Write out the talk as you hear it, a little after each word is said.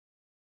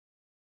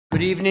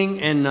Good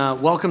evening and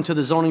welcome to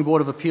the Zoning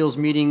Board of Appeals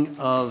meeting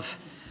of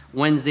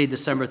Wednesday,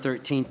 December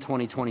 13th,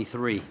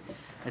 2023.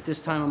 At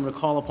this time, I'm going to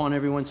call upon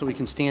everyone so we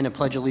can stand and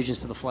pledge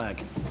allegiance to the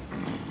flag.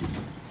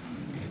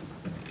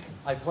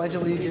 I pledge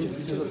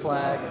allegiance to the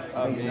flag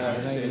of the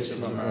United States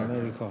of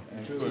America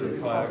and to the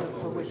republic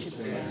for which it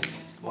stands,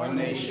 one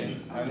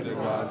nation, under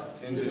God,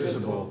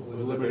 indivisible, with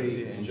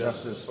liberty and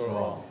justice for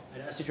all. I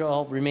ask that you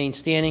all remain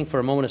standing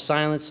for a moment of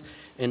silence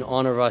in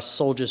honor of our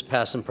soldiers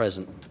past and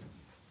present.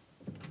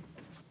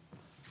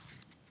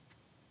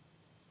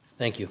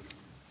 Thank you.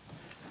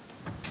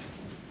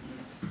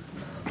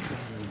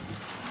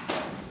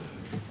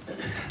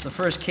 The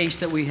first case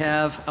that we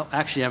have,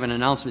 actually I have an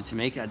announcement to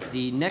make.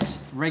 The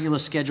next regular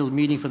scheduled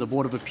meeting for the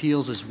Board of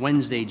Appeals is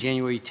Wednesday,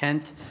 January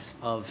 10th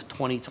of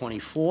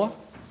 2024.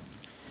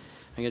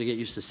 I got to get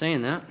used to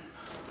saying that.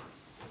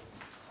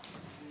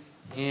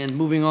 And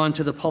moving on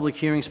to the public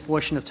hearings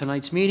portion of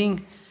tonight's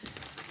meeting.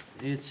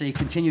 It's a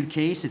continued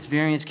case. It's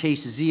variance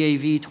case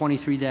ZAV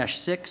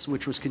 23-6,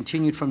 which was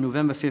continued from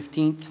November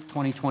 15th,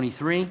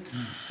 2023.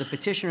 The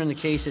petitioner in the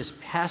case is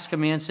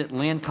Pascomanset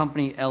Land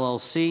Company,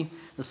 LLC.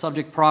 The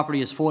subject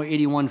property is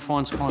 481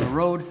 Fons Corner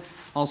Road,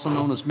 also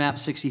known as map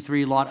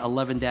 63, lot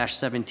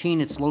 11-17.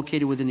 It's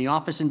located within the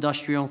office,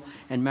 industrial,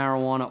 and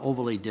marijuana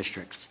overlay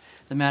districts.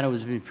 The matter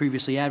has been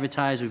previously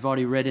advertised. We've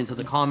already read into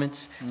the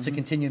comments. It's a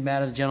continued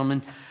matter,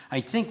 gentlemen.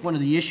 I think one of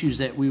the issues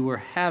that we were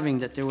having,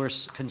 that there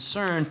was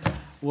concern,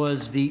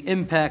 was the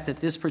impact that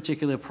this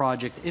particular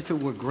project, if it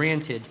were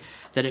granted,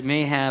 that it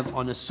may have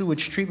on the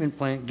sewage treatment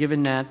plant,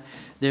 given that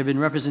there have been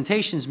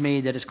representations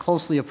made that is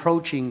closely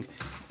approaching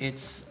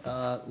its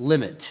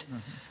limit.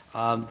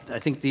 I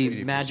think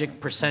the magic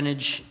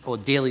percentage, or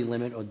daily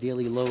limit, or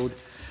daily load,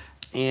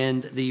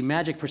 and the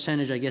magic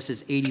percentage, I guess,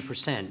 is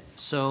 80%.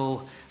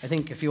 So I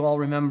think if you all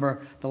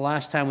remember, the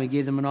last time we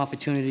gave them an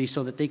opportunity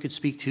so that they could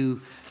speak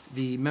to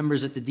the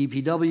members at the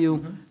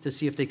DPW to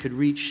see if they could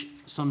reach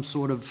some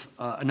sort of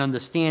an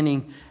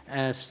understanding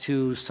as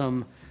to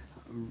some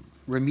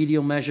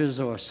remedial measures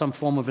or some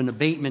form of an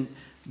abatement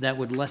that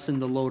would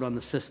lessen the load on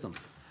the system.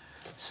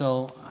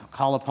 So I'll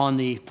call upon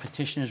the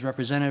petitioner's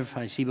representative.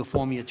 I see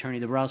before me Attorney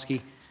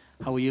Dabrowski.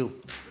 How are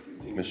you?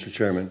 Good evening, Mr.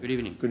 Chairman. Good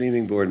evening. Good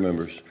evening, board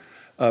members.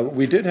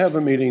 We did have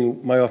a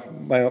meeting,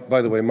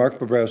 by the way, Mark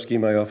Bobrowski,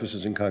 my office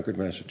is in Concord,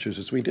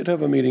 Massachusetts. We did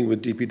have a meeting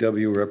with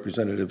DPW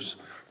representatives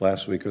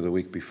last week or the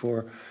week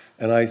before,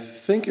 and I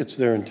think it's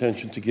their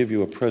intention to give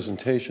you a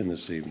presentation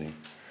this evening.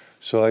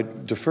 So I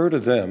defer to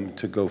them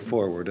to go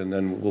forward, and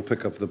then we'll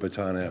pick up the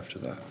baton after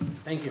that.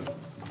 Thank you.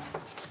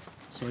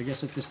 So I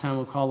guess at this time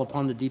we'll call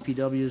upon the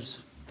DPW's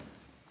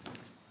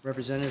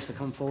representatives to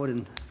come forward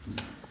and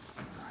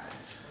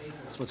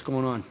that's what's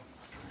going on.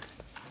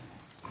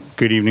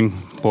 Good evening,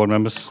 board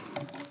members.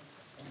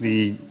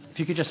 If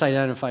you could just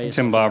identify yourself.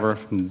 Tim Barber,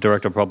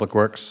 Director of Public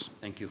Works.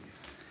 Thank you.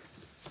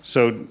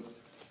 So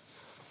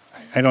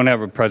I don't have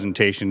a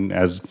presentation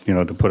as, you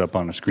know, to put up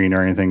on a screen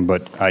or anything,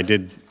 but I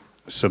did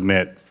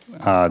submit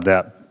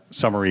that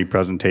summary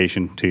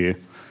presentation to you,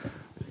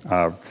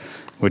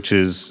 which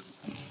is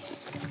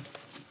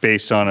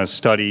based on a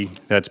study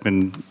that's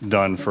been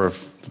done for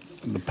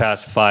the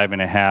past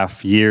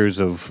 5.5 years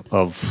of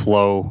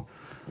flow,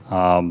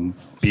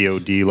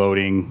 BOD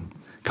loading,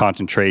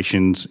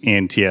 concentrations,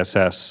 and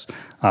TSS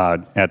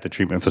at the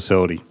treatment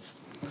facility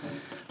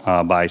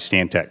by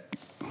Stantec.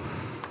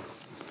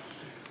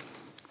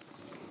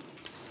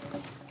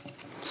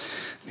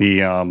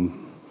 The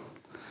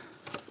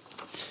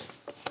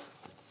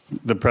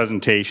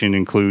presentation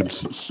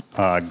includes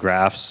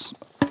graphs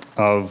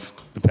of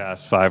the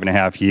past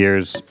 5.5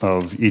 years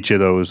of each of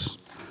those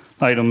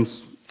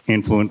items,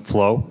 influent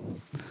flow,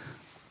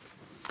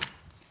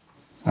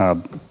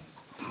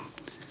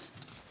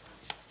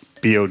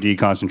 BOD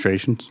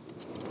concentrations.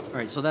 All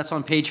right, so that's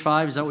on page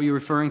 5. Is that what you're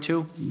referring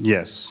to?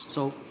 Yes.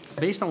 So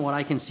based on what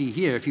I can see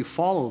here, if you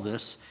follow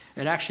this,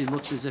 it actually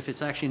looks as if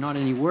it's actually not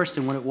any worse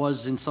than what it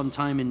was in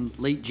sometime in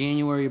late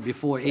January or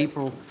before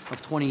April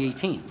of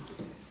 2018.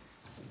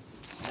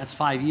 That's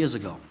 5 years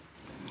ago.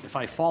 If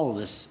I follow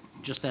this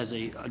just as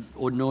an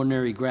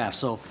ordinary graph.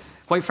 So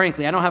quite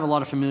frankly, I don't have a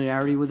lot of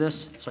familiarity with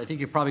this, so I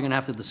think you're probably going to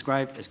have to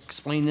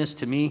explain this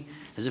to me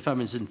as if I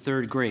was in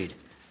 3rd grade.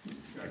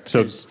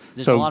 So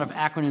there's a lot of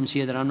acronyms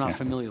here that I'm not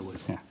familiar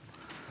with. Yeah.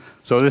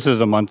 So this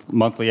is a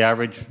monthly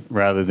average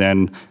rather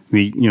than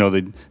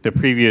the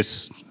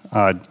previous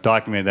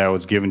document that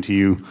was given to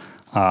you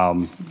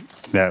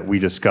that we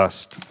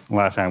discussed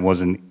last time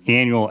was an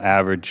annual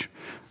average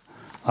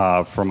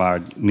from our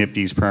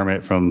NIPD's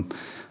permit from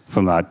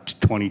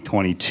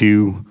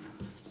 2022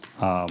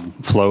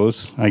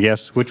 flows, I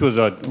guess, which was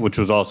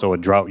also a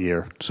drought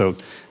year. So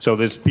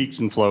there's peaks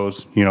and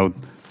flows,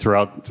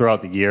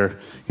 throughout the year.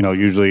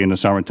 Usually in the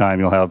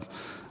summertime you'll have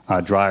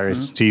drier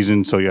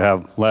season, so you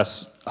have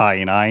less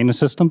I&I in the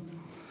system,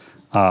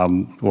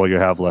 or you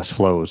have less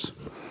flows.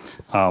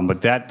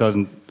 But that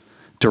doesn't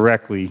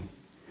directly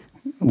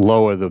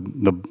lower the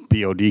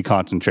BOD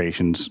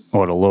concentrations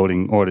or the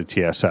loading or the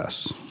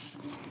TSS.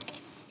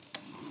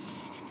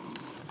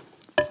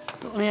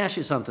 Let me ask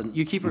you something.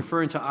 You keep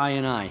referring to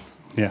I&I.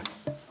 Yeah.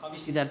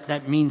 Obviously,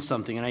 that means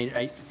something, and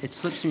it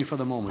slips me for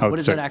the moment. What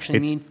does sorry. that actually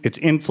mean? It's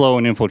inflow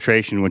and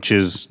infiltration, which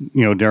is,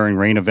 during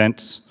rain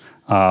events,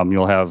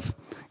 you'll have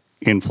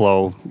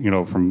inflow,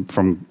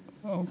 from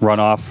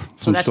runoff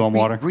So from that's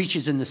stormwater.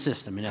 breaches in the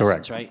system, in Correct.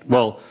 essence, right?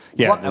 Well,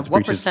 yeah, What that's what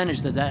breaches.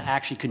 percentage does that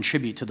actually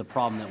contribute to the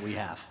problem that we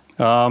have?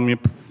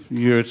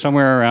 You're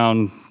somewhere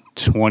around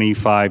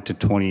 25 to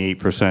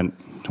 28%,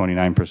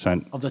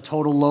 29% Of the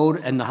total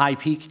load and the high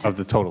peak of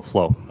the total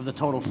flow. of the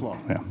total flow?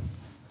 Yeah.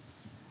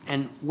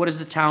 And what is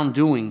the town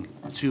doing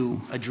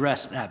to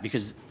address that?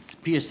 Because it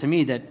appears to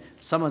me that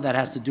some of that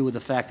has to do with the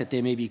fact that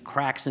there may be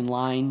cracks in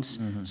lines,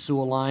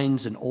 sewer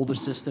lines, and older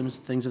systems,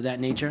 things of that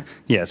nature.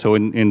 Yeah, so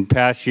in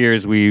past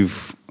years,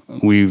 we've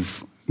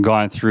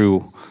gone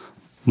through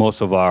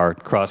most of our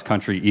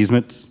cross-country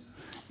easements,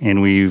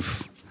 and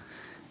we've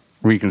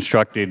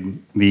reconstructed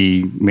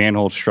the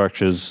manhole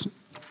structures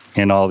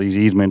in all these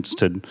easements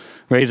to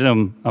raise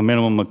them a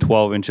minimum of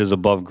 12 inches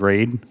above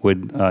grade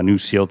with new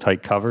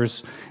seal-tight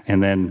covers,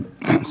 and then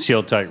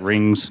seal-tight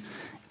rings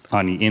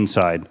on the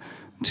inside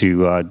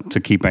to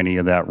keep any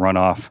of that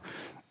runoff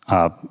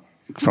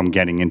from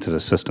getting into the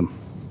system.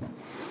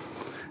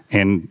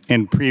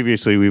 And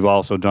previously, we've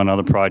also done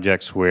other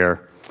projects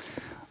where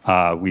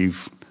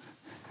we've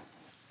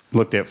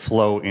looked at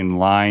flow in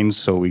lines,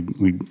 so we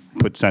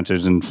put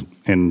sensors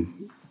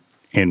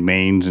in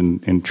mains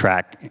and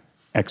track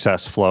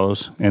excess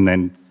flows, and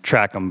then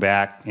track them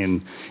back.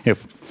 And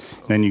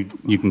then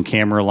you can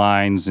camera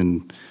lines,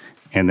 and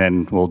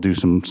then we'll do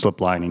some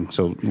slip lining,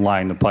 so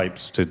line the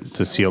pipes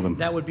to seal them.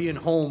 That would be in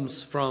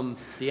homes from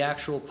the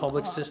actual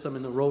public system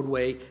in the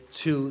roadway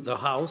to the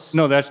house?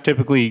 No, that's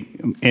typically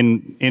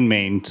in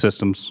main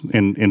systems,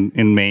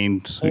 in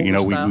mains,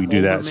 Older we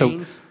do that. style, older So,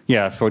 mains?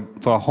 yeah,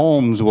 for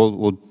homes,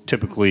 we'll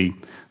typically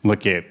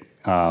look at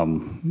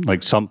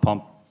like sump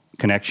pump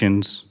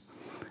connections,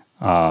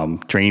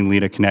 drain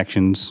leader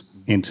connections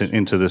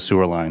into the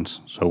sewer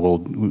lines. So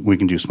we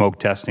can do smoke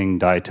testing,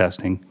 dye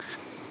testing,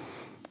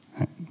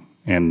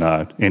 and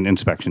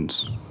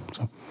inspections.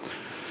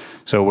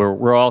 So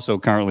we're also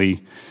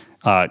currently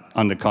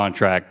under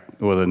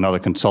contract with another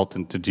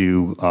consultant to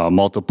do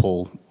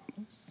multiple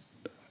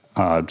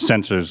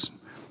sensors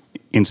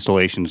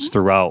installations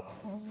throughout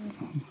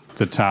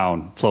the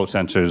town, flow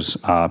sensors,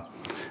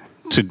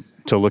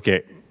 to look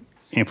at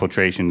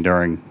infiltration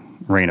during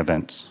rain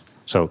events.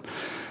 So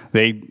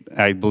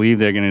I believe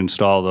they're going to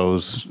install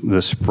those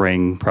this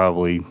spring,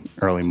 probably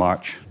early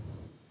March,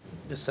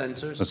 The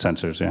sensors? the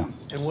sensors, yeah.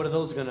 And what are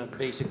those going to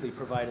basically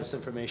provide us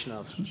information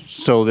of?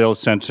 So they'll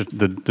sense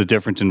the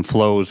difference in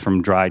flows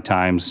from dry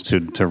times to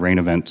rain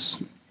events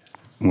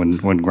when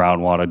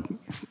groundwater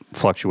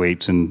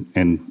fluctuates and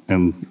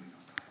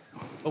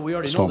But we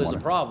already know there's a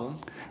Stormwater. problem.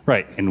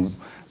 right,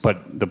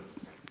 but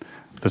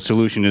the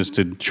solution is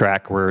to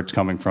track where it's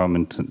coming from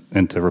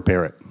and to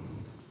repair it.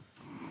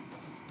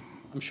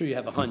 I'm sure you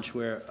have a hunch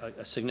where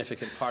a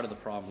significant part of the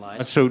problem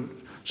lies.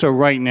 So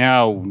right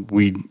now,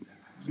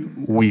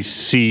 we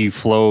see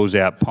flows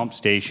at pump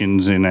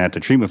stations and at the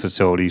treatment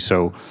facility,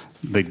 so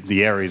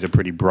the areas are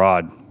pretty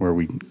broad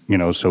where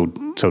so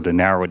to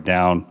narrow it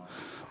down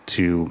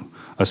to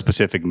a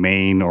specific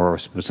main or a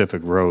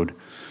specific road,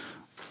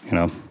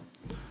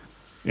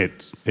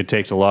 it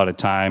takes a lot of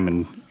time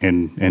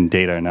and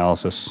data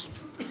analysis.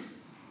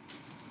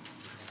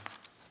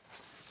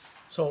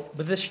 So,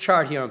 with this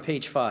chart here on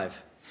page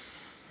 5,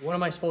 what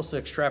am I supposed to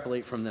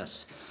extrapolate from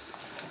this?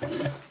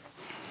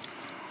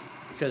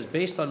 Because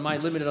based on my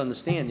limited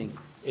understanding,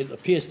 it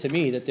appears to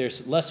me that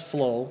there's less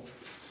flow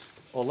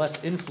or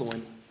less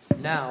influent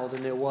now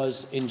than there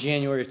was in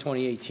January of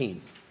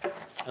 2018,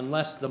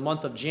 unless the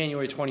month of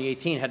January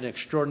 2018 had an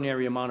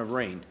extraordinary amount of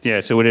rain. Yeah,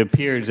 so it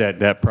appears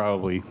that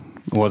probably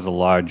was a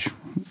large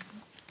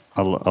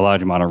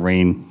amount of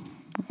rain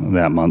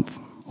that month,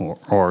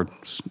 or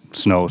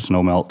snow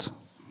melt.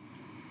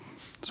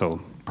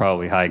 So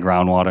probably high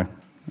groundwater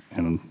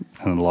and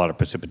a lot of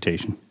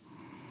precipitation.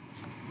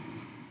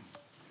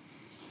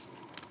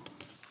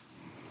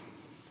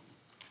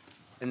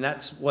 And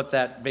that's what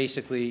that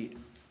basically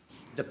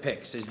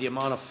depicts, is the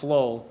amount of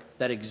flow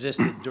that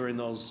existed during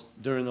those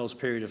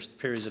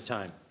periods of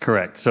time.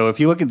 Correct. So if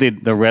you look at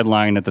the red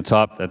line at the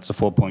top, that's a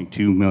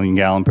 4.2 million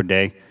gallon per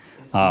day.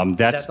 Is That's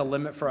that the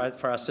limit for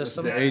our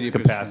system? The 80%.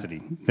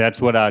 capacity. That's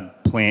what our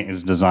plant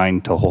is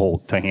designed to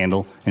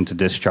handle, and to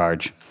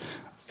discharge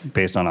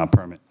based on our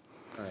permit.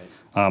 All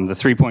right, The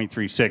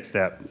 3.36,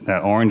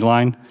 that orange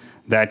line,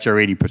 that's your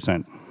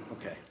 80%.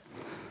 okay.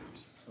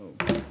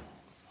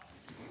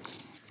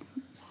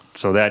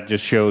 So that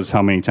just shows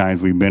how many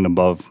times we've been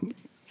above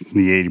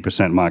the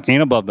 80% mark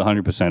and above the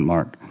 100%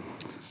 mark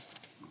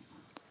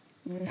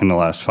in the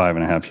last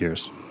 5.5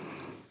 years.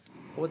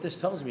 What this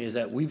tells me is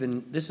that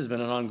this has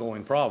been an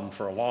ongoing problem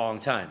for a long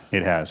time.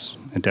 It has.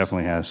 It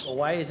definitely has. So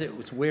why is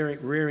it's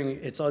rearing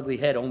its ugly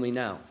head only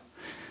now?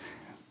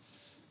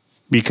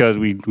 Because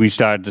we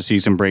started to see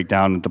some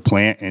breakdown at the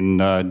plant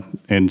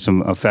and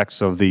some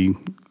effects of the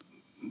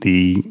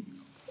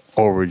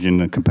overage in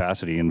the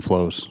capacity and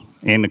flows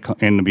and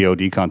the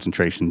BOD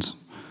concentrations.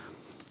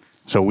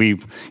 So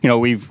we've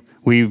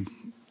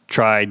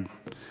tried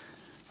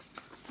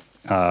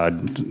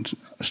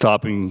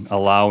stopping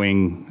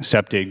allowing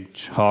septic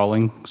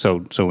hauling. So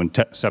when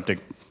septic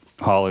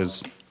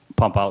haulers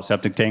pump out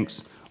septic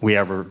tanks, we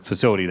have a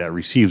facility that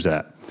receives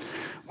that.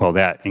 Well,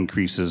 that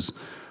increases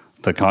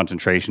the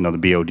concentration of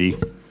the BOD.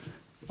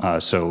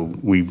 So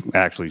we've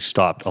actually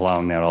stopped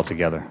allowing that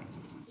altogether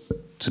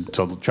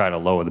to try to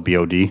lower the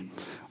BOD,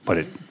 but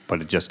it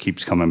just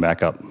keeps coming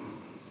back up.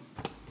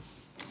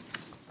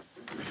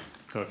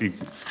 So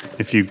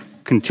if you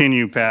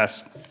continue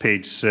past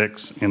page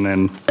 6 and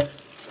then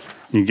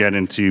you get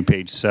into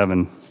page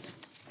 7,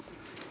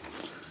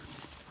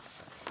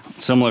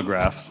 similar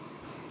graph.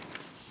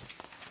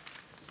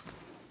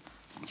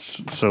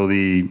 So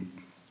you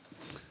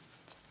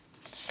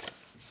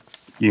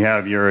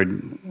have your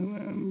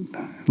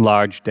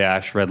large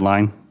dash red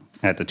line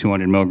at the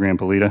 200 milligram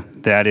per liter.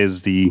 That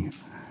is the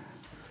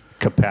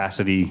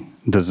capacity,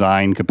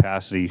 design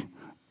capacity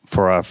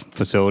for our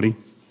facility.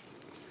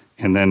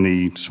 And then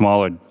the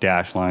smaller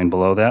dash line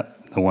below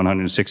that, the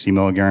 160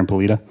 milligram per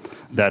liter,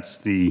 that's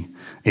the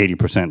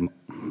 80%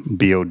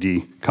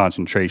 BOD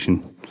concentration.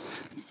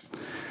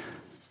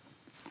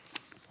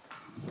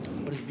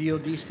 What does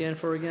BOD stand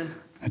for again?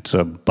 It's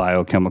a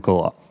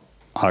biochemical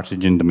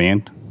oxygen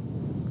demand.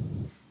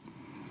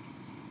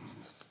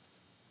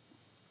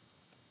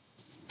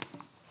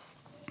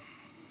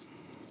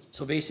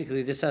 So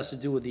basically, this has to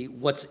do with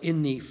what's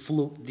in the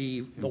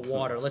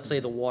water, let's say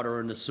the water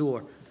in the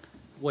sewer.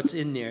 What's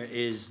in there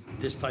is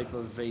this type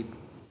of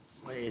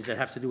does it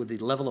have to do with the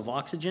level of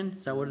oxygen?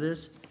 Is that what it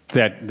is?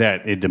 That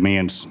it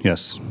demands,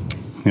 yes.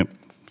 Yep,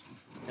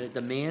 That it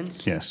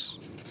demands? yes.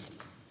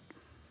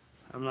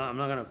 I'm not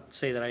gonna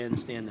say that I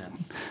understand that.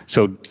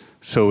 So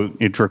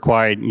it's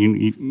required,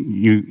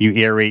 you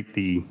aerate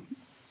the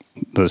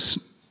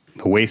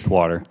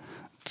wastewater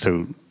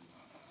to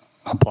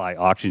apply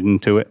oxygen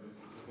to it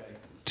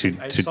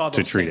I saw to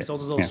those treat tanks, it.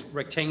 those are those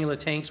rectangular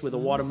tanks where the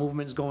water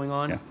movement is going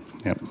on? Yeah,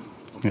 yep,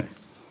 yep.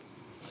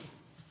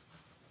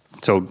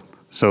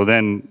 So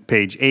then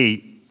page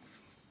 8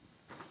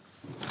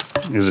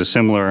 is a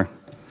similar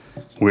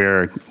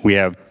where we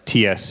have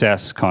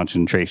TSS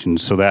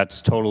concentrations. So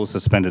that's total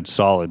suspended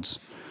solids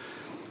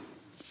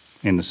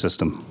in the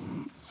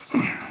system.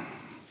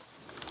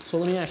 So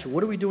let me ask you,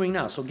 what are we doing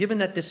now? So given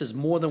that this is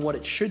more than what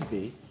it should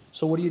be,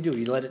 so what do?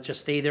 You let it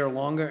just stay there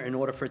longer in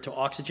order for it to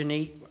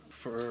oxygenate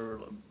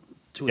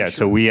to Yeah, ensure?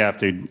 so we have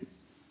to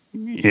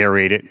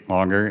aerate it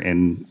longer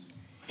and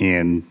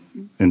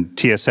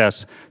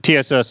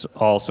TSS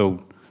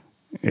also,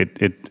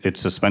 it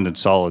suspended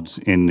solids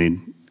in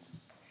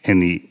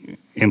the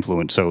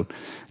influent. So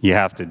you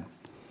have to,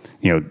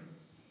 you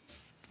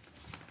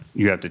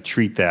have to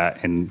treat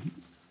that. And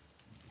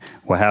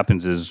what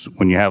happens is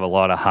when you have a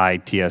lot of high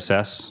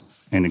TSS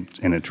and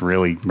it's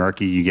really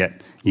murky, you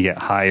get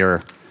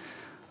higher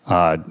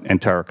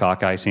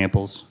enterococci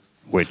samples,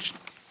 which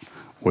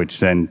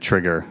then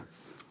trigger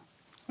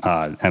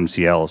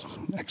MCL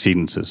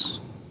exceedances.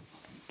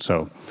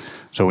 So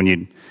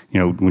when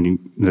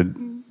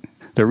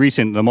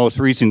the most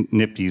recent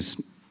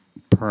NIPD's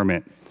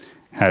permit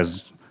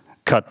has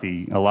cut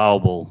the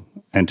allowable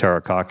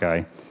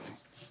enterococci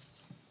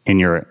in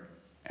your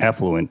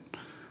effluent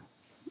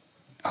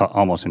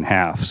almost in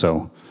half.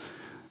 So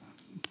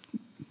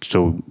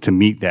to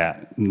meet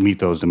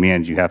those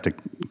demands, you have to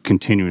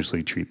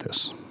continuously treat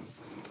this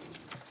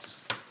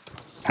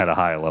at a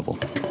higher level.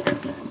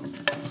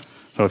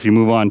 So if you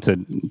move on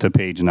to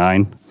page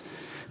 9.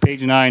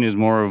 Page 9 is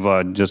more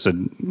of just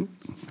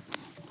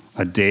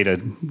a data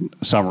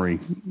summary,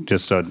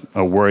 just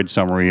a word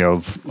summary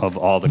of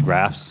all the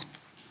graphs.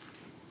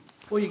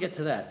 Before you get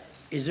to that,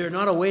 is there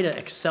not a way to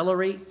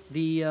accelerate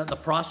the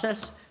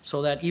process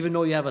so that even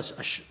though you have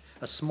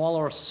a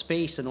smaller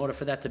space in order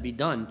for that to be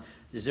done,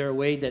 is there a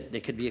way that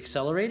it could be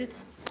accelerated?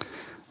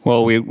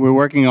 Well, we're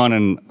working on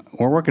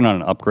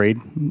an upgrade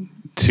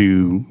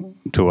to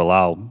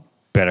allow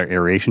better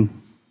aeration,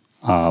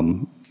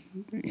 and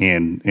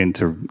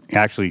to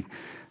actually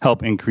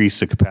help increase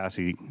the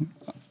capacity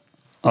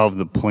of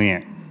the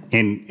plant.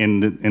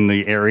 In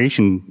the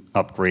aeration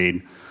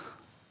upgrade,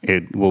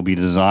 it will be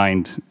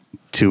designed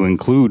to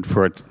include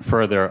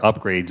further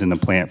upgrades in the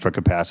plant for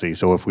capacity.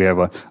 So if we have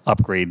a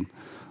upgrade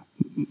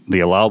the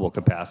allowable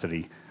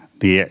capacity,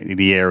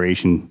 the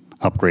aeration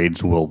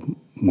upgrades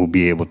will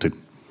be able to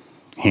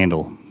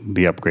handle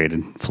the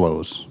upgraded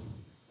flows.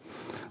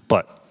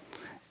 But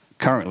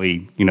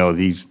currently,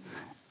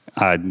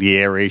 the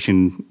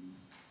aeration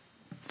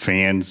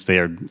fans, they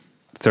are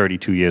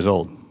 32 years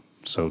old.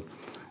 So,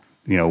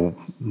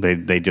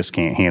 they just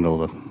can't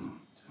handle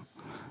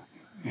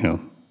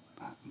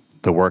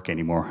the work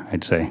anymore,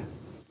 I'd say.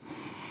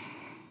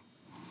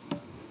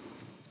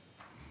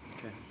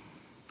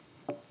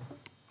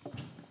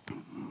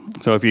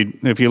 So if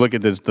you look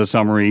at the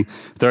summary,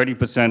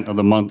 30% of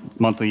the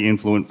monthly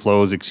influent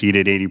flows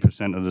exceeded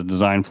 80% of the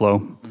design flow.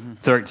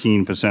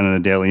 13% of the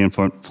daily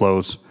influent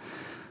flows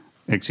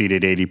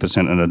exceeded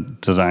 80% of the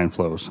design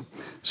flows.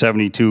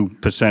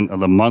 72% of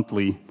the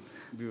monthly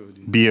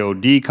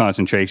BOD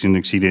concentration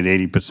exceeded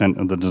 80%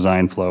 of the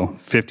design flow.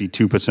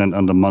 52%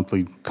 of the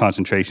monthly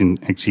concentration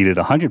exceeded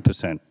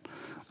 100%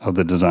 of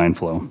the design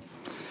flow.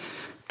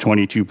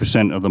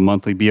 22% of the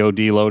monthly BOD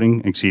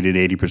loading exceeded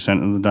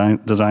 80% of the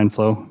design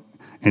flow,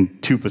 and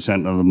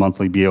 2% of the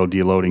monthly BOD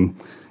loading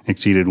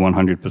exceeded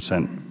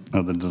 100%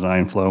 of the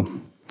design flow.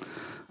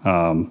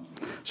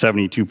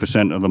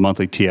 72% of the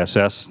monthly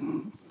TSS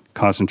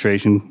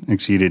concentration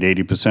exceeded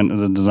 80% of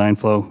the design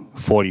flow.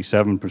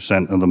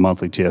 47% of the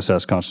monthly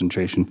TSS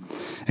concentration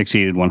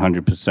exceeded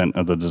 100%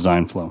 of the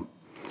design flow.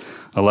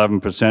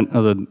 11%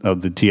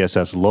 of the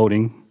TSS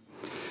loading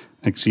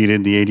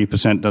exceeded the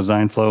 80%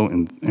 design flow,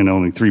 and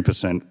only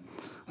 3%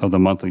 of the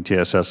monthly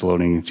TSS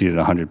loading exceeded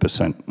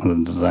 100% of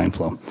the design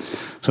flow.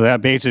 So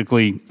that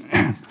basically,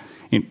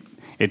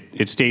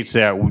 it states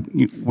that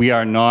we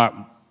are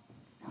not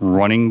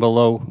running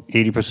below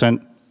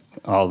 80%,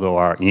 although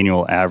our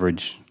annual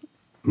average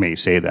may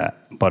say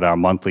that, but our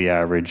monthly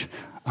average,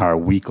 our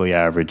weekly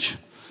average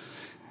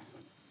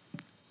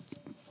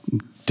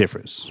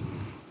differs.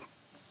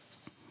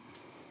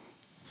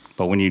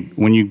 But when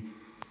you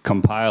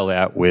compile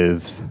that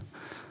with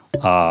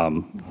a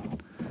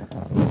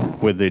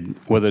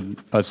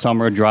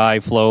summer dry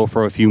flow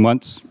for a few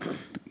months,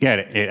 yeah,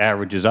 it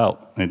averages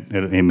out.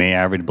 It may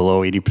average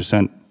below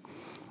 80%.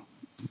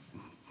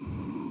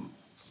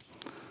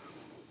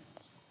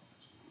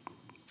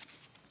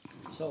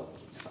 So,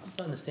 if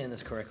I'm to understand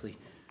this correctly,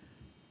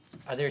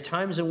 are there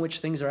times in which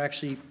things are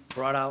actually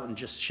brought out and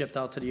just shipped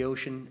out to the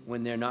ocean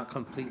when they're not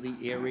completely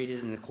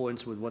aerated in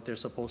accordance with what they're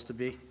supposed to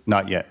be?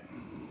 Not yet.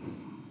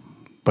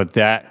 But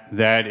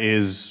that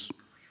is,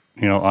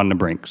 on the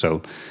brink.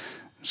 So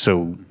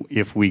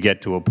if we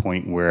get to a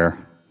point where,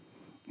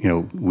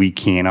 we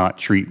cannot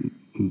treat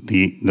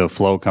the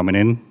flow coming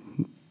in,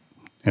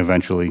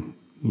 eventually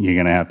you're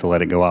going to have to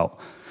let it go out.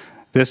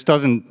 This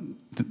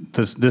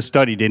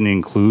study didn't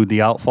include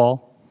the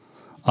outfall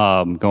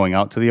going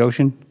out to the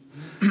ocean,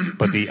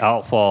 but the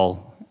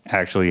outfall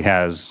actually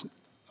has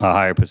a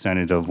higher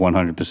percentage of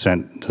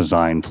 100%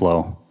 design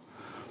flow.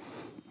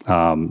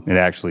 It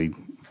actually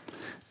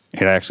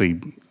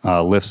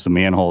lifts the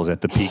manholes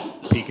at the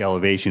peak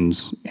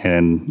elevations,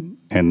 and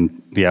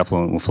the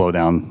effluent will flow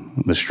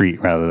down the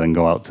street rather than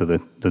go out to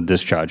the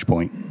discharge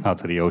point, out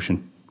to the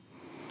ocean.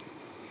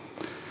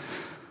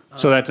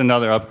 So that's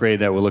another upgrade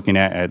that we're looking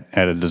at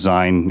a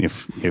design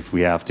if we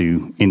have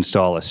to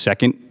install a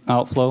second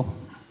outflow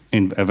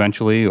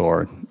eventually,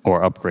 or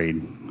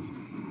upgrade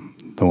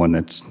the one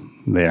that's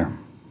there.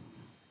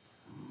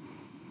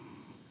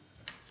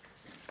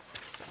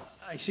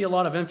 I see a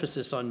lot of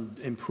emphasis on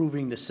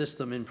improving the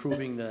system,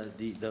 improving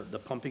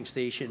the pumping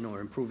station,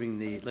 or improving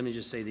let me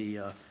just say,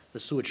 the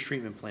sewage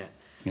treatment plant.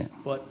 Yeah.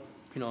 But,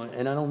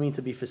 and I don't mean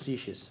to be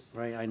facetious,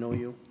 right? I know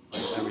you,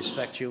 I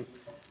respect you,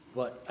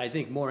 but I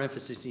think more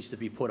emphasis needs to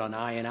be put on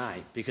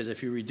I&I, because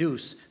if you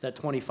reduce that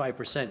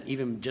 25%,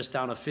 even just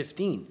down to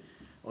 15,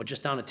 or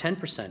just down to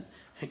 10%,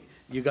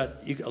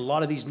 a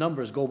lot of these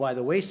numbers go by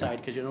the wayside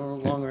because you're no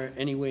longer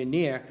anywhere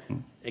near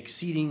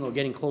exceeding or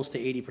getting close to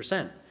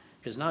 80%.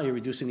 Because now you're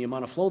reducing the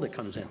amount of flow that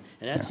comes in.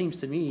 And that seems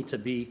to me to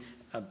be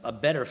a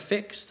better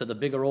fix to the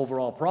bigger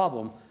overall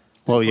problem.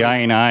 Well, the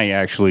I&I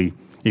actually,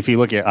 if you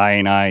look at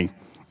I&I,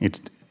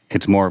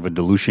 it's more of a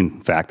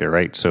dilution factor,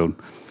 right? So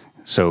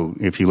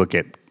if you look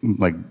at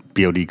like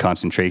BOD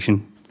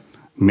concentration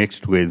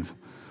mixed with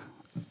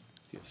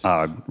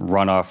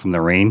runoff from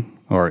the rain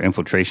or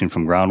infiltration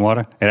from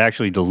groundwater, it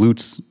actually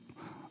dilutes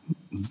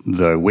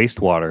the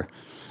wastewater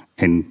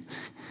and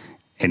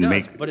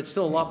but it's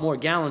still a lot more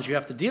gallons you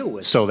have to deal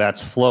with. So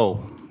that's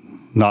flow,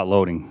 not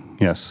loading,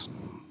 yes.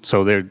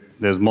 So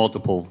there's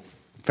multiple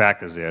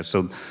factors there.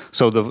 So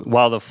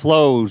while the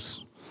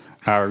flows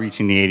are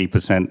reaching the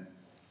 80%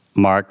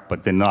 mark,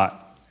 but they're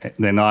not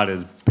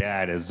as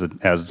bad as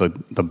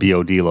the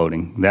BOD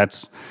loading.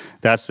 That's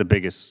the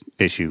biggest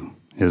issue,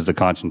 is the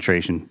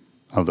concentration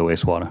of the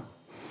wastewater.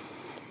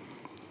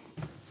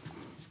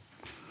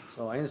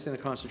 So I understand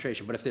the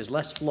concentration, but if there's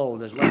less flow,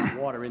 there's less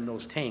water in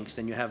those tanks,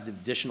 then you have the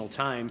additional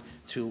time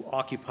to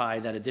occupy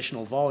that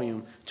additional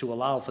volume to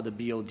allow for the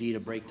BOD to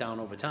break down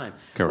over time.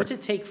 Correct. What's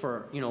it take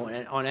for,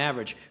 on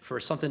average, for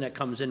something that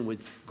comes in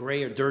with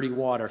gray or dirty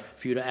water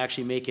for you to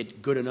actually make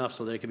it good enough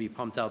so that it can be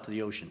pumped out to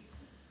the ocean?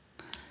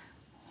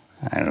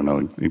 I don't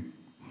know.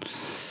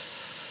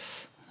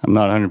 I'm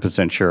not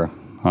 100% sure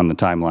on the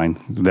timeline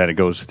that it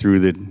goes through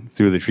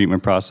the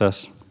treatment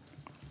process.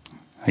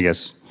 I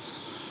guess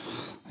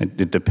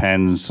it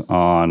depends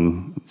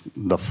on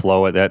the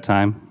flow at that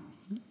time,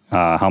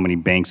 how many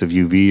banks of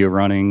UV you're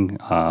running.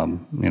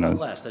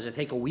 Less. Does it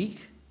take a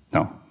week?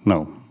 No.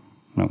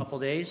 A couple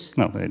days?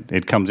 No,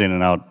 it comes in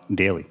and out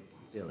daily.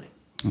 Daily.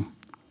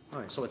 All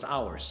right, so it's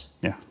hours.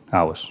 Yeah,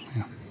 hours.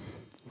 Yeah.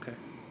 Okay.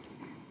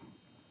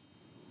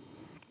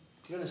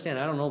 You understand,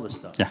 I don't know this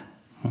stuff. Yeah.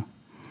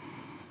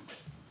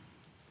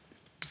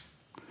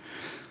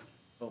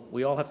 But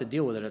we all have to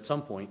deal with it at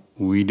some point.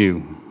 We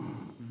do.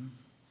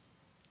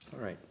 All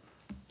right.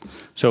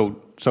 So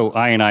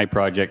I&I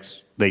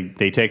projects,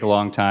 they take a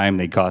long time,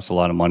 they cost a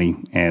lot of money,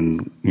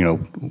 and, you know,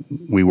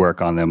 we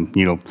work on them.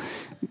 You know,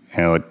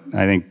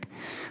 I think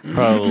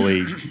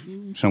probably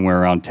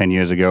somewhere around 10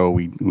 years ago,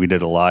 we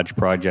did a large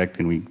project,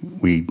 and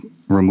we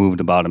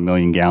removed about 1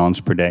 million gallons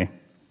per day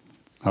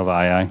of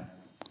II.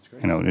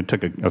 You know, it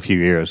took a few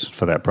years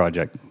for that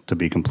project to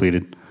be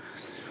completed.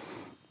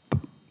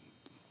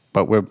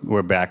 But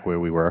we're back where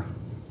we were.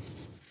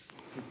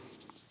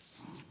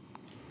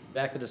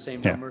 Back to the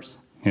same Yeah. numbers?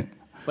 Yeah.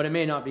 But it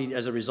may not be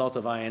as a result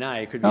of I&I,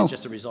 it could be No.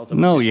 just a result of.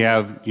 No,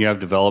 additional- you have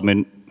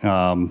development,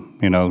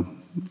 you know,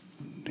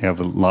 you have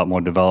a lot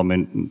more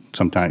development.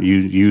 Sometimes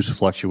use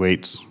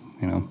fluctuates,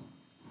 you know.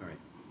 All right.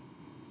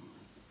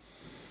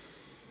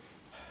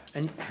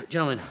 And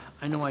gentlemen,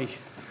 I know I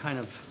kind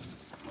of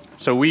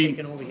So we,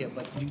 taken over here,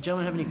 but do you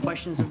gentlemen have any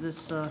questions of this?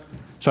 so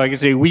I can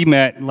say we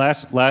met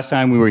last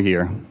time we were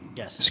here.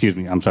 Yes. Excuse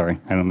me, I'm sorry,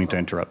 I don't mean to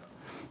interrupt.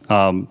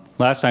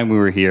 Last time we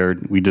were here,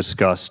 we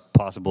discussed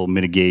possible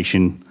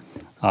mitigation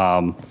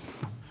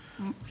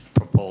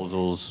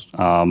proposals.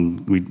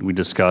 We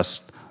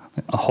discussed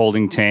a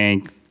holding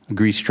tank, a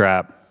grease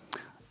trap,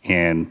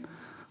 and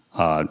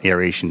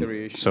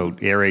aeration. So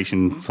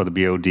aeration for the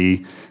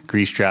BOD,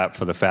 grease trap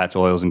for the fats,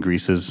 oils, and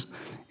greases,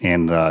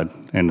 and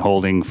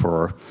holding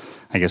for,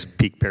 I guess,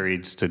 peak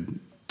periods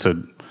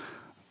to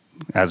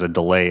as a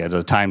delay, as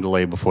a time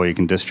delay before you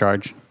can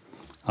discharge.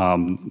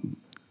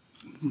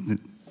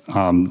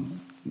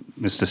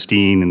 Mr.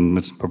 Steen and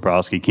Mr.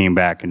 Bobrowski came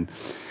back and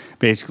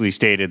basically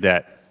stated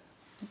that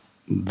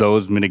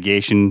those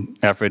mitigation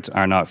efforts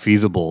are not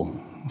feasible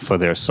for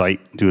their site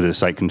due to the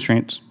site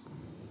constraints.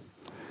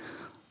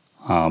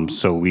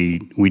 So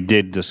we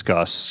did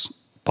discuss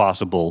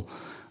possible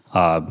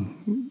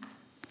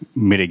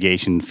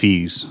mitigation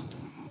fees.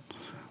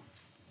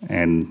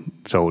 And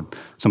so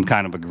some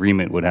kind of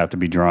agreement would have to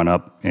be drawn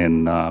up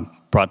and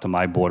brought to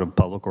my Board of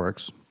Public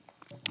Works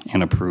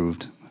and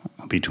approved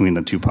between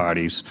the two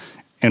parties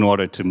in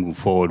order to move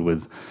forward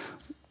with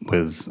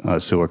a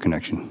sewer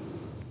connection.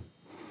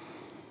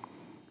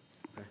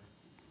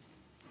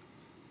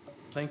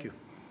 Thank you.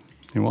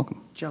 You're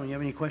welcome. Gentlemen, you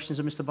have any questions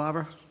of Mr.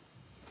 Barber?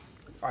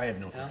 I have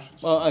no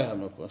questions. Well, I have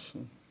no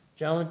question.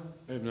 Gentlemen?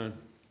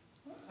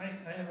 I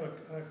have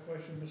a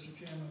question, Mr.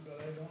 Chairman, but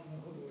I don't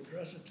know who to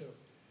address it to.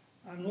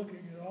 I'm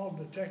looking at all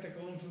the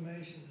technical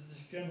information that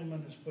this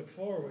gentleman has put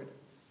forward,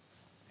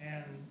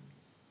 and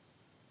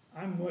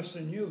I'm worse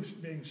than you,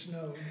 being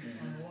snowed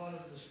on a lot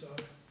of the stuff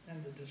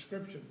and the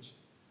descriptions.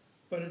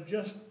 But it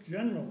just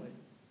generally,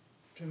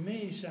 to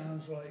me,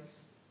 sounds like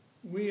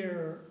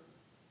we're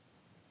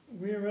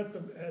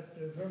at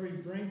the very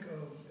brink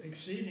of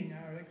exceeding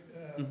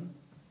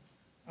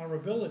our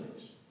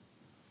abilities.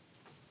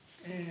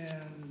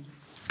 And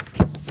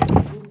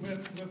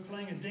we're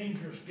playing a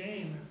dangerous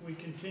game if we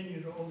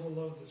continue to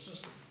overload the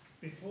system.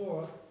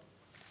 Before,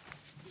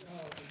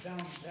 the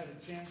town's had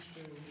a chance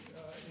to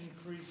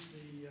increase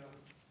the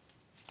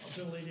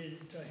ability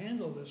to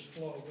handle this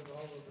flow with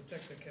all of the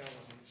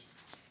technicalities.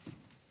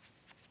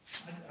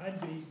 I'd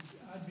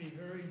be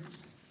very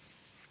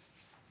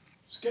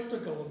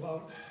skeptical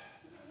about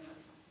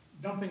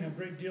dumping a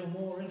great deal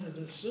more into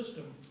this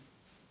system.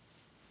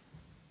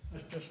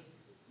 That's just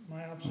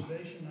my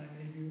observation. I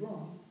may be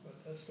wrong, but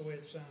that's the way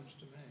it sounds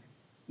to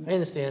me. I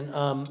understand.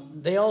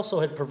 They also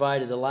had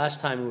provided, the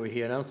last time we were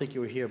here, and I don't think you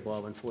were here,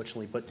 Bob,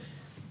 unfortunately, but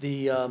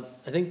I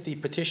think the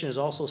petitioners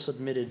also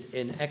submitted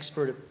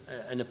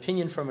an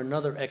opinion from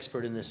another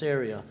expert in this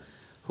area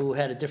who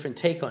had a different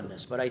take on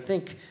this. But I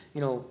think,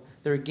 you know,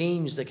 there are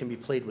games that can be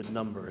played with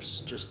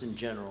numbers, just in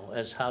general,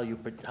 as how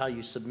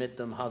you submit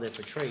them, how they're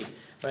portrayed.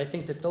 But I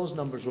think that those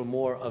numbers were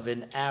more of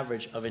an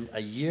average,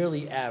 a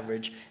yearly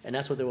average, and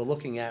that's what they were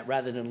looking at,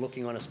 rather than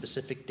looking on a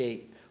specific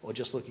date or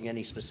just looking at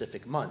any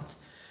specific month.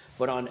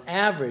 But on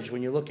average,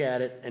 when you look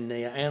at it and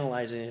they are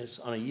analyzing this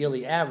on a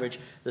yearly average,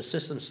 the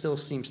system still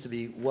seems to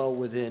be well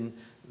within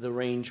the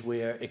range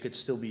where it could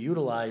still be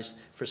utilized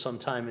for some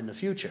time in the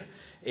future.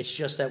 It's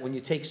just that when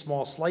you take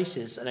small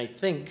slices, and I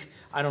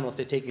don't know if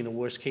they're taking the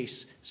worst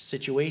case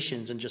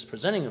situations and just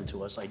presenting them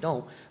to us, I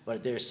don't,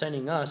 but they're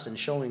sending us and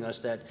showing us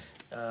that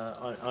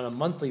on a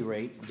monthly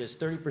rate, just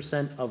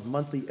 30% of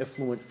monthly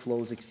effluent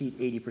flows exceed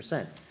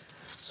 80%.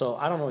 So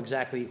I don't know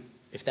exactly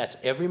if that's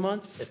every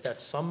month, if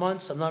that's some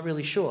months, I'm not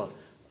really sure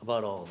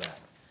about all of that.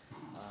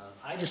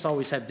 I just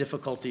always have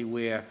difficulty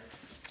where,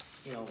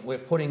 you know, we're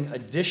putting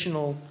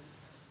additional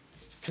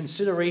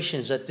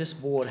considerations that this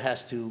board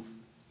has to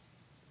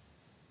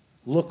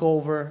look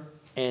over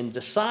and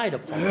decide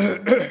upon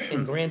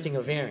in granting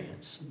a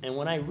variance. And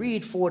when I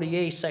read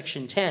 40A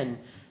Section 10, it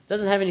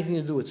doesn't have anything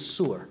to do with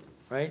sewer,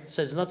 right? It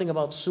says nothing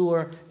about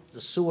sewer,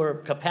 the sewer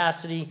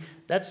capacity.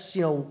 That's,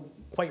 you know,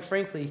 quite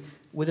frankly,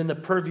 within the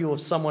purview of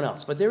someone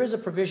else. But there is a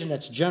provision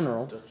that's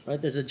general, right?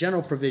 There's a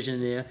general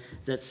provision there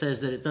that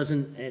says that it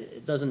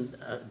doesn't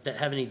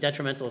have any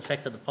detrimental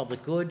effect to the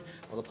public good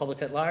or the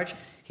public at large.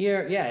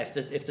 Here, yeah,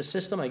 if the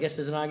system, I guess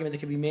there's an argument that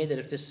could be made that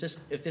if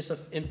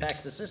this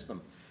impacts the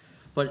system.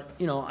 But,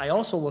 you know, I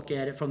also look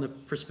at it from the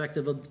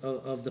perspective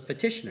of the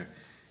petitioner.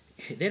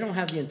 they don't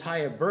have the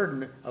entire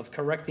burden of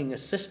correcting a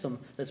system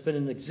that's been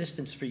in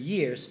existence for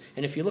years.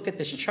 And if you look at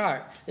this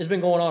chart, it's been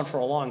going on for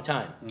a long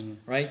time,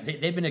 right?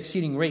 They've been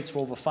exceeding rates for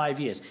over 5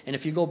 years. And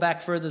if you go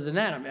back further than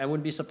that, I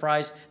wouldn't be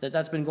surprised that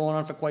that's been going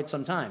on for quite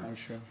some time. I'm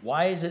sure.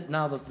 Why is it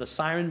now the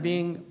siren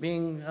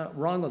being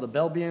rung, or the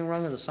bell being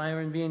rung, or the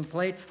siren being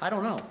played? I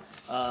don't know.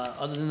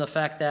 Other than the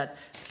fact that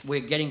we're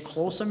getting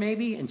closer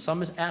maybe in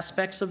some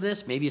aspects of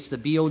this. Maybe it's the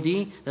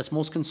BOD that's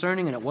most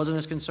concerning, and it wasn't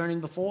as concerning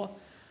before.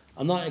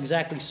 I'm not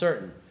exactly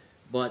certain,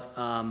 but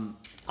I'm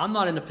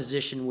not in a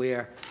position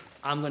where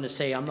I'm gonna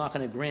say I'm not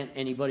gonna grant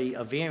anybody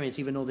a variance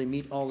even though they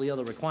meet all the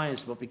other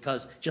requirements, but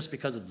just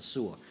because of the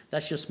sewer.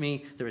 That's just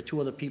me. There are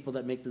 2 other people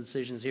that make the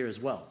decisions here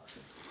as well.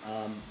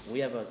 We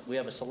have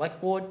a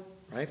select board,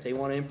 right? If they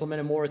wanna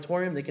implement a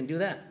moratorium, they can do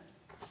that.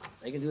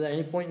 They can do that at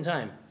any point in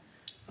time.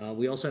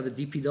 We also have a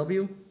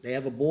DPW. They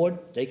have a board.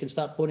 They can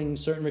stop putting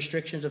certain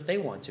restrictions if they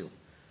want to.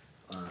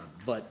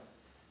 But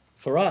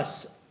for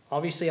us,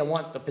 obviously, I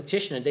want the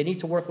petitioner, they need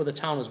to work with the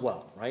town as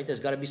well, right?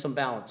 There's gotta be some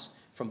balance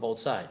from both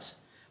sides.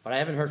 But I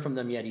haven't heard from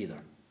them yet either.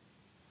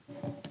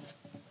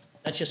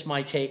 That's just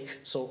my take,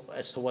 so,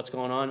 as to what's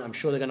going on. I'm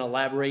sure they're gonna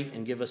elaborate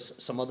and give us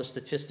some other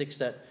statistics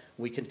that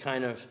we can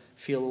kind of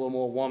feel a little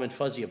more warm and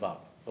fuzzy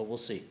about, but we'll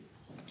see.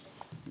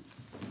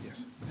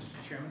 Yes.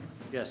 Mr. Chairman?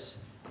 Yes.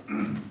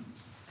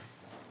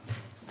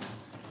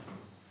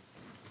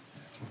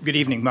 Good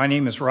evening. My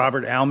name is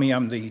Robert Almy.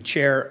 I'm the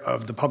chair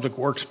of the Public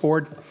Works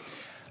Board.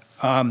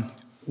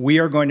 We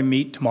are going to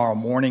meet tomorrow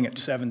morning at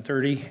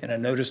 7:30 in a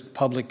noticed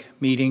public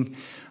meeting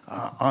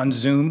on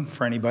Zoom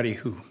for anybody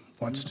who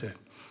wants to,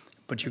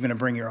 but you're going to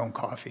bring your own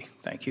coffee.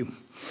 Thank you.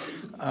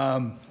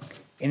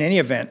 In any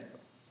event,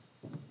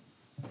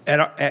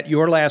 at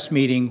your last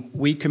meeting,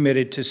 we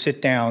committed to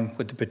sit down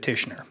with the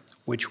petitioner,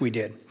 which we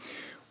did.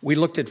 We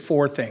looked at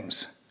 4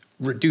 things: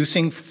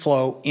 reducing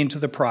flow into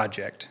the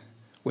project,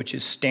 which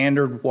is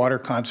standard water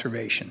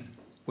conservation,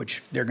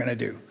 which they're going to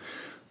do.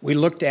 We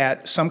looked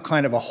at some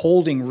kind of a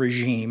holding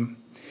regime,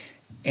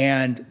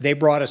 and they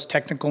brought us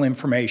technical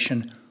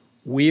information.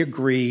 We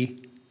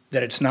agree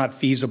that it's not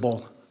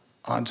feasible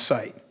on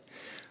site.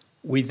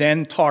 We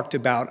then talked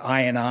about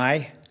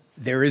I&I.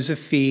 There is a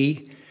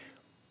fee.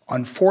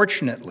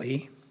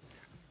 Unfortunately,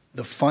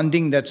 the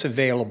funding that's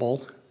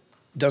available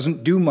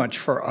doesn't do much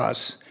for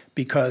us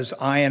because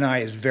I&I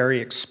is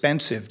very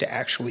expensive to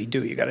actually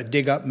do. You got to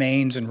dig up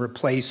mains and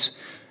replace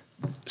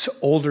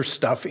older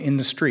stuff in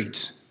the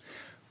streets.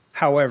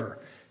 However,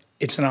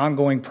 it's an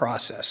ongoing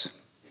process.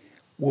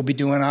 We'll be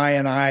doing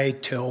I&I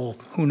till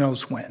who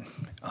knows when.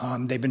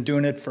 They've been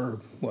doing it for,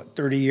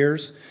 30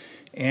 years?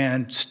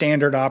 And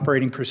standard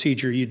operating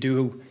procedure, you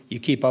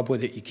keep up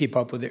with it, you keep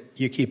up with it,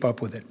 you keep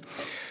up with it.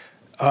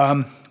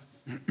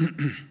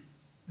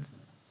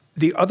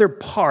 The other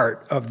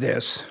part of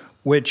this,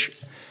 which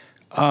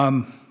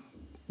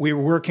we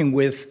were working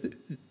with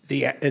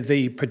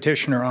the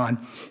petitioner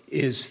on,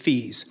 is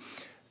fees.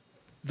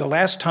 The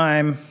last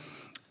time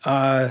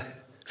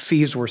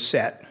fees were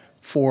set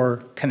for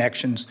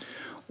connections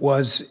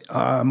was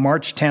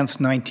March 10th,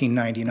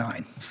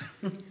 1999.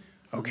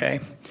 Okay?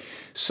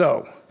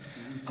 So,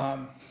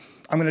 I'm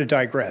going to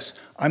digress.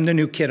 I'm the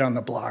new kid on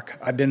the block.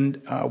 I've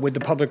been with the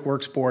Public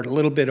Works Board a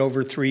little bit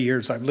over 3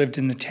 years. I've lived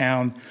in the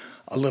town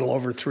a little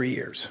over 3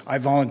 years. I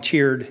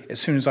volunteered as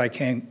soon as I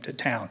came to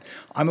town.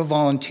 I'm a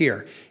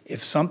volunteer.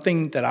 If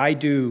something that I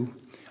do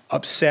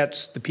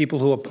upsets the people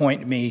who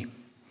appoint me,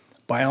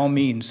 by all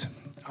means,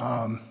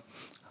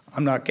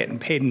 I'm not getting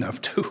paid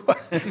enough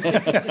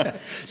to.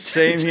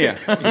 Same here.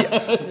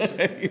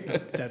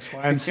 That's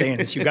why I'm saying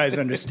this. You guys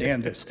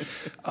understand this.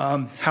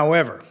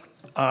 However,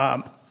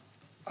 I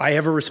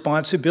have a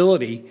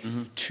responsibility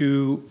on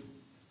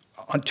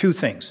 2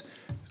 things.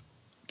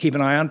 Keep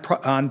an eye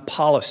on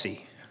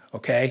policy,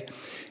 okay?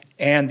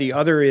 And the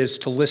other is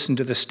to listen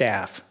to the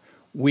staff.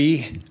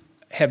 We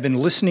have been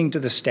listening to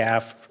the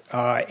staff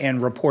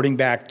and reporting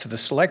back to the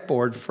select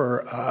board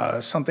for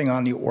something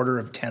on the order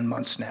of 10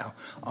 months now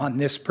on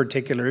this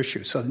particular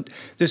issue. So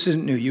this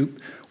isn't new.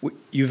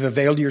 You've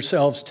availed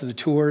yourselves to the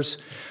tours.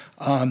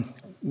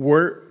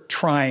 We're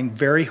trying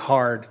very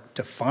hard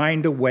to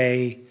find a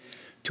way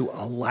to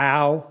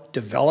allow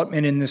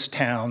development in this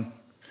town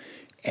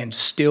and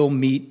still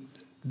meet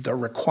the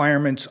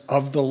requirements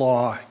of the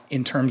law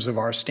in terms of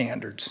our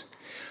standards.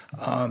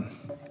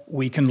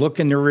 We can look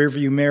in the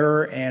rearview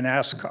mirror and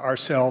ask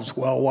ourselves,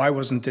 well, why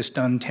wasn't this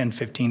done 10,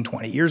 15,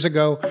 20 years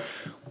ago?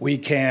 We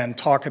can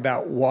talk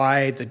about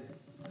why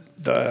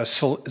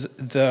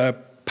the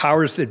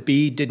powers that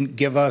be didn't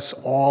give us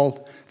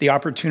all the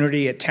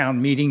opportunity at town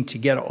meeting to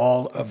get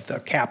all of the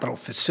capital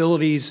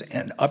facilities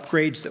and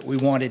upgrades that we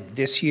wanted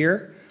this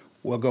year.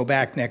 We'll go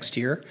back next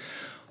year.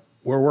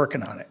 We're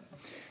working on it.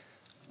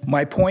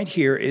 My point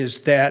here is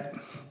that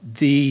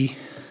the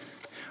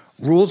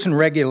rules and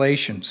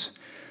regulations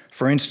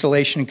for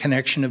installation and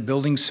connection of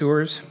building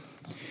sewers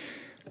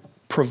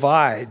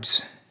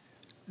provides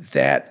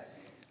that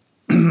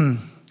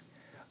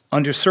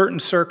under certain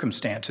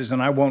circumstances,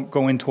 and I won't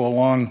go into a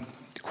long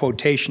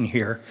quotation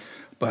here,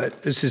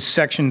 but this is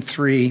section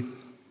 3,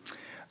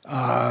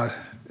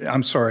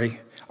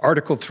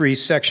 Article 3,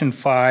 Section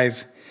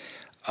 5,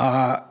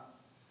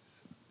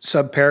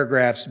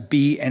 subparagraphs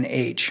B and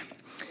H.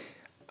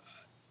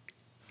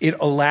 It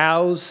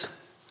allows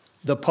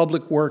the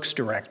Public Works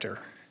Director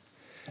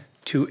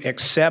to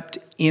accept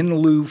in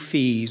lieu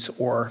fees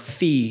or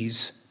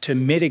fees to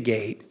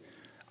mitigate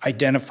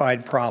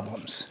identified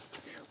problems.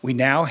 We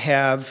now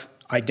have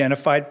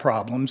identified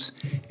problems,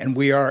 and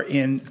we are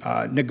in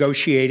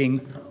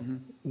negotiating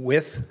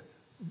with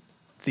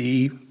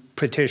the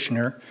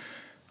petitioner.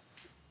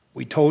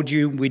 We told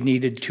you we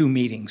needed 2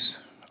 meetings,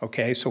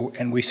 okay?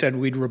 And we said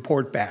we'd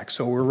report back,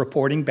 so we're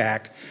reporting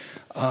back.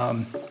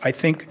 I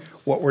think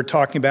what we're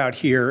talking about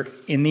here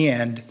in the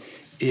end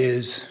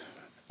is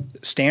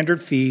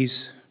standard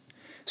fees,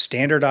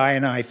 standard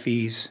I&I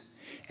fees,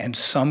 and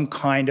some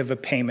kind of a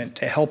payment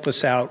to help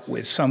us out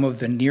with some of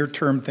the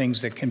near-term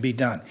things that can be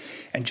done.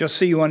 And just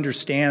so you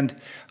understand,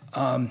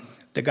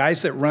 the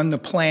guys that run the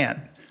plant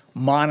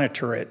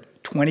monitor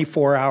it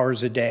 24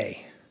 hours a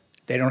day.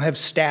 They don't have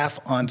staff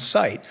on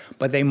site,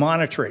 but they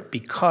monitor it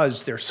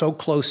because they're so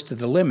close to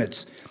the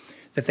limits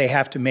that they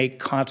have to make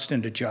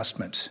constant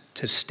adjustments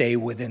to stay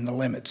within the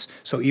limits.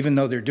 So even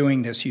though they're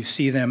doing this, you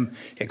see them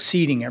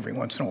exceeding every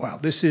once in a while.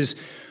 This is,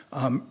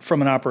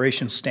 from an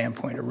operations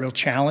standpoint, a real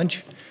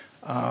challenge.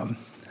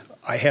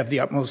 I have the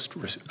utmost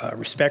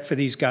respect for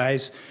these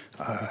guys.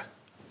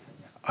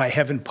 I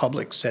have in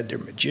public said they're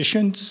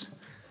magicians.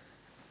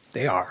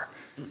 They are.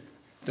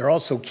 They're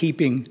also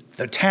keeping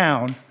the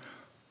town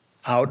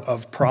out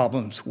of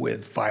problems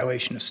with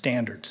violation of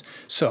standards.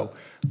 So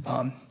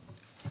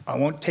I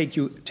won't take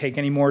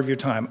any more of your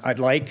time. I'd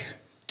like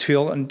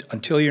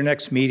until your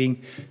next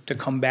meeting to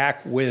come back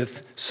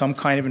with some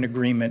kind of an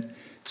agreement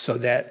so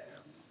that,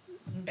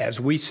 as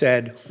we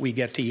said, we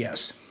get to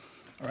yes.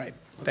 All right,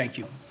 thank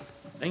you.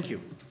 Thank you.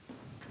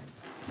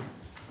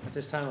 At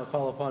this time, I'll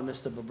call upon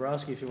Mr.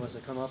 Bobrowski if he wants to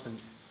come up and...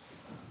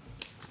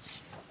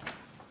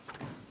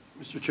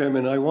 Mr.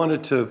 Chairman, I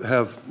wanted to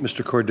have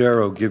Mr.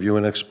 Cordero give you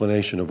an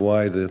explanation of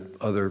why the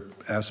other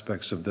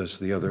aspects of this,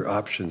 the other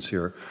options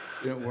here,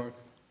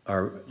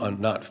 are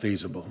not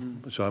feasible.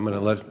 So I'm going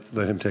to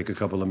let him take a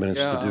couple of minutes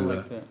to do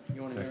that.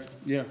 You want to hear it?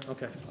 Yeah.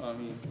 Okay. I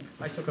mean,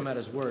 I took him at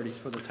his word. He's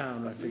for the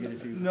town. I figured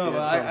if you... no,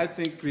 but I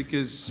think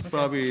because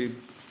probably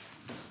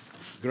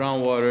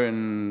groundwater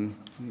and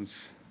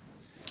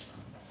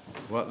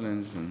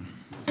wetlands and...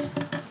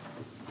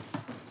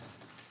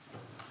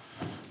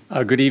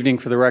 Good evening.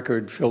 For the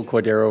record, Phil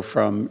Cordero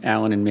from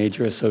Allen and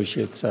Major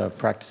Associates,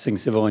 practicing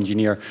civil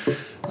engineer.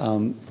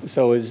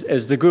 So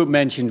as the group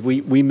mentioned,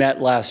 we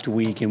met last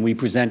week and we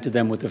presented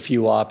them with a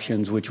few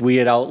options, which we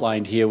had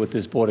outlined here with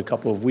this board a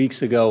couple of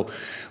weeks ago,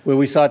 where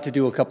we sought to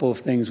do a couple of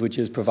things, which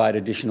is provide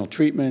additional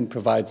treatment,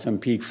 provide some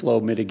peak flow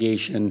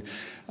mitigation,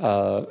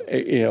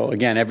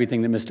 again,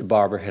 everything that Mr.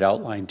 Barber had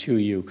outlined to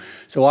you.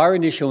 So our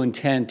initial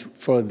intent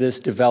for this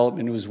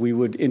development was we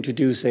would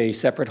introduce a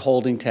separate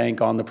holding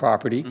tank on the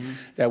property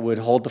that would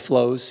hold the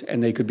flows,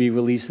 and they could be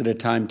released at a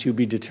time to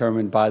be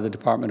determined by the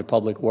Department of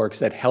Public Works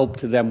that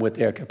helped them with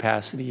their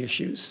capacity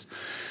issues.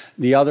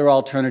 The other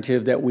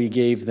alternative that we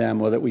gave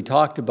them, or that we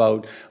talked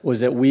about, was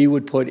that we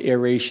would put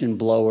aeration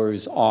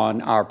blowers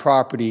on our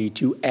property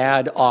to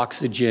add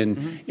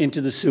oxygen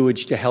into the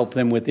sewage to help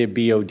them with their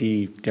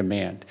BOD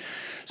demand.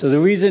 So the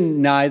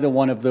reason neither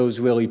one of those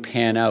really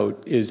pan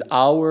out is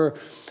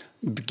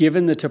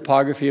given the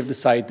topography of the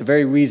site, the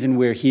very reason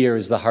we're here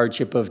is the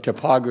hardship of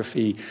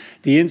topography.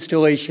 The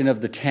installation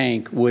of the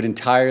tank would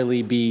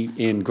entirely be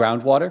in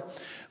groundwater,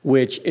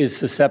 which is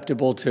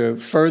susceptible to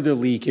further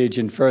leakage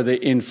and further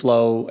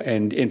inflow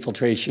and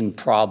infiltration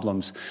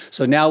problems.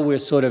 So now we're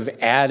sort of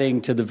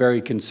adding to the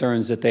very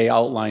concerns that they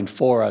outlined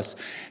for us,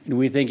 and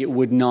we think it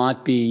would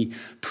not be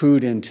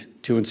prudent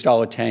to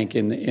install a tank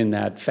in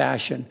that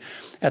fashion.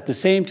 At the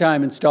same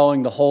time,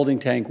 installing the holding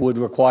tank would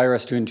require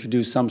us to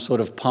introduce some sort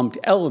of pumped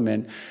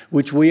element,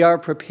 which we are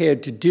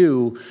prepared to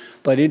do,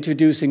 but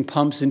introducing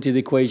pumps into the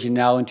equation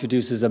now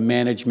introduces a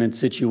management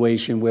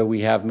situation where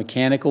we have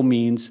mechanical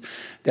means,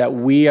 that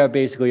we are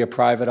basically a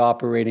private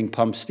operating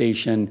pump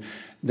station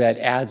that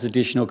adds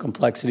additional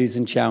complexities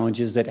and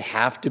challenges that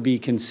have to be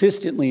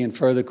consistently and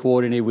further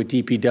coordinated with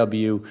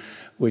DPW,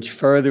 which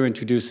further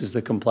introduces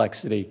the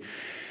complexity.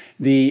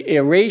 The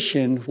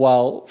aeration,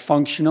 while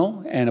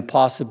functional and a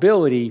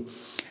possibility,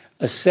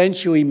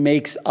 essentially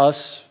makes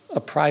us a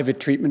private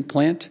treatment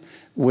plant,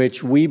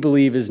 which we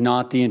believe is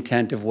not the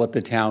intent of what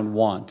the town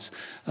wants.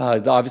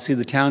 Obviously,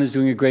 the town is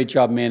doing a great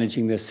job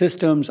managing their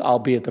systems,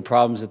 albeit the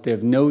problems that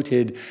they've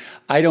noted.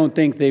 I don't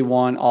think they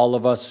want all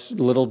of us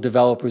little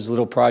developers,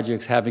 little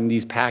projects having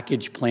these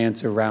package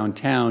plants around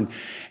town.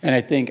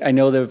 And I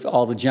know that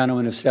all the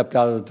gentlemen have stepped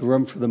out of the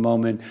room for the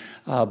moment,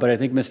 but I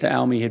think Mr.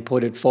 Almy had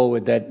put it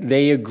forward that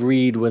they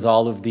agreed with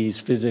all of these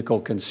physical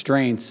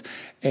constraints,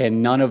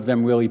 and none of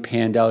them really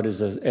panned out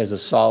as a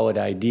solid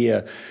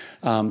idea.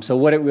 So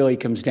what it really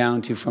comes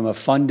down to from a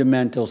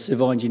fundamental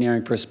civil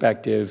engineering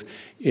perspective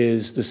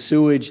is the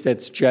sewage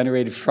that's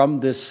generated from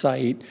this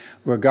site,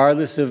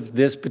 regardless of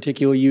this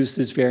particular use,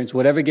 this variance,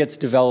 whatever gets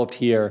developed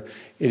here,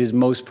 it is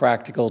most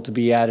practical to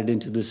be added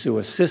into the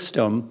sewer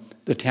system,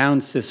 the town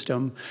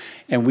system,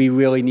 and we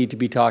really need to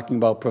be talking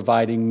about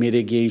providing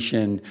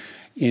mitigation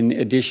in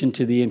addition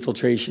to the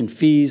infiltration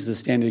fees, the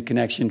standard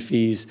connection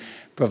fees,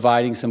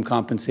 providing some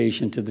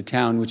compensation to the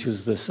town, which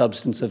was the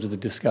substance of the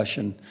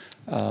discussion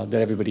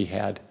that everybody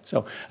had.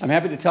 So I'm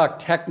happy to talk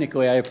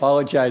technically. I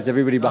apologize,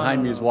 everybody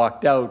behind me has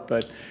walked out,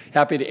 but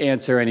happy to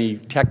answer any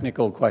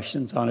technical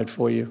questions on it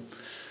for you.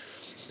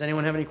 Does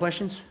anyone have any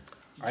questions?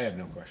 I have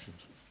no questions.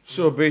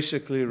 So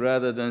basically,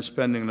 rather than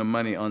spending the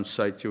money on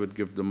site, you would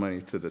give the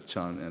money to the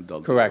town and they'll deal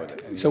with Correct.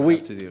 it, and you So don't we-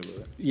 have to deal with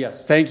it.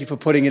 Yes, thank you for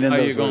putting it in Are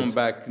those you going words.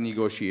 back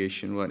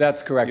negotiation? What?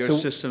 That's correct. Your So-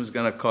 system's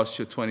gonna cost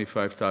you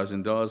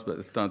 $25,000, but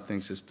the town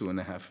thinks it's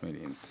 $2.5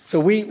 million. So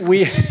we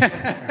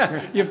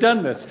you've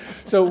done this.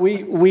 So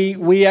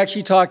we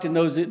actually talked in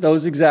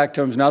those exact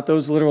terms, not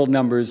those literal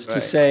numbers, to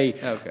Right. say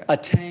Okay. a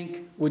tank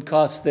would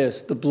cost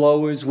this, the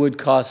blowers would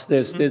cost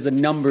this, Mm-hmm. there's a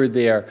number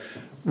there.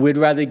 We'd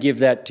rather give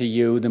that to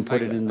you than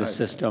put it in the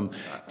system.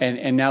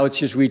 And now it's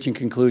just reaching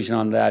conclusion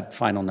on that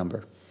final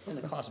number. And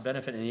the cost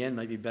benefit in the end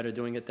might be better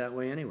doing it that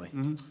way anyway.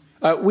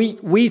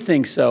 We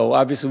think so.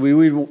 Obviously,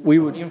 we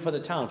would. Even for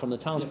the town, from the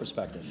town's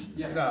perspective.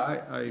 No,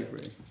 I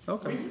agree.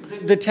 Okay.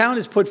 The town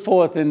has put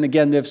forth, and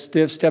again, they've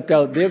stepped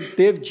out,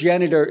 they've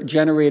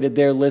generated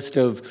their list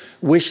of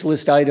wish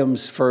list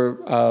items for,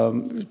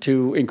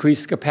 to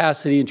increase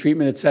capacity and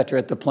treatment, et cetera,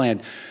 at the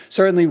plant.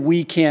 Certainly,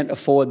 we can't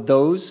afford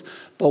those,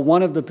 but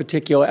one of the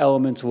particular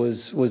elements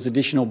was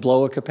additional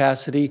blower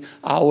capacity.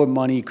 Our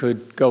money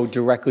could go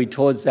directly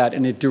towards that,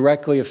 and it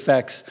directly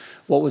affects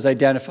what was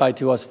identified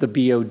to us, the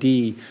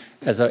BOD,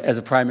 as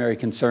a primary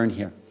concern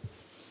here.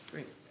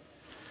 Great.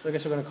 So I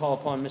guess we're going to call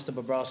upon Mr.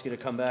 Bobrowski to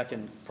come back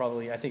and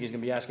probably, I think he's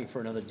going to be asking for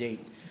another date.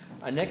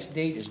 Our next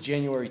date is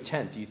January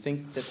 10th. Do you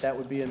think that that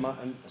would be a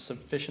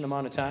sufficient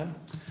amount of time?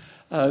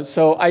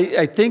 So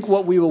I think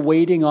what we were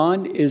waiting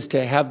on is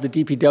to have the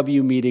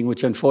DPW meeting,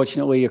 which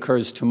unfortunately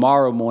occurs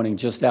tomorrow morning,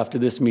 just after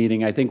this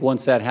meeting. I think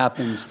once that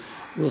happens,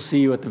 we'll see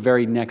you at the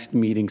very next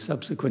meeting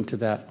subsequent to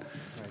that.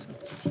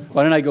 So,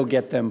 why don't I go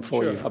get them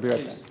for you? I'll be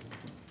right back.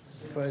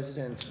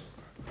 President,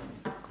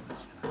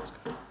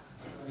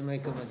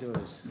 Michael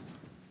Maduros.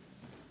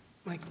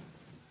 Michael,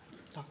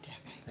 talk to that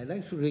guy. I'd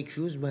like to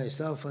recuse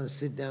myself and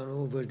sit down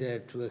over there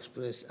to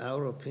express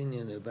our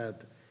opinion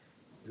about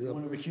You the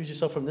want to recuse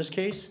yourself from this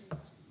case?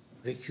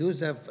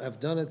 recuse. I've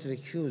done it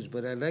recuse,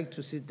 but I'd like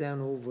to sit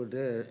down over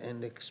there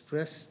and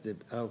express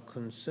our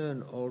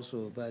concern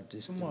also about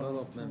this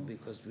development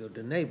because we're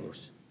the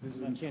neighbors.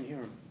 I can't hear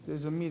him.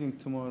 There's a meeting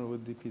tomorrow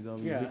with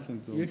DPW. Yeah, We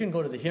can go. you can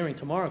go to the hearing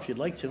tomorrow if you'd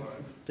like to.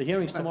 The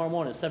hearing's tomorrow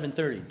morning at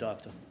 7:30,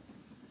 Doctor.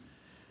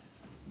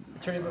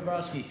 Attorney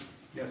Bobrowski.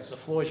 Yes. The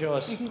floor is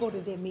yours. You can go to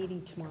their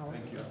meeting tomorrow.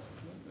 Thank you.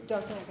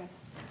 Dr. Haga.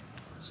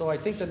 So I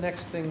think the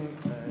next thing,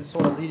 is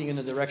sort of leading in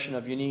the direction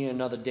of you need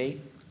another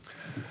date.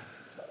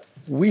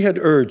 We had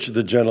urged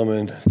the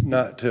gentleman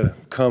not to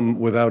come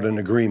without an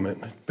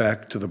agreement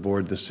back to the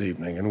board this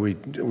evening, and we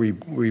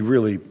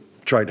really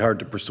tried hard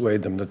to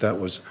persuade them that that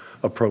was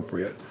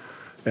appropriate.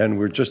 And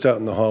we're just out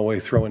in the hallway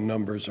throwing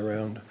numbers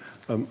around.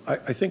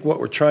 I think what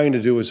we're trying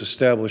to do is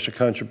establish a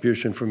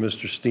contribution from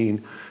Mr.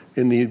 Steen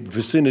in the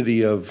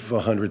vicinity of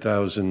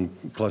 100,000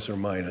 plus or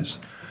minus.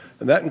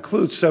 And that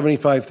includes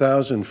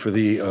 75,000 for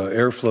the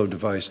airflow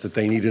device that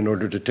they need in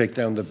order to take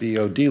down the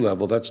BOD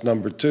level. That's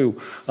number 2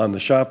 on the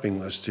shopping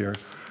list here.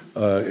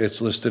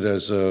 It's listed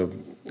as a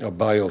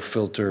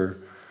biofilter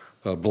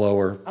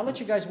blower. I'll let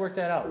you guys work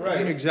that out.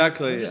 Right,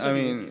 exactly. Just- I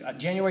mean,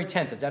 January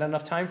 10th, is that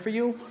enough time for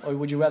you? Or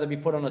would you rather be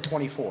put on the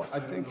 24th? I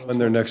think When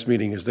their next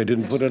meeting is. They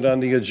didn't put it on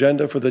the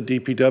agenda for the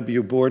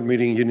DPW board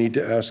meeting. You need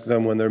to ask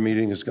them when their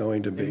meeting is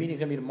going to The be. meeting's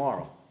going to be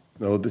tomorrow.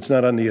 No, it's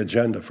not on the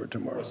agenda for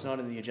tomorrow. It's not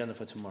in the agenda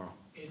for tomorrow.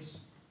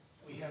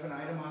 We have an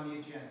item on the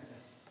agenda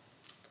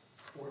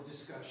for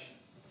discussion.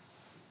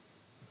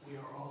 We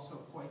are also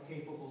quite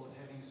capable of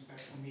having a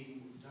special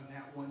meeting. We've done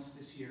that once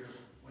this year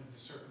when the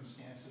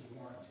circumstances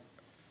warranted.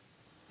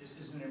 This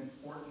is an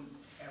important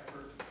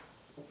effort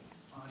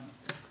on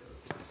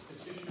the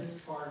petitioner's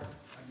part,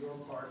 on your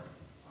part,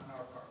 on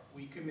our part.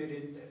 We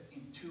committed that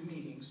in 2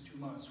 meetings, 2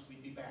 months,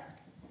 we'd be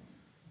back,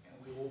 and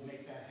we will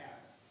make that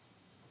happen,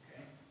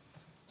 okay?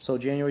 So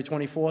January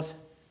 24th?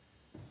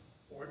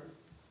 Or,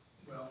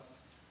 well,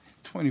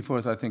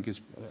 24th, I think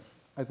is,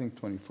 I think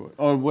 24th.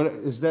 Or what,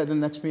 is that the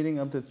next meeting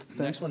of the 10th?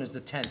 The next one is the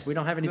 10th. We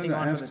don't have No, anything no,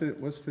 on for after,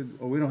 what's the,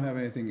 oh, we don't have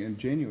anything in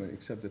January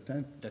except the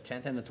 10th. the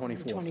 10th and the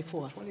 24th.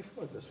 24th.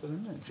 24th, that's what I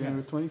meant,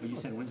 January 24th. But you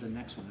said, when's the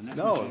next one? The next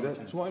No, one's January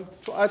that's 10th. one,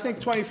 I think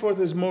 24th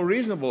is more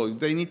reasonable.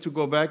 They need to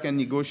go back and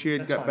negotiate,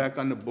 That's get fine. back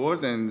on the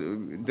board,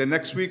 and the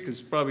next week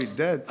is probably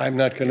dead. I'm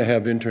not going to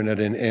have internet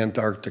in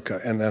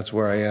Antarctica, and that's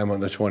where I am on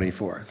the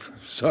 24th.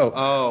 So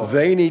Oh.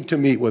 they need to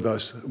meet with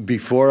us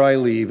before I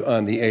leave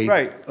on the 8th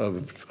Right.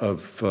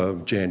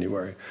 of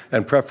January,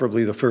 and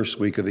preferably the first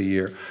week of the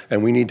year.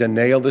 And we need to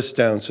nail this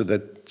down so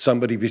that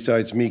somebody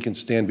besides me can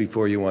stand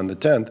before you on the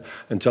 10th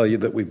and tell you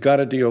that we've got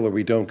a deal or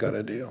we don't got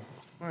a deal.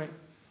 All right.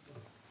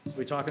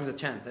 We're talking the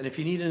 10th, and if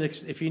you need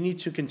if you need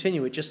to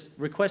continue it, just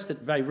request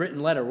it by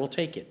written letter, we'll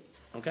take it,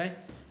 okay?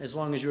 As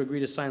long as you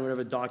agree to sign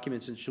whatever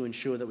documents and to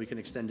ensure that we can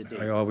extend the date.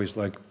 I always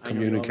like I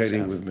know you always communicating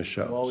have. with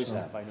Michelle. You always so.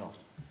 have, I know.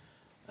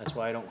 That's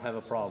why I don't have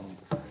a problem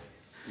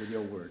with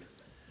your word.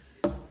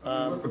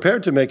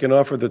 Prepared to make an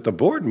offer that the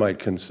board might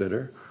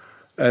consider,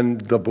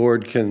 and the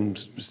board can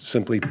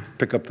simply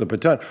pick up the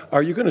baton.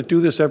 Are you going to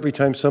do this every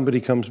time somebody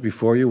comes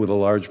before you with a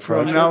large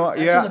project? now, That's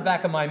in yeah. the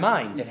back of my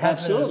mind. It has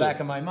been in the Absolutely. back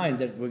of my mind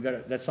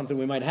that that's something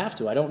we might have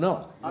to. I don't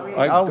know.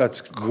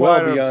 That's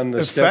well beyond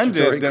the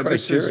statutory offended that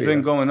this has criteria.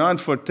 been going on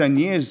for 10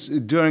 years.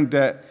 During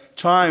that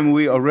time,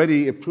 we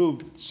already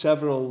approved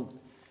several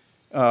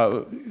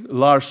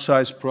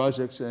large-sized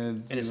projects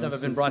and. And it's never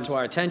been brought to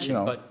our attention,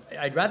 No. but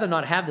I'd rather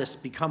not have this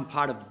become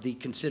part of the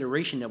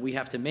consideration that we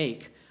have to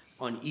make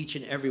on each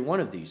and every one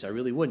of these. I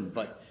really wouldn't,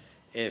 but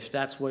if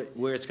that's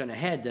where it's gonna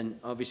head, then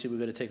obviously we're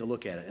gonna take a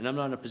look at it. And I'm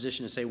not in a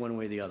position to say one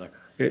way or the other.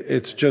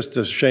 It's just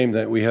a shame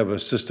that we have a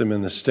system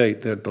in the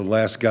state that the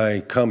last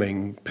guy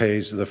coming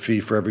pays the fee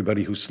for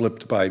everybody who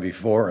slipped by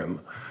before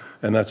him,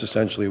 and that's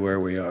essentially where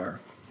we are.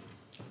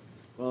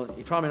 Well,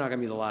 you're probably not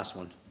gonna be the last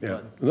one. Yeah,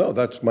 but- no,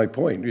 that's my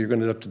point. You're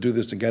going to have to do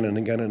this again and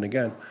again and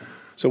again.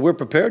 So we're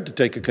prepared to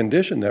take a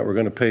condition that we're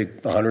going to pay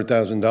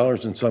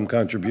 $100,000 in some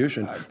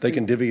contribution. They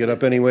can divvy it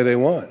up any way they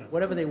want.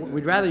 Whatever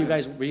we'd rather you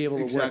guys be able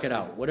to work it Exactly.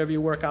 out. Whatever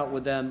you work out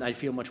with them, I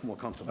feel much more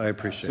comfortable. I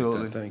appreciate that,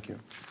 Absolutely. thank you.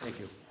 Thank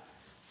you.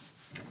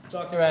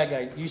 Dr.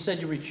 Agai, you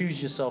said you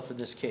recused yourself in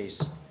this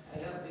case. I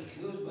have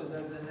recused, but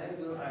as a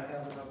neighbor, I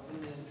have an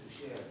opinion to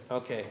share.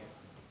 Okay.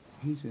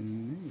 He's a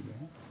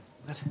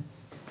neighbor.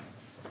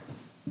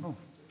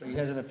 But he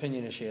has an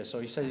opinion to share, so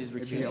he says he's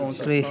recused He owns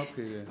himself. a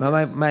Basically,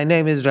 property, my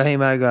name is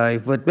Rahim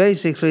Agai, but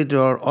basically there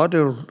are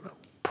other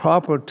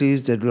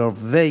properties that are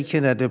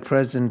vacant at the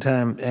present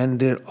time, and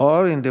they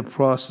are in the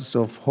process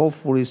of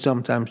hopefully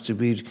sometimes to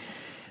be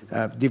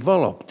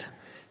developed.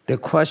 The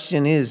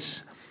question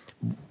is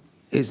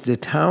the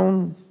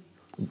town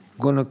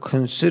going to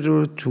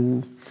consider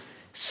to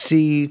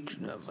see,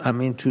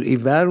 to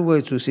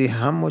evaluate to see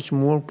how much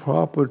more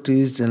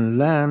properties and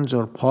lands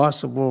are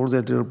possible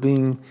that are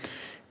being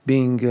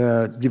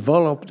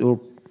developed or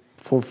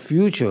for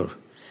future,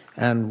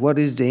 and what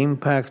is the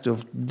impact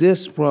of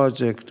this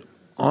project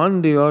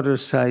on the other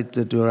side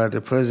that are at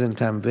the present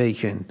time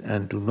vacant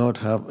and do not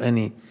have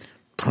any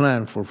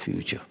plan for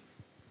future.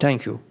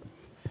 Thank you.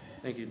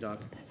 Thank you, Doc.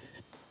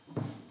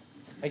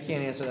 I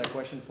can't answer that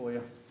question for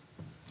you,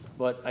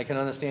 but I can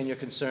understand your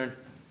concern.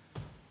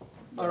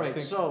 All right,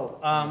 so,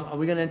 are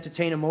we gonna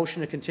entertain a motion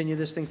to continue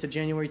this thing to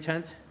January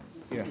 10th?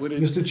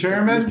 Mr.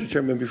 Chairman? Mr.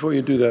 Chairman, before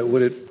you do that,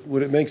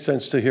 would it make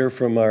sense to hear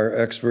from our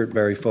expert,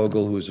 Barry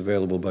Fogel, who is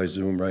available by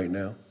Zoom right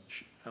now?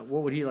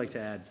 What would he like to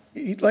add?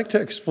 He'd like to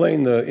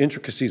explain the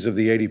intricacies of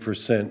the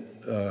 80%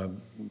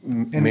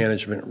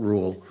 management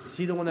rule. Is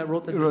he the one that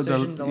wrote the Wrote the-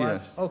 decision? The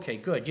last? yes. Okay,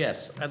 good,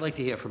 yes. I'd like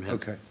to hear from him.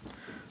 Okay.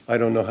 I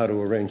don't know how to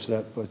arrange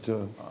that, but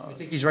I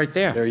think he's right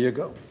there. there you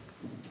go.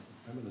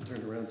 I'm going to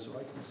turn around so I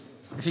can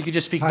see. If you could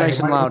just speak Hi, nice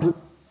and loud.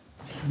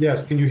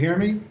 Yes, can you hear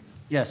me?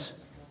 Yes.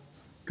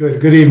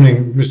 Good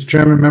evening, Mr.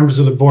 Chairman, members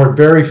of the board.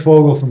 Barry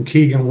Fogel from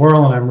Keegan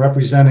Whirl, and I'm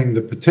representing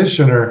the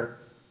petitioner.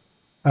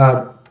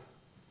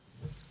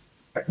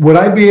 Would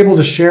I be able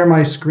to share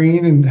my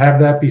screen and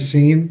have that be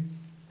seen?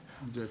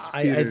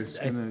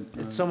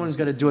 Someone's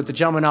gonna do it. The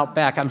gentleman out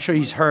back, I'm sure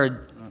he's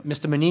heard.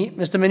 Mr. Maniz,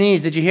 Mr.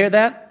 Maniz, did you hear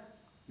that?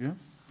 Yeah,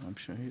 I'm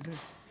sure he did.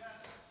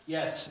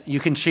 Yes. You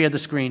can share the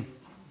screen.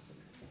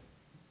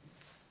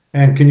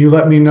 And can you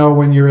let me know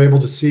when you're able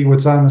to see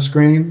what's on the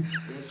screen?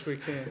 Yes, we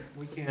can.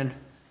 We can,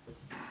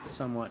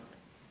 somewhat.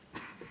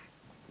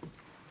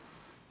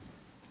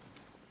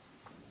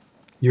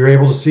 You're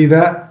able to see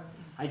that?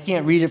 I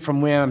can't read it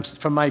from where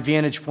from my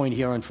vantage point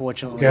here,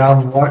 unfortunately.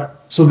 Okay,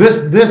 so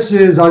this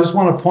is, I just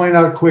want to point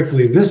out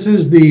quickly, this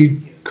is the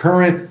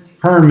current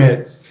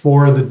permit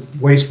for the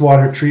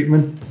wastewater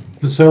treatment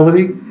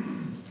facility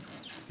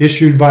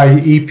issued by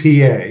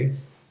EPA,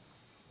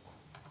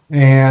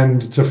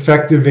 and it's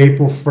effective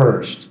April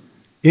 1st.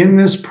 In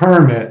this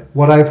permit,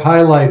 what I've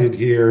highlighted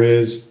here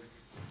is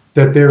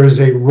that there is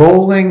a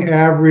rolling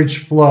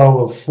average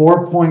flow of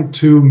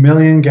 4.2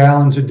 million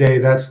gallons a day.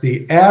 That's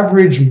the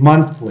average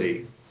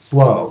monthly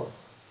flow.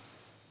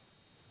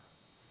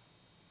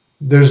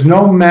 There's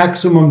no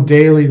maximum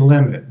daily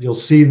limit. You'll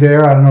see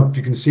there, I don't know if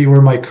you can see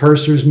where my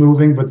cursor's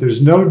moving, but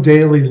there's no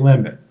daily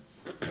limit.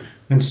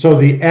 And so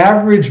the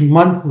average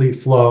monthly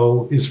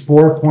flow is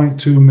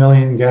 4.2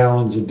 million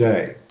gallons a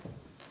day.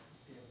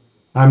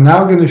 I'm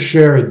now going to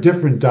share a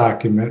different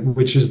document,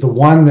 which is the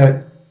one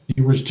that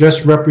was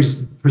just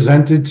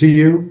presented to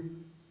you.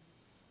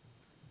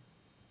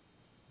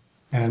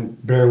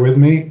 And bear with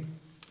me.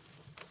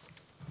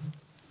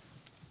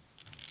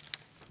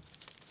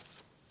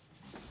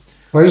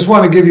 I just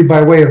want to give you,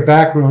 by way of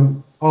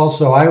background,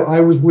 also, I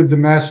was with the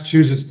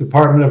Massachusetts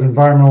Department of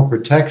Environmental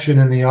Protection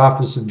in the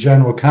Office of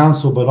General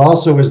Counsel, but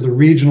also as the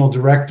regional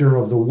director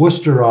of the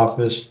Worcester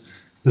office,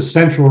 the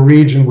central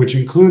region, which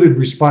included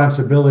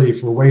responsibility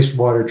for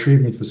wastewater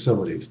treatment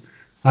facilities.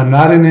 I'm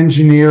not an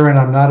engineer and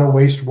I'm not a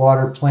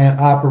wastewater plant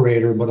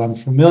operator, but I'm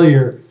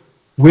familiar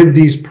with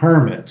these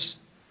permits.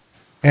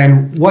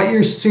 And what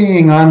you're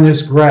seeing on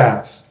this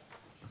graph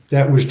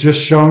that was just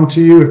shown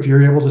to you, if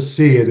you're able to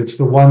see it, it's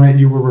the one that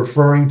you were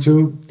referring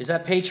to. Is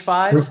that page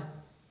 5?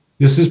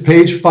 This is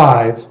page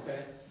 5.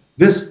 Okay.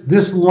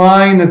 This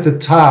line at the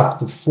top,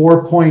 the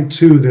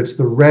 4.2, that's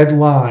the red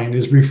line,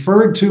 is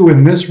referred to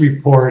in this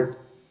report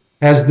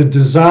as the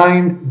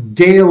design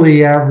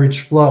daily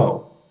average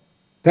flow.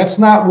 That's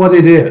not what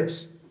it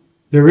is.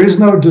 There is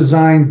no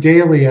design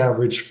daily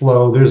average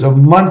flow. There's a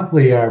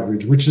monthly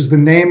average, which is the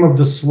name of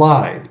the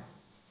slide.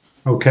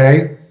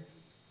 Okay?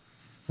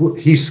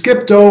 He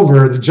skipped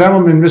over, the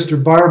gentleman,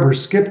 Mr. Barber,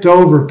 skipped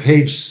over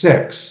page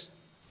 6.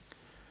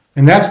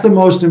 And that's the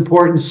most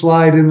important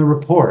slide in the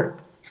report.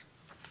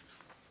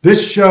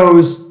 This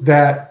shows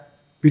that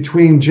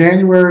between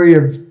January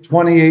of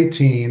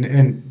 2018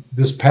 and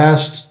this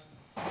past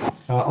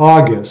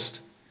August,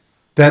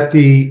 that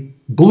the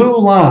blue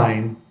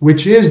line,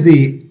 which is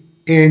the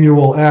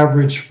annual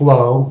average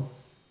flow,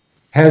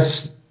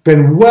 has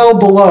been well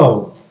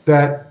below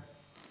that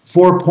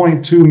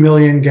 4.2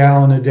 million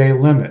gallon a day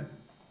limit.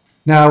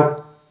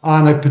 Now,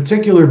 on a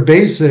particular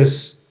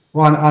basis,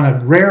 on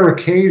a rare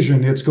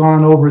occasion, it's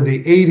gone over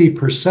the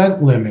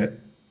 80% limit.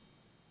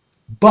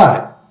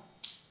 But,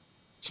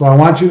 so I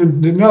want you to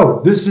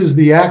note, this is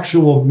the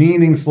actual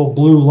meaningful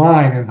blue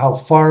line and how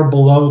far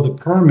below the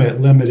permit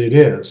limit it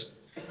is.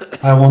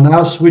 I will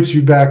now switch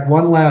you back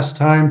one last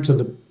time to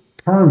the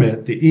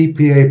permit, the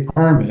EPA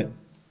permit.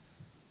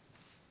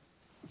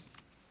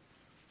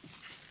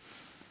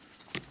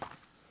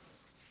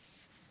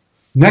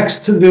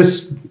 Next to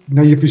this,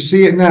 now if you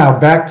see it now,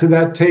 back to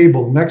that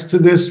table, next to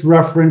this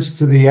reference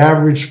to the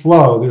average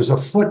flow, there's a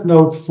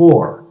footnote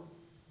 4.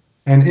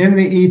 And in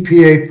the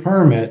EPA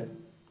permit,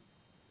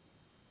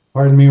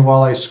 pardon me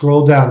while I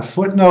scroll down,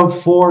 footnote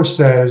 4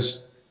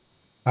 says,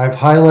 I've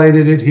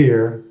highlighted it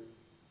here,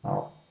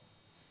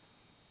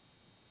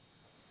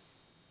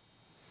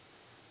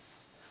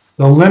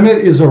 the limit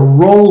is a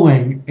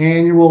rolling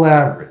annual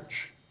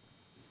average,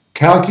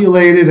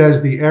 calculated as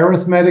the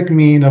arithmetic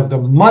mean of the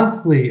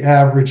monthly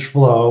average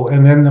flow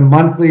and then the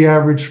monthly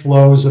average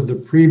flows of the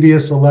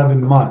previous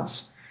 11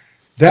 months.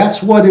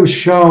 That's what is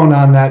shown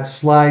on that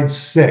slide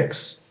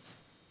 6.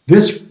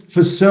 This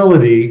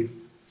facility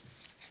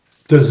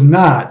does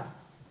not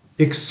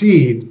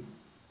exceed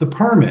the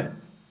permit.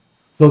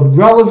 The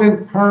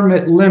relevant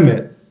permit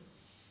limit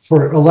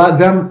for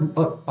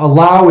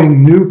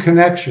allowing new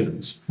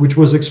connections, which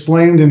was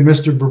explained in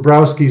Mr.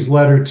 Bobrowski's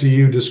letter to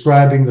you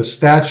describing the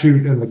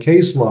statute and the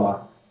case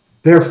law,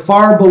 they're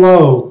far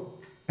below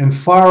and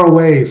far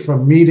away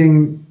from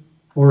meeting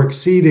or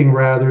exceeding,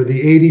 rather,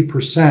 the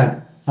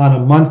 80% on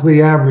a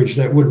monthly average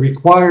that would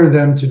require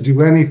them to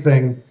do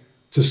anything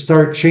to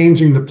start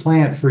changing the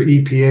plant for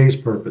EPA's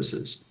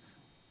purposes.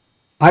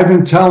 I've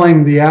been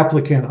telling the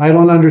applicant, I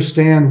don't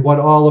understand what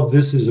all of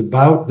this is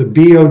about. The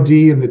BOD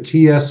and the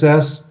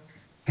TSS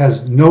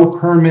has no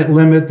permit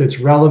limit that's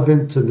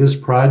relevant to this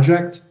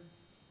project.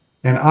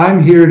 And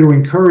I'm here to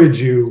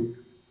encourage you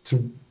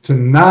to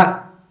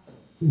not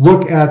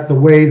look at the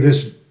way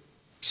this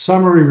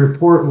summary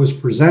report was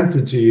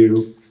presented to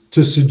you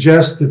to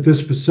suggest that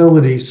this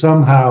facility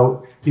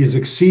somehow is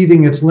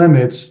exceeding its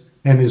limits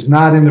and is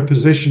not in a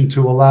position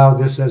to allow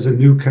this as a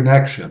new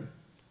connection.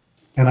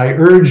 And I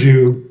urge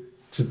you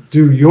to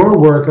do your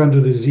work under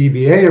the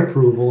ZBA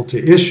approval,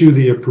 to issue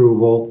the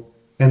approval,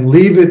 and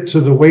leave it to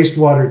the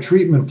wastewater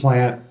treatment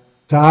plant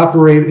to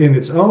operate in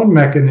its own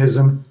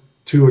mechanism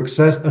to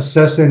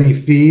assess any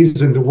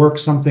fees and to work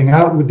something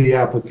out with the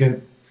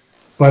applicant.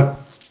 But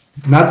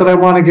not that I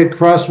want to get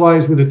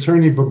crosswise with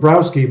Attorney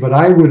Bobrowski, but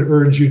I would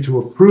urge you to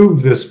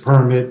approve this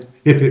permit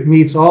if it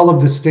meets all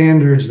of the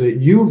standards that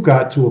you've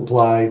got to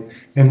apply,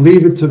 and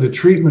leave it to the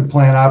treatment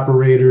plant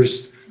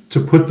operators to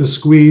put the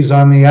squeeze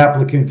on the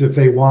applicant if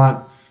they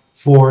want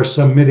for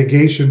some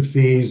mitigation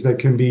fees that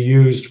can be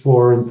used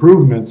for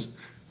improvements.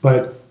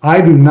 But I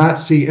do not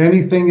see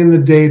anything in the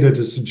data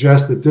to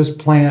suggest that this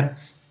plant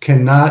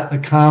cannot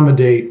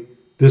accommodate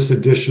this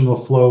additional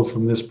flow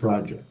from this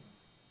project.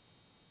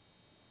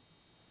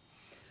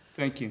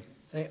 Thank you.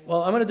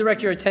 Well, I'm going to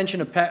direct your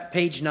attention to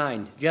page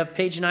 9. Do you have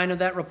page 9 of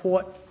that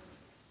report?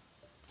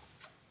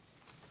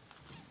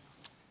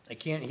 I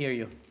can't hear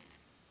you.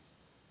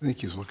 I think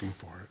he's looking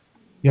for it.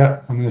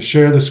 Yeah, I'm going to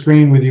share the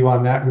screen with you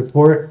on that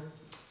report.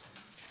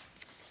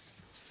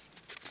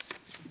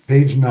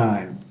 Page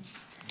 9.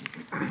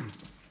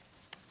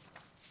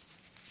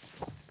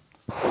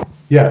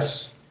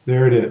 Yes,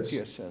 there it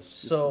is.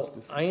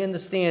 So I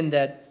understand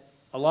that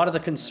a lot of the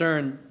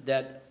concern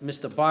that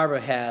Mr. Barber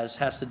has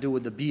to do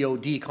with the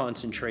BOD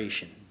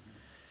concentration.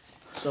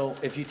 So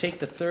if you take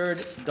the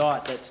third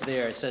dot that's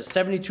there, it says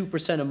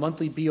 72% of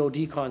monthly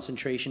BOD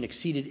concentration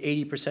exceeded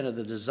 80% of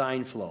the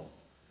design flow.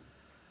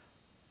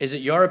 Is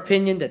it your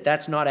opinion that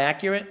that's not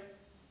accurate?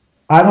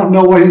 I don't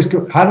know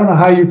I don't know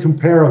how you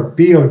compare a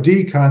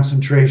BOD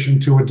concentration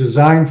to a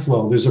design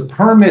flow. There's a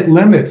permit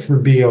limit for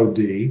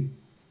BOD,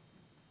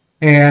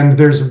 and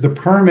the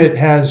permit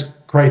has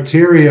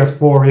criteria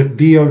for if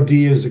BOD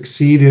is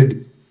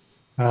exceeded.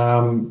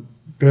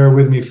 Bear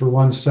with me for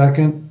 1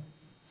 second.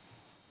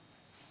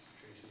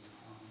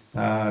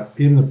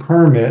 In the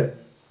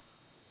permit,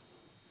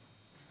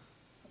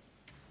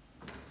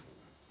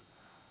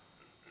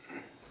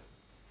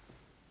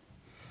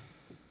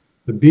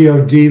 the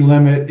BOD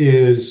limit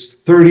is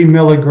 30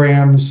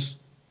 milligrams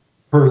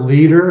per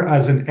liter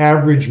as an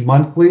average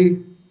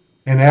monthly,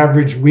 and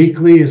average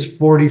weekly is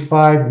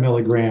 45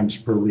 milligrams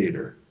per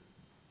liter.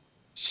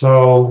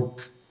 So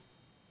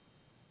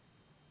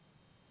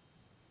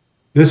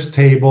this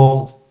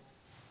table,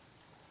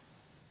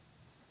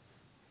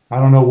 I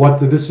don't know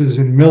what this is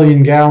in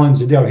million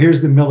gallons a day.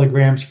 Here's the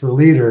milligrams per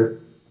liter.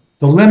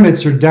 The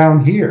limits are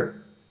down here.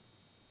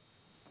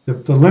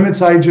 The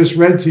limits I just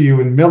read to you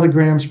in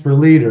milligrams per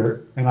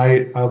liter,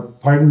 and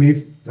pardon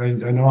me, I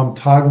know I'm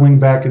toggling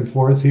back and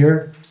forth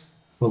here,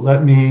 but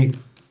let me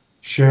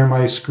share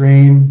my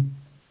screen.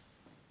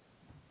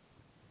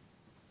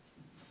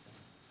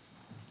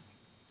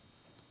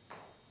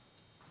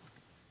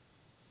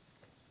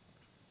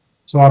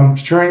 So I'm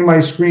sharing my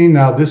screen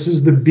now. This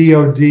is the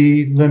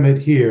BOD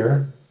limit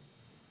here,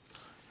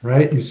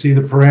 right? You see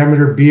the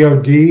parameter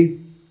BOD,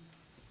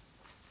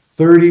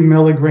 30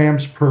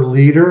 milligrams per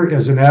liter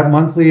as an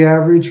monthly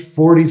average,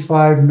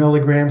 45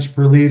 milligrams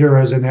per liter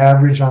as an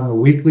average on a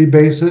weekly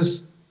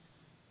basis.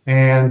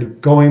 And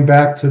going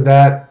back to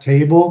that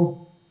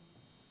table,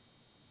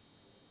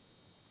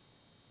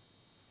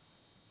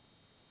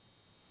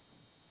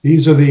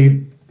 these are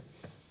the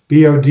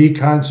BOD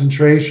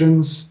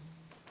concentrations.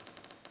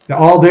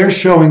 All they're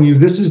showing you,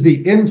 this is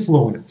the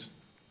influent.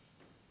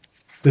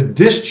 The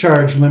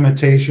discharge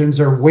limitations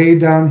are way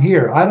down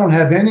here. I don't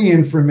have any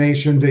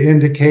information to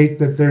indicate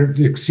that they're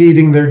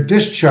exceeding their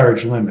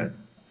discharge limit.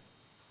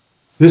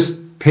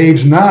 This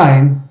page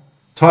 9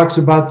 talks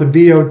about the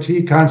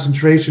BOD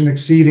concentration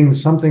exceeding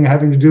something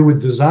having to do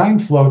with design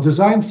flow.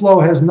 Design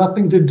flow has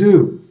nothing to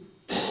do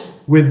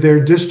with their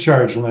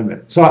discharge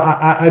limit. So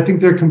I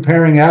think they're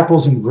comparing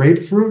apples and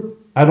grapefruit.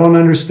 I don't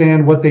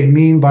understand what they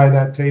mean by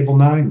that table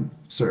 9,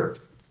 sir.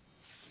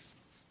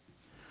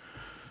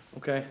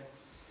 Okay.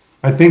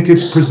 I think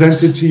it's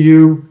presented to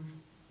you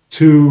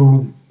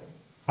to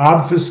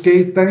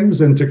obfuscate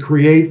things and to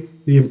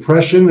create the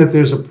impression that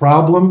there's a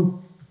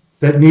problem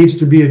that needs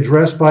to be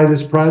addressed by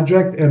this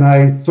project, and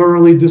I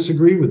thoroughly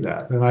disagree with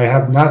that. And I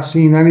have not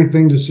seen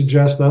anything to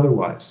suggest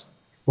otherwise,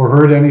 or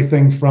heard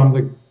anything from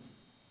the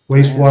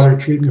wastewater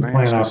treatment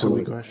plant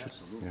operator.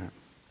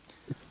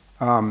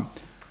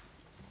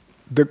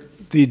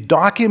 The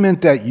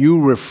document that you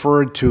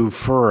referred to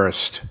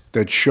first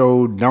that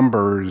showed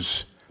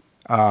numbers,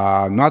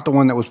 not the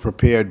one that was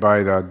prepared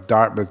by the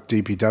Dartmouth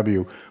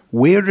DPW,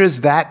 where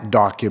does that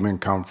document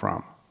come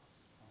from?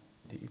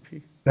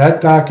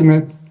 That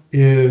document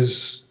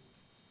is,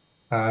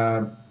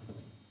 bear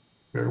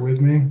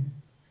with me.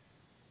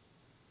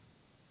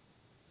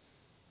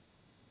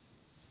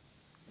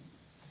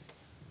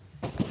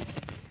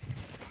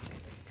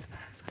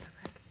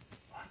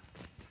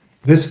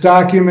 This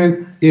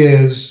document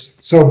is,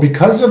 so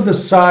because of the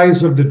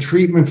size of the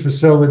treatment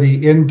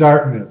facility in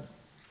Dartmouth,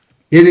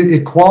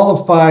 it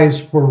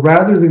qualifies for,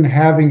 rather than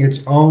having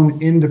its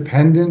own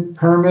independent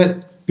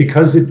permit,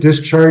 because it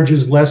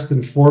discharges less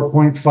than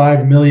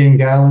 4.5 million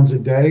gallons a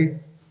day,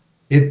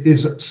 it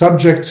is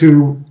subject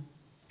to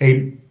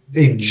a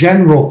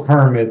general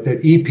permit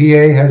that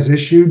EPA has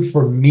issued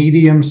for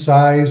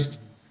medium-sized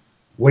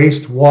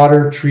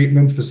wastewater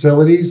treatment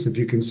facilities, if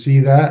you can see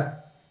that.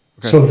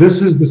 Okay. So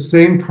this is the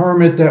same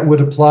permit that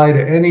would apply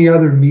to any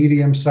other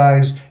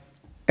medium-sized.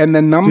 And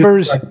the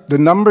numbers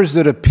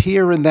that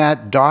appear in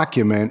that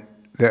document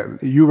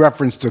that you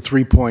referenced to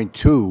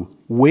 3.2,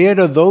 where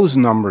do those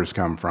numbers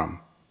come from?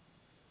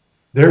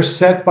 They're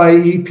set by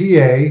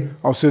EPA.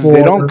 Oh, so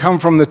they don't come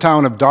from the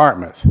town of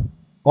Dartmouth?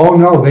 Oh,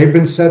 no, they've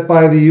been set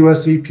by the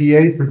US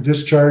EPA for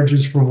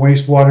discharges from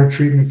wastewater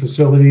treatment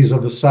facilities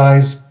of a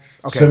size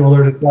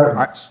similar to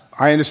Dartmouth.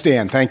 I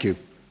understand. Thank you.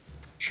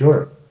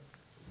 Sure.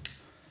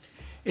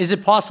 Is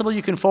it possible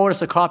you can forward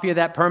us a copy of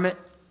that permit?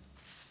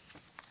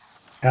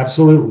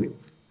 Absolutely.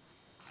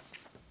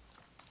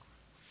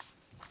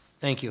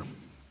 Thank you.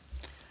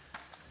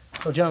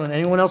 So, gentlemen,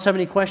 anyone else have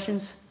any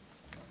questions?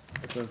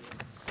 Are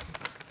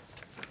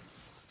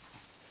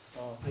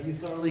you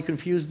thoroughly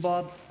confused,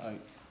 Bob?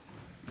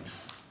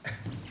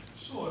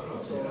 Sort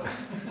of.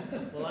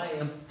 Well, I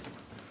am.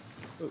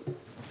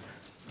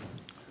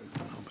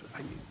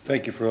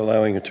 Thank you for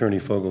allowing Attorney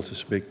Fogel to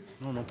speak.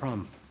 No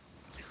problem.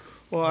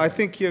 Well, I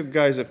think you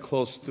guys are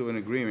close to an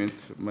agreement,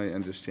 my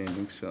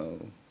understanding, so,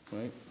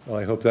 right? Well,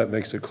 I hope that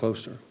makes it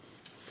closer.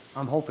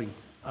 I'm hoping.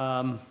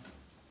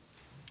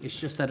 It's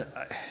just that,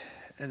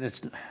 and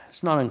it's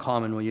not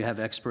uncommon when you have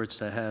experts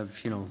that have,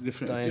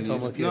 Different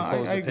diametrically opinions.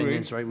 opposed I agree.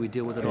 opinions, right? We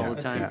deal with it all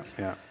the time.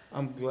 Yeah.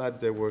 I'm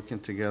glad they're working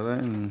together,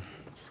 and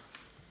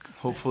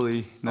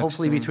hopefully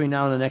Hopefully between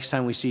now and the next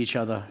time we see each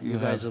other, you You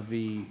guys have- will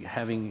be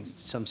having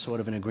some sort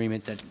of an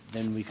agreement that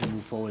then we can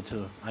move forward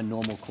to a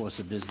normal course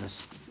of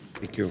business.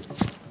 Thank you.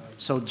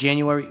 So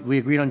we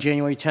agreed on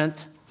January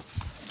 10th?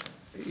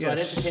 So I'd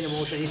entertain a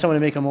motion. I need someone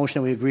to make a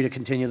motion that we agree to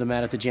continue the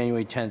matter to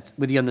January 10th,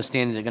 with the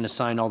understanding they're going to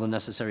sign all the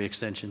necessary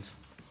extensions.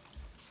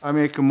 I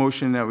make a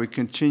motion that we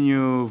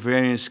continue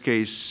variance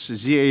case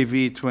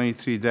ZAV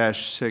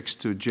 23-6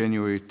 to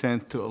January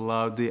 10th to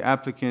allow the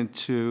applicant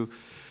to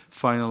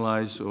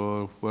finalize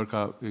or work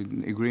out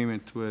an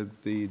agreement with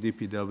the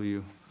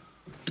DPW.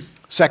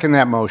 Second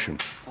that motion.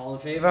 All in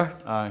favor?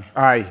 Aye.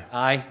 Aye.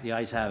 Aye, the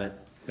ayes have it.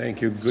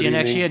 Thank you. Good See you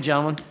next evening. year,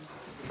 gentlemen.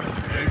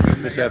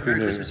 Miss Happy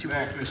New Year.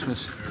 Merry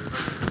Christmas.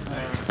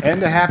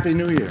 And a Happy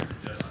New Year.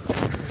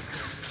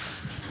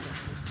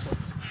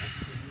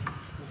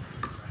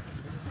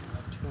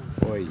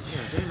 Boy.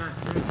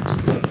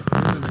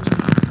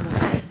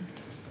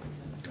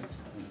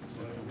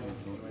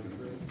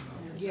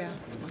 Yeah,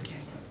 okay.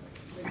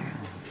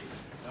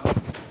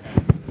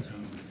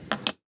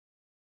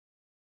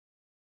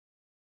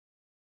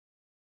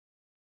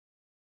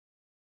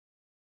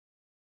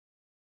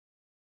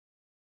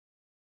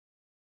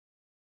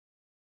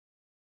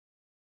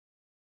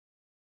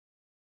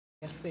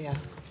 Yes, they are.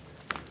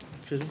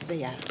 Excuse me?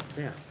 They are.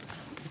 Yeah.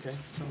 Okay.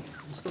 So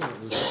I'm still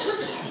not losing.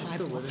 I'm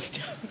still with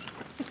it.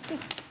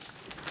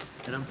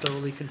 And I'm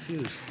thoroughly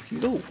confused.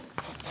 No.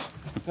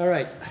 All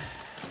right.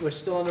 We're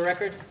still on the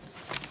record?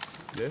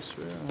 Yes,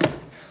 we are.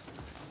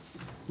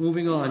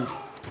 Moving on.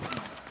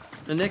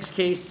 The next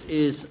case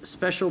is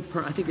special,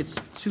 I think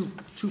it's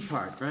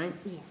two-part, right?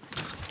 Yeah.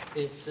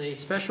 It's a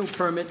special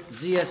permit,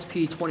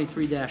 ZSP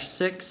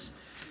 23-6.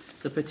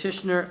 The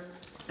petitioner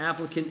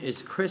applicant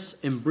is Chris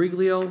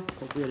Imbriglio.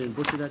 Hopefully I didn't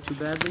butcher that too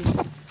badly.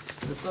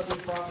 The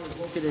subject property is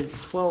located at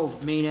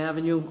 12 Main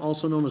Avenue,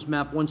 also known as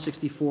map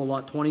 164,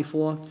 lot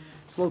 24.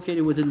 It's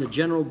located within the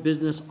General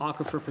Business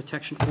Aquifer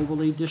Protection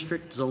Overlay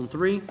District, Zone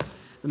 3.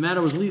 The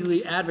matter was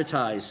legally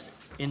advertised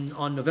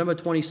on November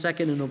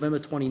 22nd and November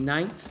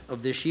 29th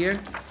of this year.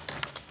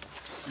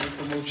 Make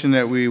a motion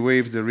that we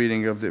waive the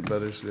reading of the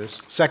butters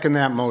list. Second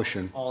that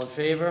motion. All in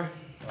favor?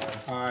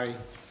 Aye.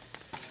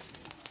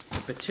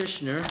 The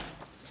petitioner,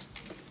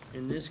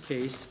 in this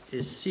case,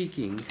 is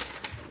seeking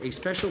a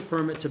special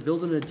permit to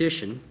build an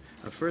addition,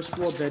 a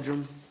first-floor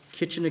bedroom,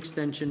 kitchen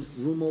extension,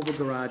 room-over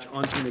garage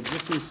onto an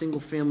existing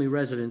single-family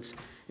residence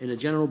in a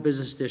general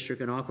business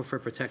district and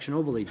aquifer protection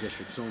overlay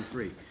district, Zone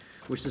 3,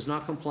 which does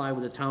not comply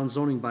with the town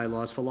zoning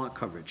bylaws for lot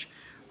coverage.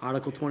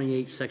 Article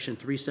 28, Section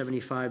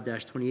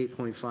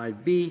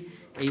 375-28.5B,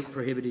 8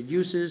 prohibited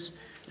uses,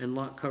 and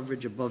lot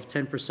coverage above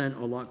 10%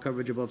 or lot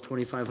coverage above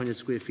 2,500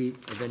 square feet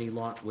of any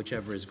lot,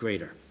 whichever is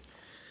greater.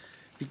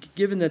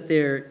 Given that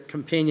they're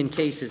companion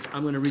cases,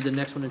 I'm going to read the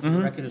next one into the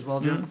record as well,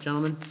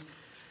 gentlemen.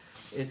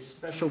 It's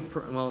special,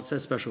 well, it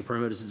says special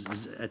permit,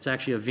 it's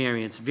actually a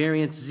variance.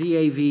 Variance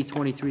ZAV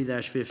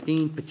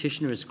 23-15,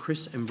 petitioner is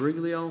Chris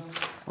Imbriglio,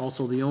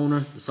 also the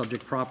owner. The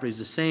subject property is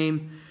the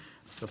same.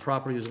 The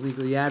property was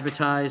legally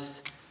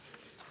advertised.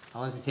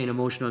 I'll entertain a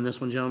motion on this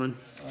one, gentlemen.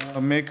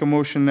 I'll make a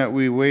motion that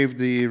we waive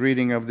the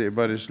reading of the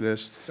butters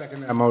list.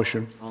 Second that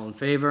motion. All in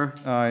favor?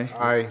 Aye.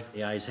 Aye.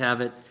 The ayes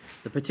have it.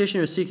 The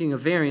petitioner is seeking a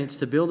variance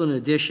to build an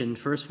addition,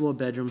 first-floor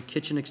bedroom,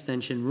 kitchen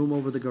extension, room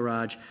over the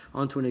garage,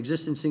 onto an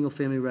existing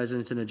single-family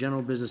residence in a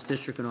general business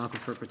district and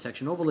aquifer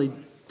protection overlay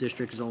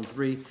district, Zone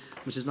 3,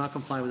 which does not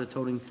comply with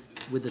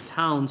the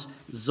town's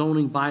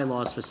zoning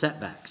bylaws for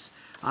setbacks.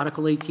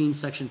 Article 18,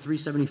 Section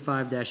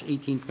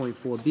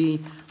 375-18.4B,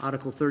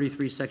 Article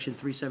 33, Section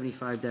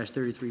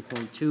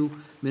 375-33.2,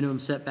 minimum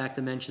setback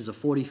dimensions of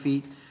 40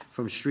 feet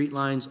from street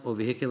lines or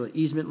vehicular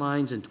easement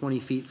lines and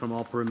 20 feet from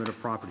all perimeter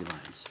property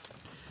lines.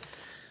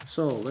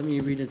 So let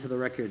me read into the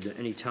record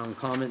any town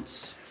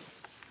comments.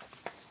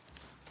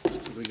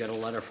 We got a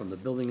letter from the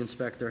building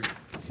inspector.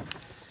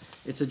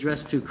 It's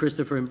addressed to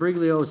Christopher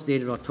Imbriglio. It's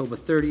dated October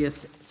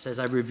 30th. It says,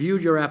 I've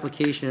reviewed your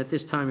application. At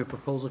this time, your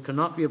proposal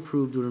cannot be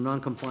approved due to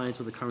non-compliance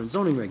with the current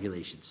zoning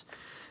regulations.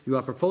 You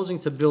are proposing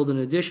to build an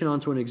addition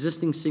onto an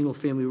existing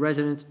single-family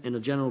residence in a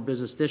general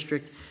business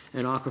district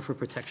and aquifer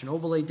protection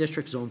overlay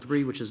district, Zone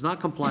 3, which does not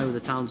comply with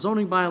the town's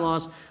zoning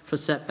bylaws for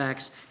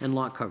setbacks and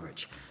lot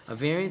coverage. A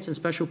variance and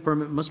special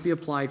permit must be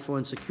applied for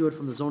and secured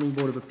from the Zoning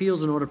Board of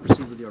Appeals in order to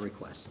proceed with your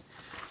request.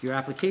 Your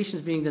application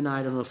is being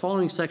denied under the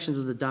following sections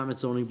of the Dartmouth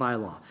zoning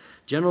bylaw.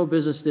 General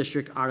Business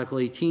District, Article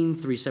 18,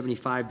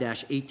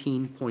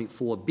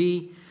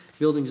 375-18.4B.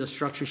 Buildings or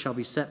structures shall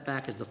be set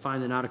back as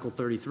defined in Article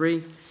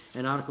 33,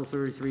 and Article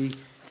 33,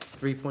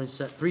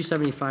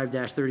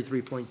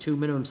 375-33.2,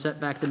 minimum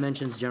setback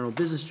dimensions, General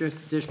Business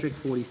District,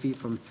 40 feet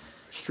from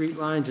street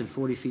lines and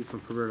 40 feet from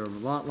perimeter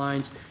lot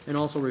lines, and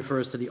also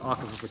refers to the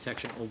Aquifer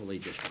Protection Overlay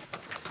District.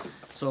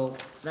 So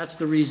that's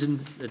the reason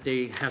that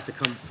they have to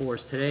come for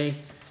us today.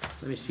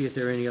 Let me see if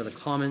there are any other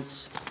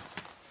comments.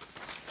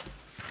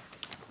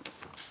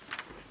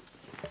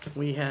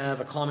 We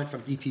have a comment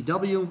from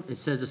DPW. It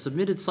says, a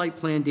submitted site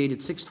plan dated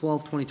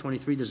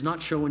 6/12/2023 does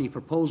not show any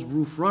proposed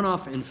roof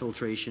runoff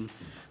infiltration.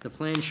 The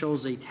plan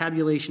shows a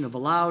tabulation of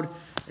allowed,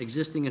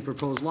 existing, and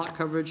proposed lot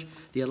coverage.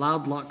 The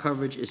allowed lot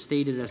coverage is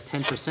stated as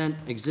 10%,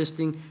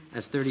 existing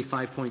as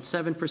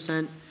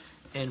 35.7%,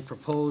 and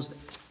proposed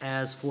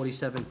as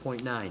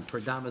 47.9 per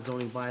Dartmouth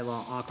zoning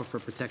bylaw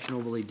Aquifer Protection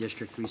Overlay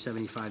District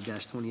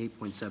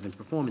 375-28.7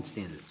 performance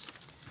standards.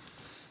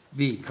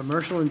 B,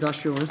 commercial,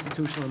 industrial,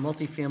 institutional, and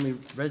multifamily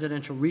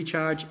residential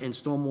recharge and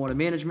stormwater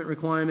management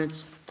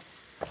requirements.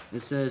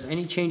 It says,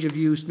 any change of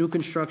use, new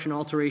construction,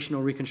 alteration,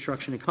 or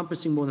reconstruction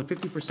encompassing more than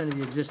 50% of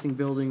the existing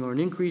building or an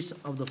increase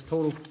of the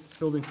total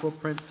building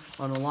footprint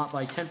on a lot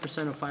by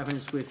 10% of 500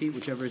 square feet,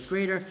 whichever is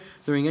greater,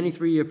 during any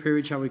 3-year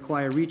period shall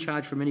require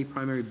recharge from any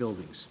primary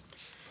buildings.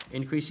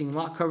 Increasing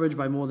lot coverage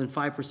by more than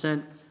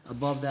 5%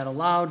 above that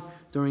allowed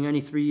during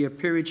any 3-year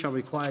period shall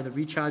require the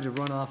recharge of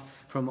runoff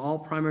from all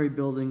primary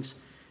buildings.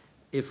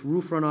 If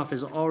roof runoff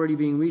is already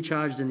being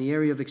recharged, then the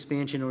area of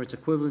expansion or its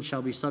equivalent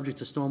shall be subject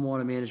to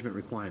stormwater management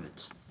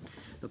requirements.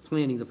 The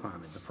Planning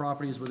Department, the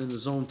property is within the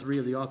Zone 3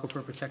 of the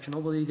Aquifer Protection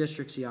Overlay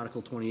District, see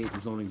Article 28 of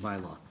the zoning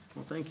bylaw.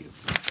 Well, thank you.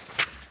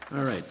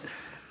 All right.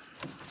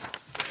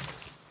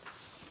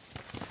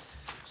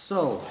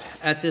 So,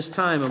 at this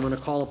time, I'm going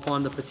to call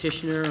upon the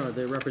petitioner or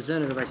their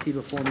representative. I see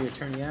before me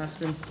Attorney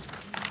Aspen.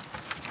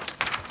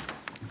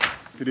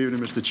 Good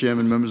evening, Mr.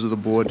 Chairman, members of the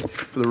board.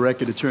 For the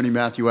record, Attorney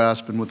Matthew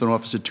Aspen with an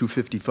office at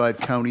 255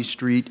 County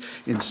Street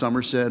in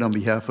Somerset on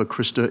behalf of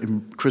Christopher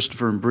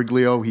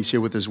Imbriglio. He's here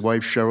with his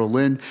wife, Cheryl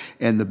Lynn,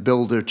 and the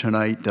builder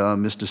tonight,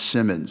 Mr.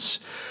 Simmons.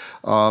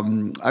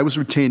 I was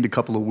retained a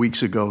couple of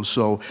weeks ago,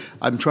 so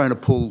I'm trying to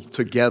pull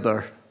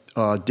together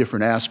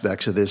different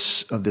aspects of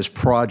this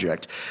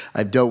project.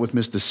 I've dealt with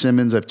Mr.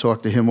 Simmons. I've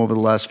talked to him over the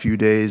last few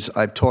days.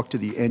 I've talked to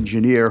the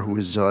engineer, who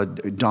is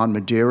Don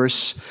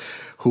Medeiros,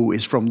 who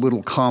is from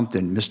Little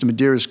Compton. Mr.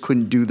 Medeiros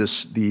couldn't do the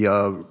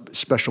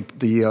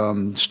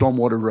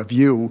stormwater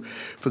review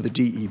for the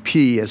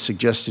DEP as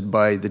suggested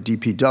by the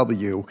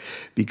DPW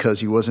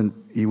because he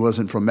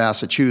wasn't from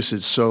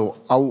Massachusetts. So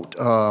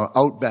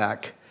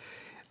Outback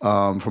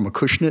from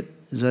Acushnet,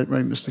 is that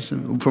right, Mr.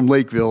 Simmons? From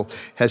Lakeville,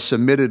 has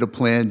submitted a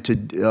plan to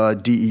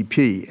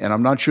DEP, and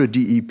I'm not sure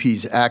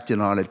DEP's acted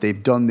on it.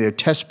 They've done their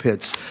test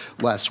pits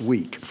last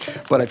week.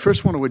 But I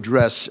first want to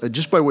address,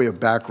 just by way of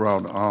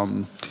background,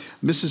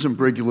 Mrs.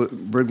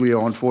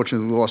 Imbriglio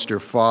unfortunately lost her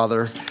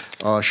father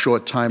a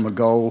short time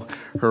ago.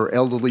 Her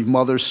elderly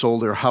mother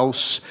sold her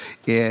house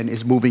and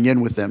is moving in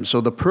with them. So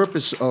the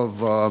purpose of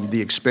the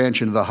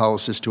expansion of the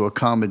house is to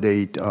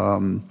accommodate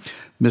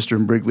Mr.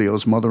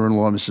 Imbriglio's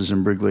mother-in-law, Mrs.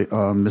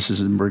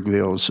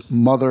 Imbriglio's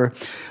mother,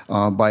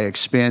 by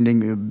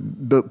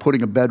expanding,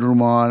 putting a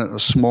bedroom on, a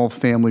small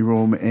family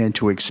room, and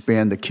to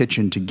expand the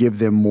kitchen to give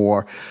them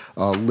more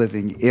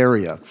living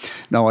area.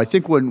 Now, I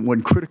think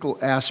one critical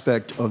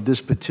aspect of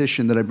this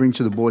petition that I bring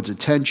to the board's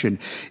attention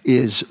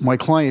is my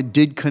client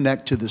did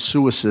connect to the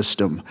sewer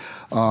system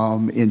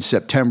in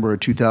September of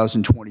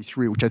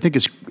 2023, which I think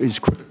is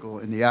critical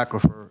in the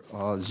aquifer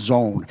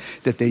zone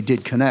that they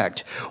did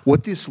connect.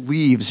 What this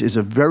leaves is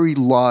a very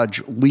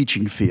large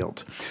leaching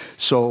field.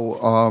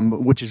 So,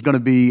 which is going to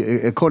be,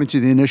 according to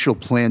the initial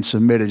plan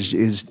submitted,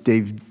 is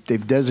they've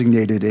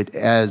designated it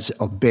as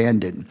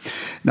abandoned.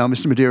 Now,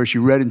 Mr. Medeiros,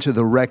 you read into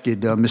the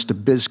record Mr.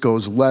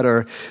 Bisco's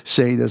letter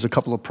saying there's a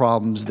couple of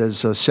problems.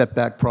 There's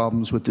setback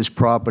problems with this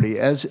property.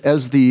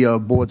 As the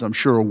board's, I'm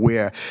sure,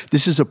 aware,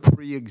 this is a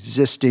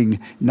pre-existing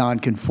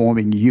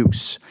non-conforming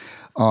use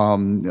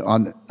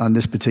on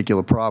this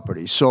particular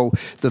property. So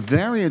the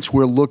variance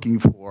we're looking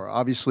for,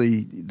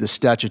 obviously the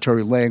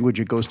statutory language,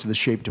 it goes to the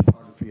shape,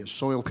 topography, and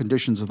soil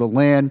conditions of the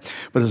land,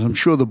 but as I'm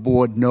sure the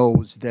board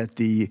knows that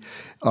the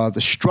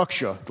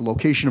structure, the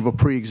location of a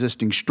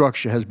pre-existing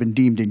structure has been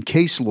deemed in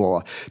case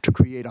law to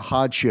create a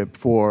hardship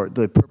for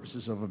the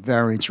purposes of a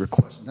variance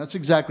request. And that's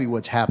exactly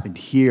what's happened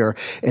here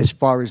as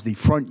far as the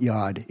front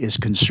yard is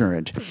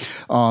concerned.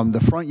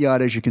 The front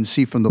yard, as you can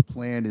see from the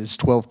plan, is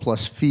 12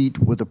 plus feet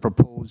with a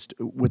proposed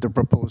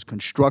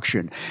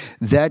construction.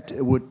 That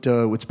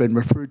what's been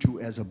referred to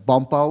as a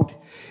bump out.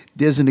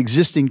 There's an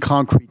existing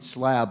concrete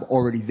slab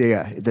already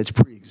there that's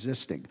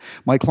pre-existing.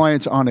 My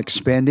clients aren't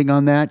expanding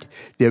on that.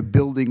 They're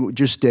building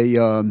just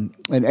an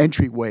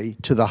entryway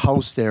to the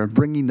house there and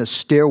bringing the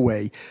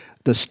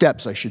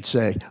steps, I should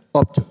say,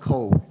 up to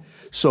code.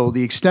 So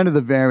the extent of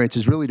the variance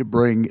is really to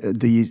bring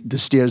the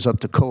stairs up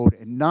to code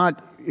and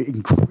not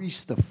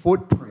increase the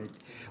footprint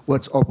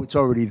what's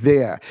already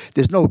there.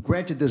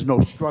 Granted, there's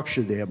no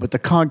structure there, but the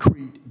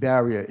concrete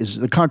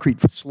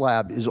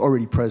slab is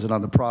already present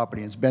on the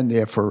property and it's been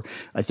there for,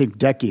 I think,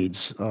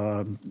 decades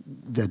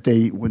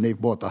when they've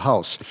bought the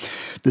house.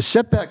 The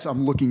setbacks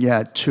I'm looking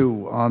at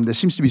too, there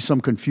seems to be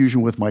some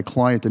confusion with my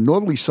client. The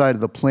northerly side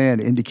of the plan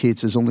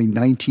indicates there's only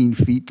 19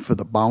 feet for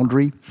the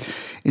boundary.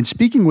 In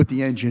speaking with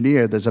the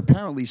engineer, there's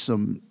apparently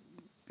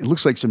it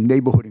looks like some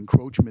neighborhood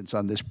encroachments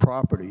on this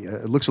property.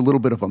 It looks a little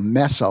bit of a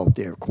mess out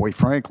there, quite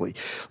frankly.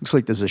 Looks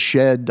like there's a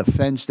shed, a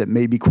fence that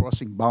may be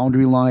crossing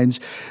boundary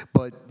lines.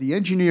 But the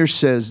engineer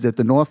says that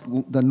the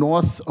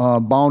north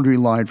boundary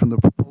line from the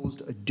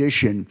proposed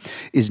addition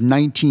is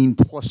 19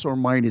 plus or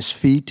minus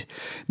feet.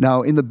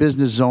 Now, in the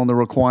business zone, the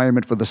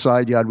requirement for the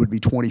side yard would be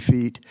 20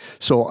 feet.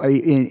 So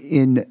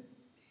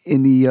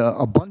in the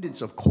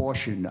abundance of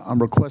caution, I'm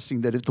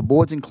requesting that if the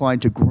board's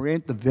inclined to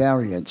grant the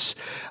variance,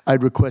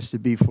 I'd request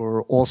it be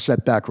for all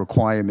setback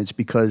requirements,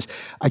 because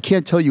I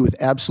can't tell you with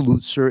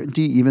absolute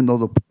certainty, even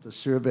though the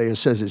surveyor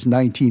says it's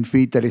 19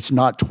 feet, that it's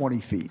not 20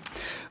 feet.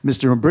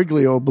 Mr.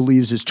 Imbriglio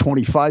believes it's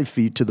 25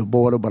 feet to the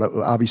border, but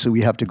obviously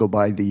we have to go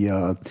by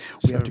the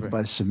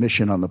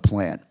submission on the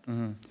plan.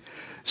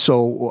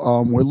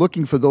 So we're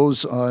looking for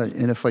those,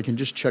 and if I can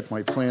just check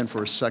my plan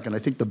for a second, I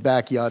think the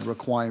backyard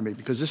requirement,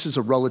 because this is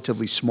a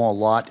relatively small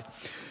lot,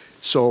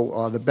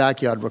 so the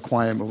backyard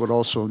requirement would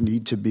also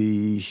need to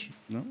be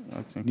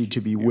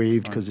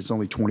waived, because it's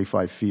only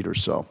 25 feet or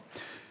so.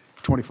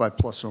 25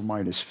 plus or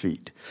minus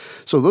feet.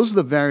 So those are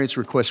the variance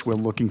requests we're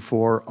looking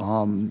for.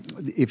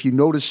 If you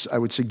notice, I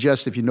would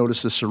suggest if you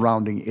notice the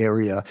surrounding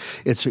area,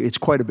 it's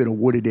quite a bit of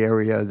wooded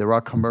area. There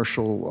are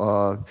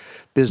commercial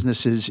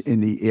businesses in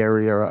the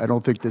area. I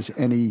don't think there's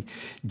any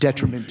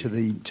detriment to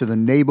the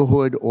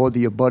neighborhood or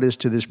the abutters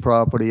to this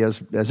property,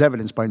 as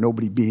evidenced by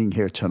nobody being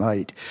here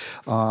tonight.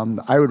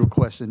 I would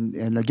request,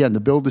 and again,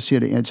 the builder's here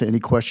to answer any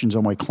questions,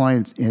 or my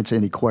client answer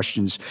any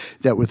questions,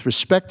 that with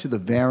respect to the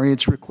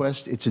variance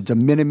request, it's a de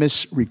minimis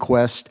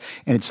request,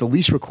 and it's the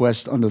least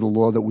request under the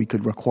law that we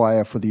could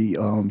require for the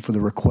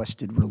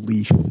requested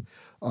relief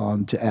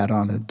to add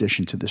on in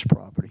addition to this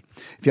property.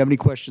 If you have any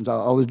questions,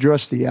 I'll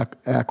address the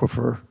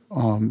aquifer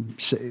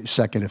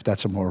second, if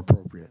that's more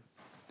appropriate.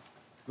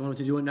 You want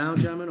to do it now,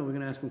 gentlemen, or we're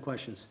going to ask them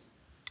questions?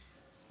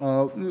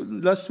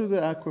 Let's do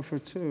the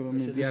aquifer too. I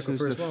mean, the this aquifer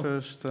is as well. the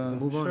first.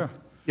 Move on. Sure.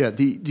 Yeah,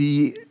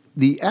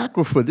 the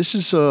aquifer, this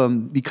is,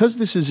 because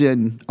this is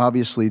in,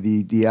 obviously,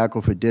 the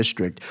aquifer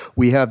district,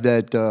 we have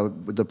that,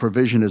 the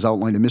provision is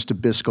outlined in Mr.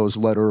 Bisco's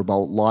letter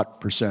about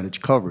lot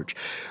percentage coverage.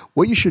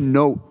 What you should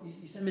note.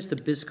 You said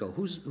Mr. Bisco.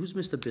 Who's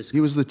Mr. Bisco?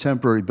 He was the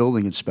temporary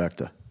building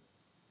inspector.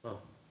 Oh.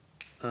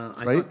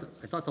 Right?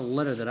 I thought the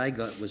letter that I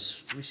got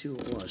was, let me see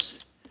what it was.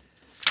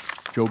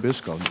 Joe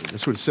Bisco.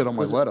 That's what it said on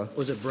my letter.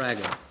 Was it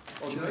Braga?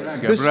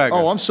 Braga.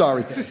 Oh, I'm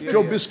sorry.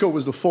 Joe Bisco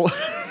was the full.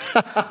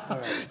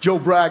 Joe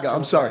Braga,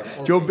 I'm sorry.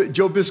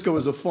 Joe Bisco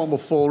was a former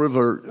Fall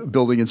River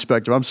building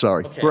inspector. I'm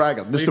sorry. Okay.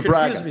 Braga, Well, Mr. you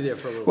Braga. confused me there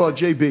for a little Well,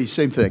 JB,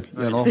 same thing.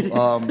 You know,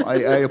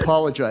 I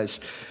apologize.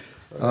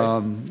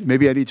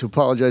 Maybe I need to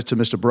apologize to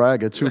Mr.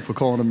 Braga too for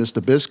calling him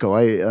Mr. Bisco.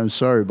 I'm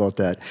sorry about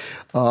that,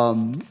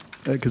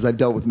 because I've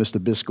dealt with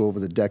Mr. Bisco over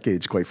the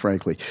decades, quite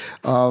frankly.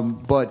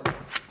 But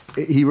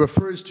he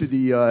refers to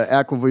the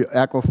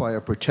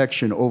Aquifer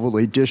Protection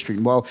Overlay District.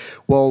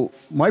 Well,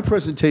 my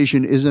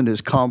presentation isn't as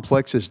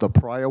complex as the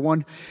prior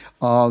one.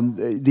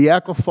 The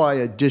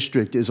Aquifer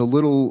District is a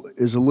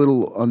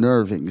little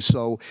unnerving.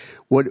 So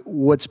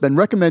what's been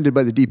recommended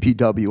by the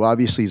DPW,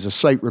 obviously, is a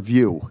site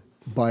review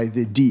by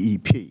the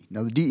DEP.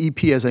 Now, the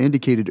DEP, as I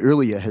indicated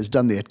earlier, has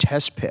done their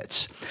test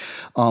pits.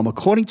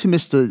 According to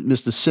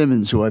Mr.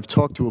 Simmons, who I've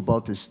talked to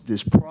about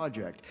this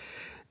project,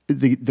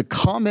 the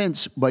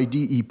comments by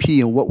DEP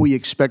and what we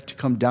expect to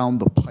come down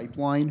the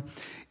pipeline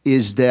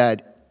is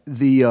that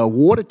the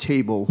water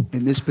table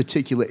in this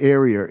particular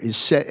area is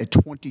set at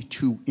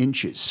 22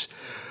 inches,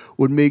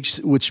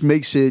 which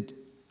makes it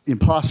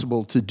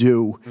impossible to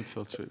do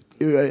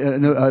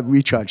a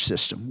recharge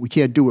system. We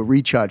can't do a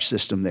recharge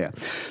system there.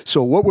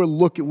 So what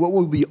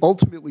we'll be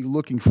ultimately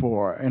looking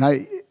for,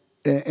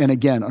 and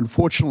again,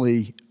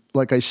 unfortunately,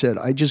 like I said,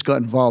 I just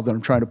got involved and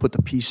I'm trying to put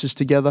the pieces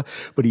together,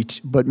 but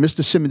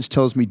Mr. Simmons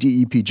tells me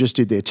DEP just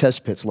did their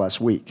test pits last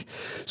week.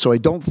 So I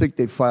don't think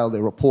they filed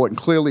their report, and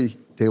clearly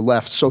they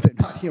left, so they're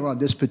not here on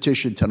this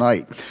petition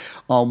tonight.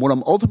 What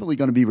I'm ultimately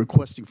going to be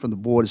requesting from the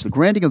board is the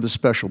granting of the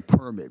special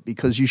permit,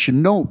 because you should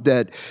note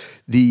that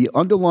the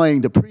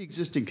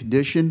pre-existing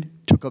condition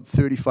took up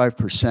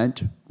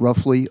 35%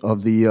 roughly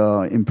of the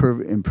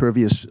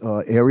impervious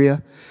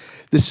area.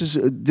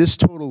 This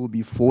total will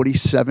be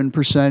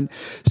 47%,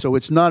 so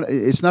it's not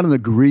an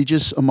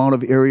egregious amount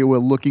of area we're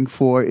looking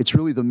for. It's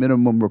really the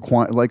minimum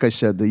requirement. Like I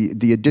said,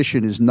 the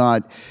addition is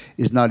not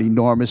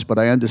enormous, but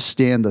I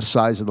understand the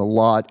size of the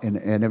lot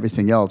and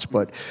everything else.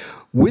 But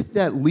with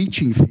that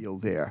leaching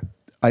field there,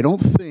 I don't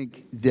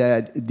think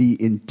that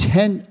the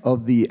intent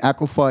of the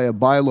aquifer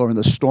bylaw and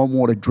the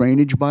stormwater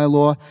drainage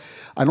bylaw,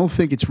 I don't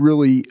think it's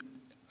really.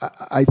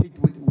 I think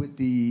with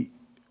the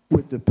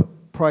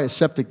prior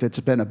septic that's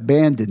been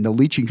abandoned, the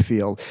leaching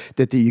field,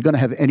 that you're going to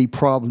have any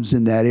problems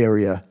in that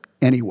area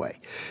anyway,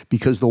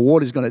 because the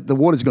water's going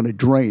to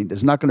drain.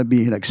 There's not going to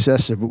be an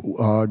excessive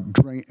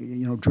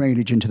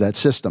drainage into that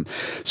system.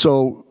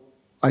 So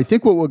I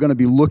think what we're going to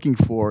be looking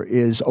for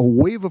is a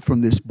waiver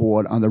from this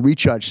board on the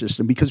recharge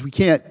system, because we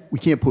can't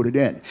put it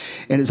in.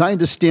 And as I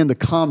understand the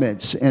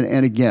comments,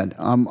 and again,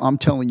 I'm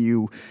telling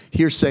you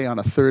hearsay on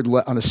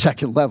a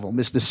second level.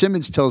 Mr.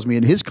 Simmons tells me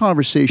in his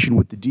conversation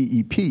with the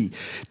DEP,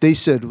 they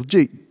said, well,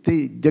 gee,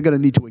 they're going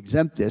to need to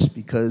exempt this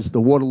because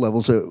the water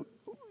levels are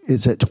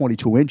is at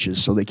 22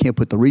 inches, so they can't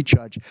put the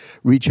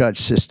recharge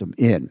system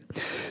in.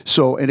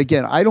 So, and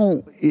again,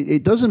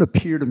 it doesn't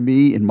appear to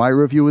me in my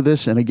review of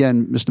this, and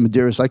again, Mr.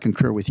 Medeiros, I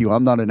concur with you.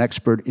 I'm not an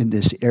expert in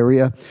this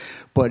area,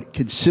 but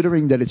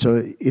considering that it's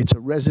a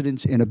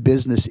residence in a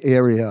business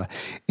area,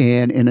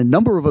 and in a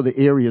number of other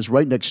areas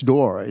right next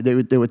door,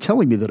 they were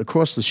telling me that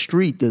across the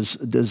street there's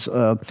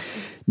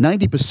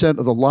 90%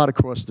 of the lot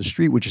across the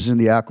street, which is in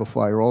the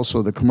aquifer,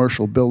 also the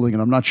commercial building,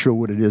 and I'm not sure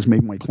what it is,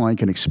 maybe my client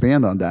can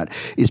expand on that,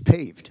 is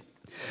paved.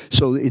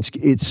 So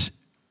it's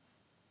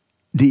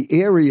the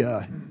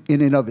area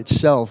in and of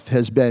itself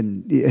has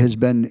been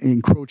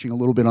encroaching a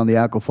little bit on the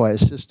aquifer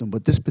system,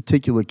 but this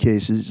particular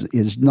case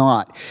is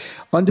not.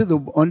 Under the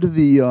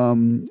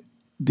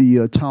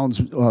town's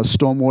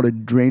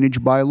stormwater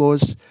drainage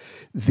bylaws,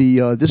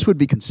 this would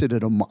be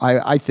considered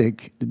I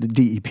think the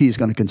DEP is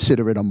going to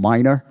consider it a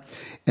minor,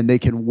 and they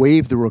can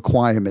waive the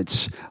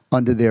requirements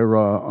under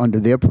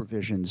their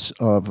provisions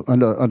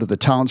under the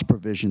town's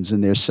provisions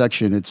in their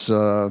section. It's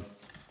I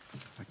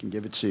can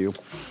give it to you.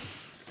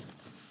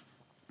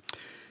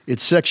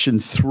 It's section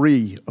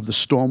 3 of the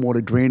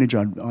stormwater drainage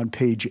on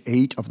page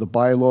 8 of the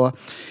bylaw.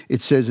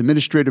 It says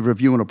administrative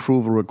review and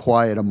approval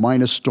required. A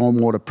minor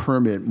stormwater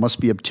permit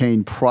must be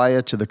obtained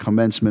prior to the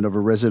commencement of a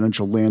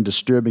residential land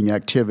disturbing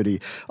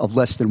activity of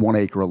less than 1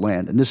 acre of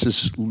land. And this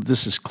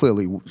is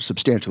clearly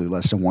substantially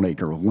less than 1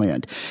 acre of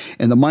land.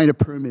 And the minor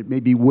permit may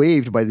be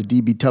waived by the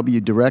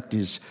DPW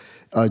director's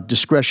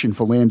discretion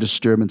for land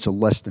disturbance of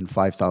less than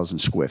 5,000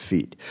 square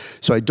feet.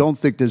 So I don't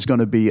think there's going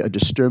to be a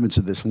disturbance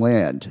of this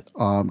land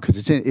because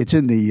it's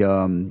in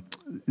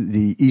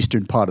the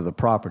eastern part of the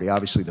property,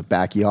 obviously the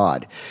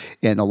backyard,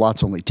 and the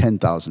lot's only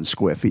 10,000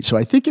 square feet. So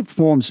I think it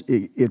falls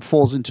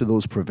into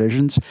those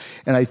provisions,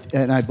 and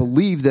I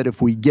believe that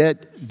if we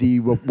get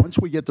once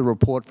we get the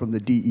report from the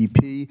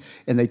DEP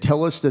and they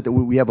tell us that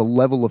we have a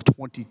level of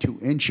 22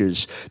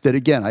 inches, that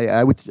again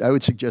I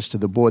would suggest to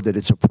the board that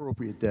it's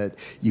appropriate that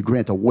you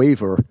grant a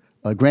waiver.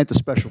 Grant the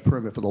special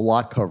permit for the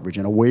lot coverage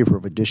and a waiver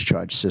of a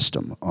discharge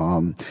system.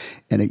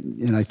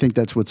 And I think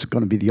that's what's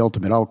going to be the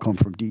ultimate outcome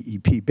from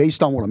DEP,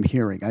 based on what I'm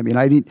hearing. I mean,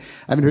 I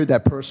haven't heard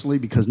that personally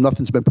because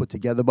nothing's been put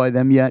together by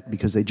them yet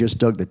because they just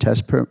dug the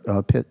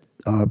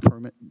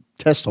permit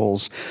test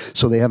holes,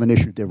 so they haven't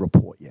issued their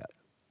report yet.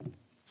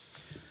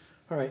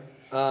 All right.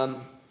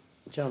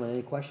 Gentlemen,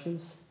 any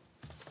questions?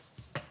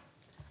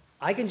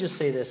 I can just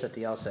say this at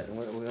the outset, and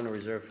we're going to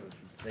reserve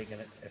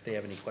if they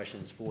have any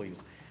questions for you.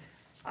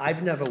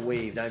 I've never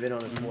waived. I've been on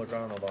this board, I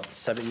don't know, about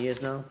 7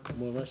 years now,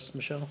 more or less,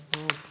 Michelle?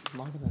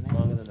 Longer than that.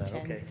 Longer than that,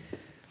 10. okay.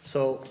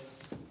 So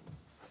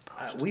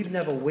we've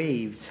never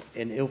waived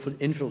an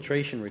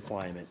infiltration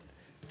requirement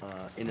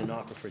in an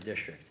aquifer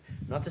district.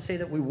 Not to say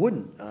that we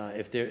wouldn't,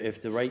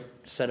 if the right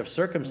set of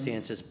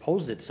circumstances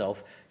posed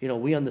itself. You know,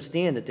 we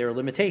understand that there are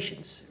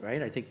limitations,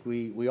 right? I think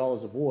we all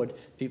as a board,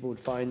 people would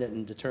find that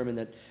and determine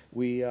that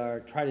we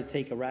try to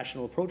take a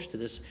rational approach to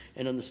this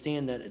and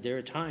understand that there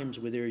are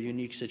times where there are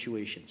unique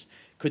situations.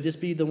 Could this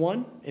be the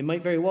one? It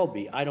might very well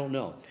be. I don't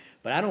know.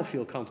 But I don't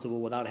feel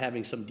comfortable without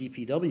having some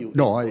DPW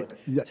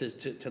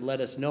input to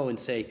let us know and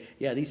say,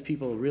 yeah, these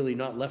people are really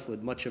not left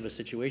with much of a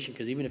situation,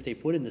 because even if they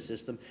put in the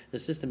system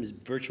is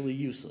virtually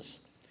useless.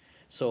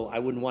 So I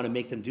wouldn't want to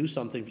make them do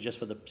something just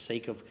for the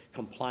sake of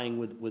complying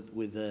with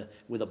a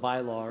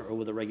bylaw or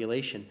with a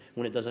regulation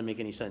when it doesn't make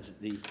any sense.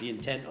 The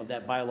intent of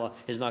that bylaw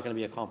is not going to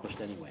be accomplished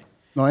anyway.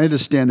 No, I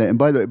understand that. And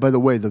by the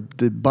way, the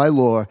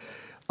bylaw,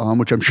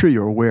 which I'm sure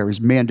you're aware,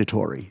 is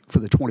mandatory for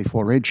the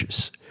 24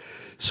 inches.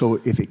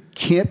 So if it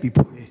can't be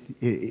put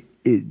in,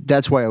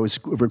 that's why I was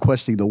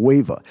requesting the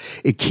waiver.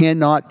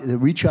 The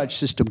recharge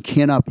system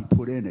cannot be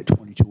put in at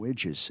 22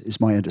 inches,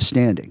 is my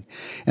understanding.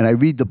 And I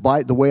read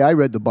the way I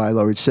read the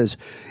bylaw,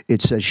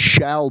 it says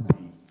shall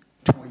be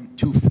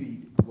 22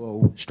 feet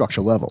below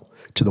structure level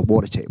to the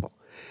water table.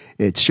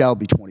 It shall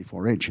be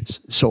 24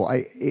 inches. So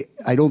I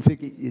don't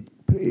think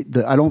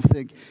I don't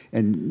think,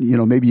 and you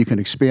know, maybe you can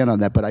expand on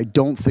that, but I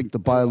don't think the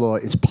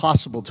bylaw, it's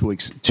possible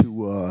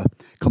to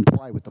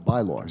comply with the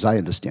bylaw, as I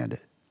understand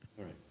it.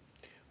 All right.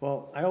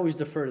 Well, I always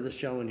defer to this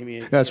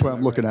gentleman. That's why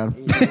I'm looking at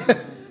him.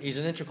 He's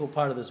an integral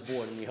part of this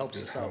board, and he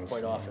helps us out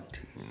quite often.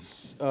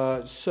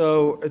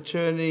 So,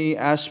 Attorney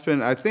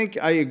Aspen, I think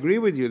I agree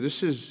with you.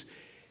 This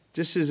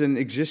is an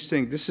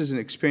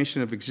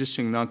expansion of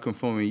existing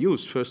non-conforming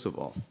use, first of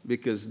all,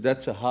 because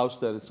that's a house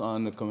that is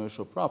on the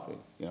commercial property,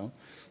 you know.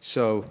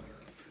 So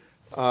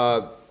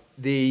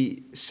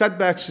the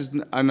setbacks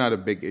are not a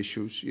big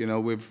issue. You know,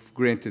 we've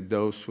granted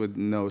those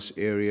within those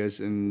areas,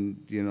 and,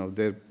 you know,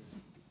 they're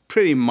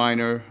pretty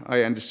minor.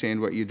 I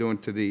understand what you're doing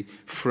to the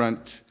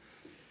front,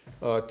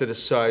 to the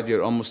side,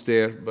 you're almost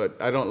there,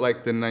 but I don't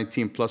like the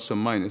 19 plus or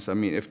minus. I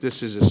mean, if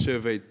this is a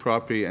surveyed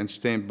property and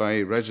stamped by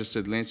a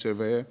registered land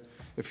surveyor,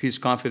 if he's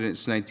confident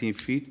it's 19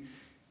 feet,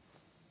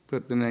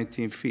 put the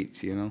 19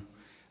 feet, you know.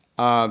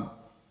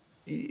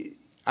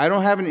 I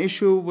don't have an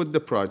issue with the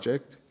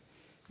project.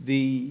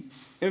 The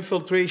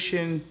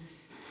infiltration,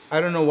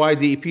 I don't know why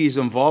DEP is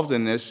involved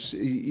in this.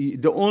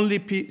 The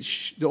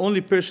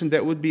only person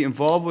that would be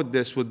involved with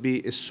this would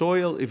be a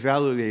soil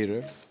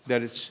evaluator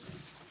that it's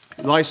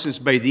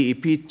licensed by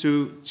DEP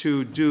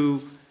to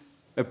do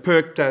a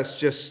perk test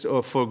just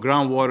for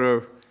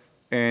groundwater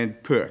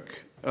and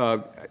perk.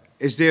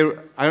 Is there,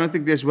 I don't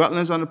think there's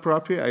wetlands on the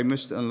property. I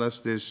missed,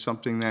 unless there's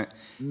something that,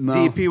 No.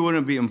 DEP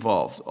wouldn't be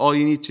involved. All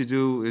you need to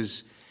do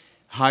is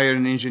hire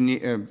an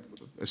engineer,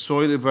 a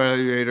soil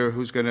evaluator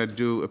who's gonna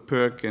do a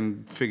perk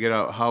and figure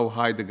out how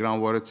high the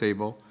groundwater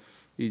table,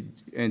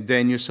 and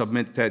then you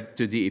submit that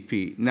to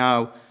DEP.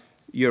 Now,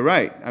 you're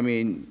right. I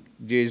mean,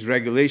 there's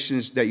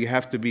regulations that you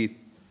have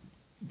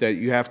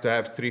to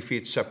have 3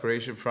 feet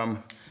separation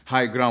from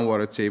high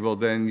groundwater table.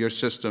 Then your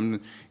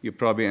system, you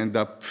probably end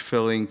up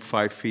filling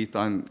 5 feet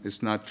on,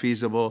 it's not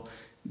feasible.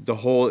 The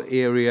whole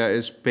area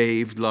is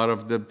paved, a lot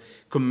of the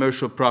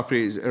commercial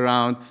properties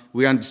around,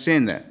 we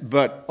understand that.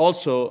 But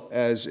also,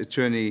 as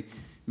Attorney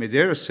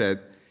Madera said,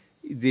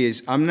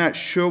 I'm not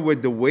sure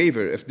with the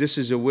waiver, if this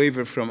is a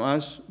waiver from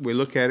us, we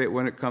look at it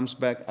when it comes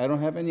back. I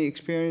don't have any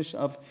experience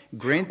of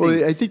granting.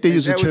 Well, I think they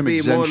use the term That would be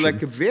exemption. more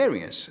like a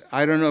variance.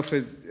 I don't know if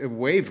a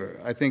waiver.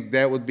 I think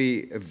that would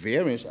be a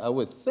variance, I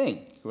would think,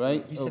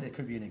 right? You said it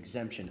could be an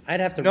exemption. I'd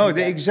have to. No, read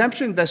the that.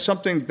 exemption, that's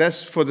something,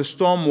 that's for the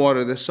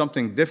stormwater, that's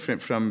something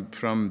different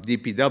from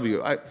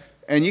DPW.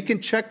 And you can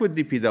check with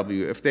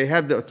DPW. If they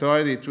have the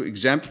authority to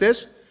exempt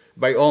this,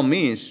 by all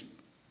means.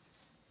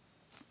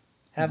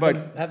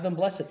 Have them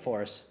bless it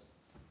for us.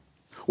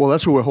 Well,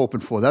 that's what we're hoping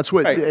for. That's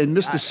what, Right. and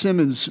Mr.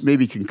 Simmons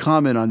maybe can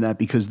comment on that,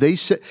 because they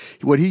said,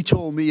 what he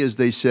told me is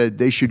they said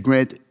they should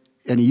grant,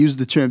 and he used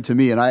the term to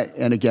me,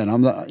 and again,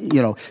 I'm not,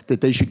 that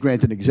they should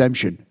grant an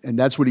exemption. And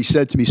that's what he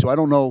said to me, so I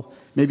don't know,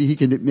 maybe he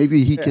can,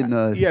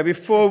 Yeah,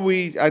 before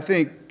I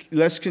think,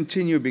 let's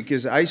continue,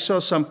 because I saw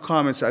some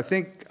comments. I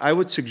think I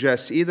would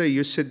suggest either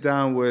you sit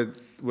down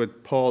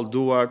with Paul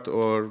Duarte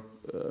or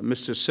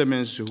Mr.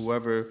 Simmons,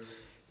 whoever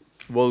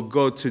will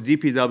go to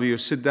DPW,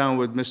 sit down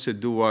with Mr.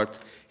 Duarte.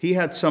 He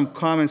had some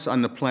comments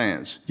on the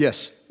plans.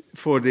 Yes.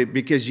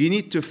 Because you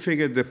need to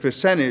figure the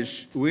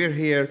percentage. We're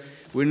here,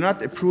 we're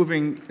not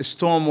approving a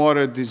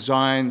stormwater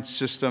design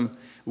system.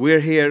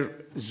 We're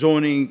here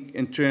zoning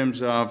in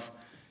terms of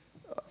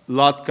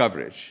lot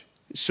coverage.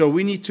 So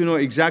we need to know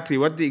exactly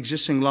what the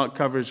existing lot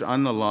coverage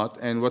on the lot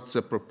and what's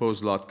the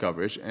proposed lot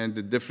coverage, and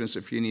the difference.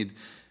 If you need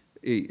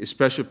a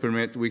special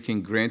permit, we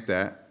can grant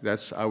that.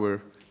 That's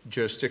our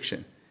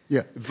jurisdiction.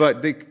 Yeah.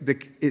 But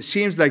it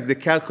seems like the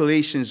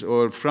calculations,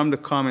 or from the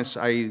comments,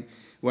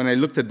 when I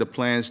looked at the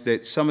plans,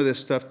 that some of the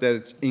stuff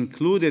that's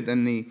included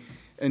in the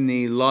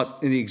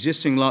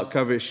existing lot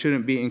coverage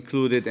shouldn't be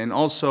included. And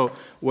also,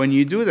 when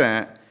you do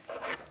that,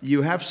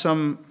 you have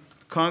some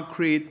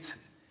concrete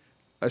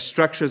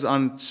structures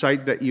on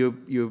site that you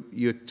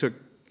took,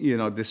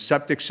 the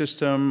septic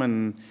system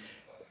and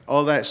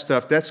all that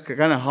stuff. That's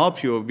gonna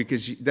help you,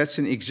 because that's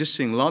an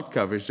existing lot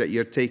coverage that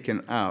you're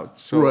taking out.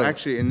 So Right.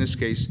 actually, in this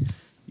case,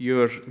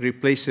 you're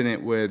replacing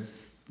it with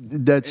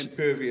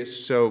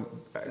impervious, so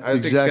I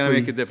think it's gonna Exactly.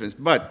 make a difference.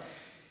 But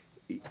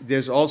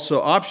there's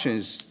also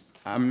options.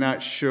 I'm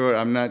not sure,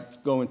 I'm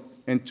not going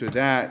into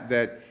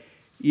that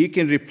you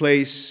can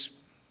replace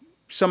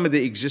some of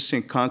the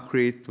existing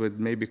concrete with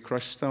maybe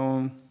crushed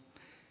stone,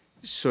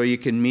 so you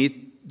can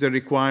meet the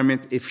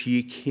requirement. If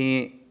you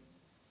can't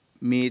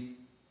meet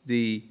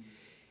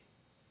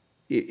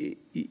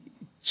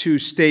to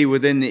stay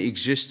within the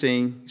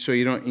existing, so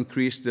you don't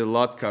increase the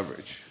lot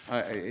coverage,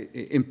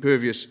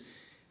 impervious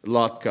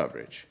lot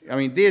coverage. I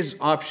mean, there's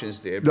options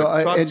there, but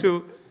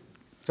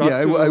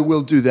I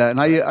will do that, and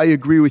I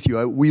agree with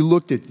you. We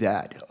looked at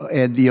that,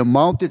 and the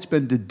amount that's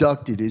been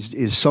deducted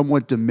is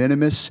somewhat de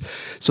minimis.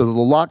 So the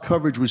lot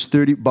coverage was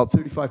about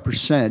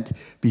 35%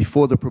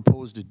 before the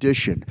proposed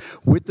addition.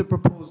 With the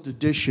proposed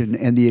addition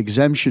and the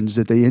exemptions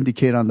that they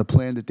indicate on the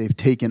plan that they've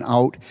taken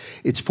out,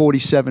 it's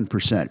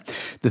 47%.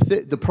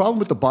 The problem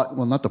with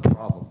not the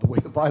problem, the way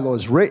the bylaw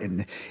is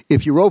written,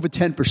 if you're over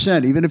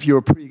 10%, even if you're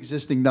a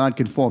pre-existing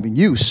non-conforming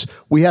use,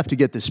 we have to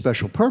get this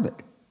special permit.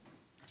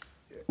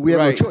 We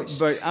have no choice.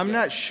 But I'm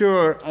not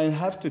sure, I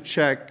have to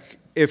check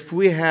if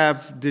we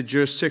have the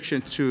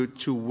jurisdiction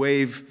to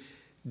waive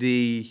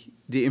the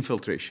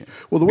infiltration.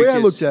 Well, the way I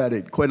looked at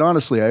it, quite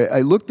honestly,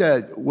 I looked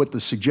at what the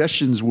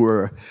suggestions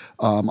were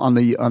on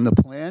the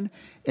plan,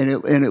 and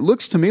it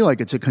looks to me like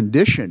it's a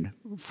condition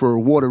for a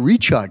water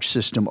recharge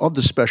system of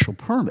the special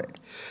permit,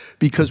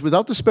 because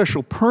without the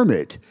special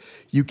permit,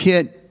 you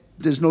can't.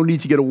 There's no need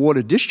to get a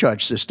water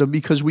discharge system,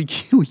 because we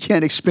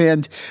can't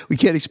expand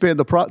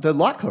the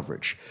lot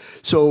coverage.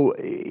 So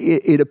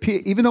it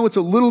appeared, even though it's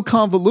a little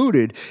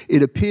convoluted,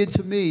 it appeared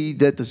to me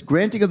that the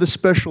granting of the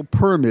special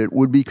permit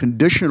would be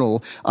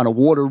conditional on a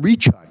water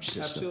recharge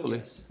system.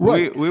 Absolutely.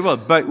 Right. We will,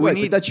 but we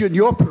need. But that's in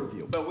your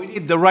purview. But we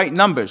need the right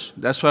numbers.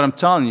 That's what I'm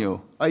telling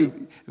you.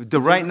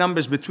 The right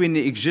numbers between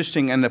the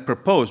existing and the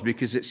proposed,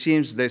 because it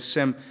seems there's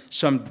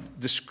some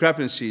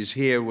discrepancies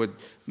here with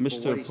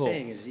Mr. What he's Paul.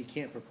 saying is he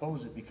can't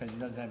propose it because he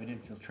doesn't have an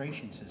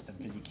infiltration system,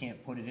 because he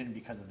can't put it in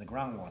because of the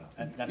groundwater.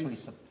 That's what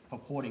he's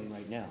purporting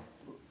right now.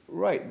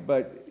 Right,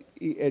 but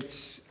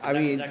it's,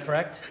 Is that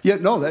correct? Yeah,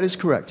 no, that is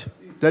correct.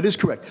 That is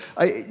correct.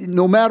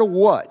 No matter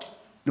what,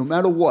 no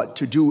matter what,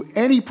 to do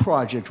any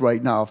project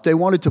right now, if they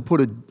wanted to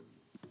put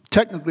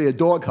technically a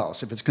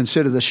doghouse, if it's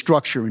considered a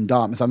structure in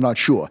Dartmouth, I'm not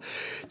sure,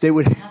 they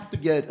would have to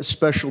get a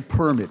special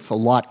permit for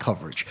lot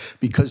coverage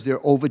because they're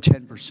over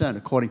 10%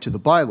 according to the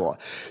bylaw.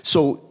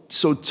 So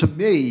to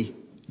me,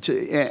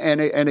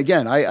 and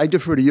again, I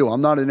defer to you,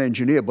 I'm not an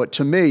engineer, but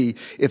to me,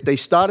 if they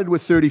started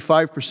with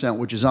 35%,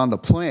 which is on the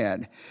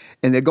plan,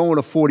 and they're going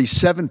to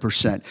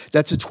 47%,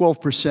 that's a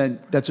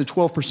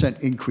 12%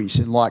 increase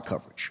in lot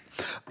coverage.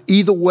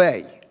 Either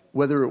way,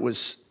 whether it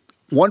was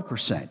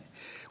 1%,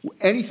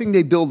 anything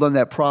they build on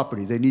that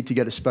property, they need to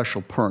get a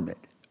special permit.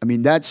 I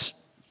mean, that's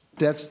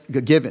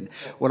a given.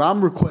 What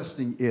I'm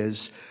requesting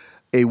is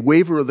a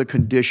waiver of the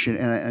condition,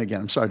 and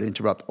again, I'm sorry to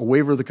interrupt, a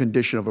waiver of the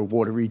condition of a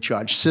water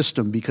recharge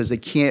system because they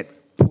can't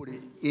put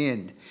it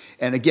in.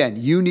 And again,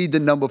 you need the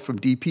number from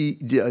the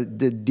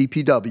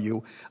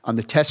DPW on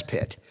the test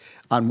pit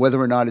on whether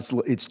or not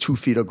it's 2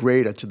 feet or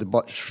greater to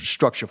the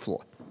structure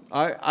floor.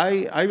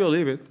 I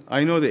believe it.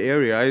 I know the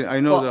area. I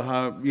know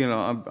how, you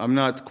know, I'm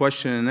not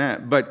questioning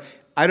that. But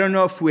I don't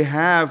know if we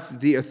have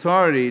the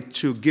authority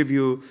to give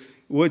you,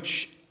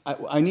 which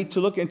I need to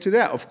look into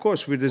that. Of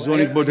course, with the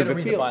zoning board of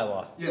appeal. I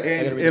gotta read the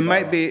bylaw. And it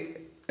might be,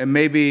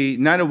 maybe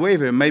not a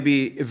waiver, it might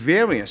be a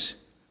variance,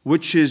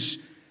 which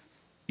is,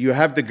 you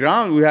have the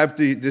ground, we have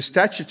the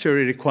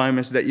statutory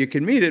requirements that you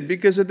can meet it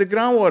because of the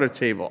groundwater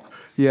table.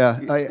 Yeah,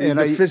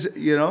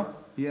 you know?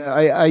 Yeah,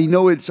 I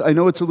know it's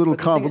a little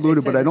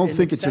convoluted, but I don't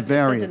think it's a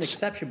variance. It says an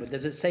exception, but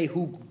does it say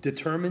who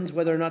determines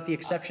whether or not the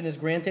exception is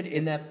granted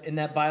in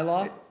that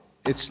bylaw?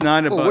 It's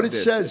not about what it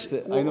this. says,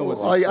 I know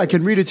what I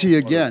can read it to you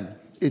again.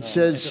 It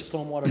says It's a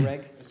stormwater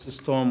reg? it's a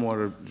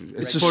stormwater.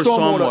 it's for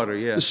stormwater,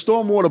 yeah. the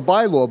stormwater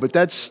bylaw, but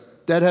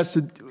that has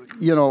to,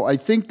 you know, I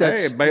think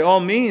that's. Hey, by all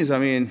means, I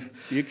mean,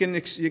 you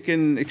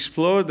can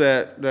explore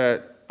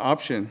that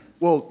option.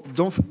 Well,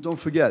 don't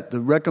forget,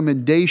 the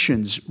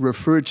recommendations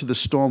refer to the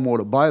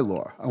stormwater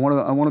bylaw. I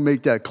want to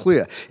make that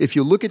clear. If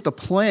you look at the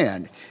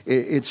plan,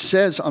 it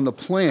says on the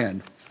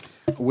plan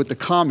with the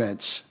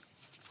comments,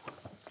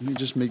 let me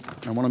just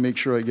I want to make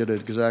sure I get it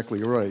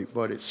exactly right,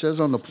 but it says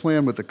on the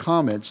plan with the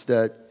comments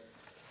that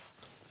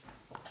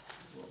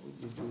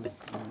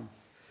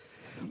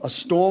a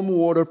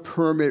stormwater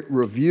permit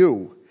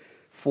review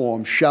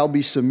form shall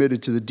be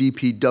submitted to the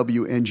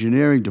DPW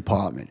engineering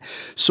department.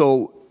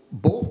 So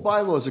both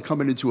bylaws are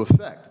coming into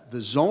effect,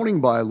 the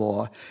zoning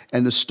bylaw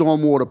and the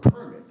stormwater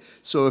permit.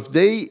 So if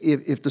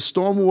the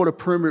stormwater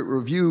permit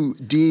review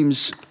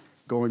deems,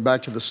 going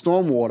back to the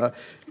stormwater,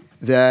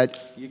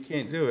 that You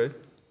can't do it.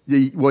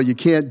 you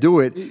can't do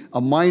it,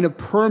 a minor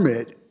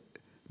permit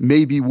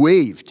may be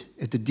waived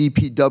at the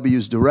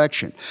DPW's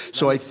direction.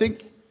 So I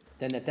think.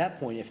 Then at that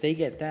point, if they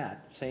get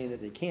that, saying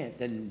that they can't,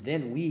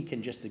 then we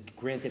can just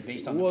grant it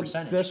based on the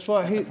percentage. That's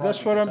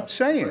what I'm itself.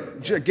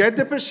 saying. Get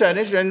the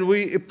percentage, and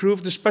we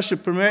approve the special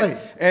permit, Right.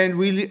 and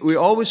we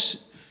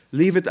always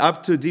leave it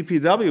up to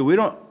DPW. We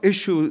don't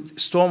issue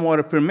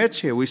stormwater permits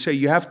here. We say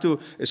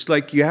it's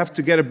like you have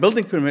to get a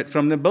building permit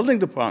from the building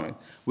department.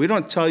 We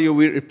don't tell you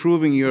we're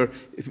approving your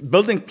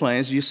building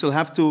plans. You still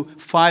have to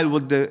file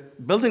with the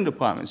building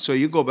department. So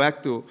you go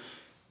back to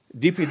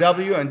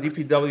DPW, and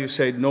DPW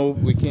said, no,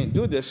 we can't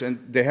do this, and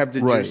they have the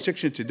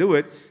jurisdiction to do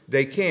it.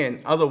 They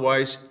can.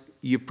 Otherwise,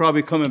 you're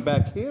probably coming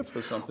back here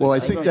for something. Well, I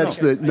think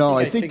that's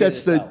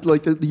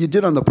like you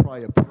did on the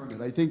prior permit.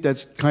 I think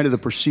that's kind of the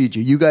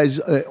procedure. You guys,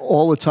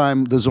 all the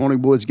time, the zoning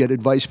boards get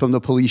advice from the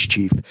police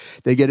chief.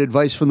 They get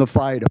advice from the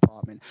fire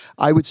department.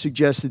 I would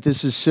suggest that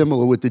this is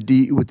similar with the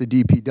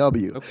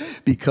DPW,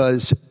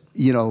 because,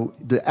 you know,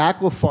 the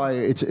aquifer,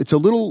 it's a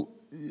little,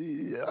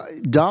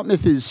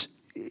 Dartmouth is,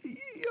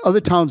 other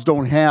towns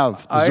don't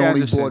have a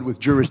zoning board with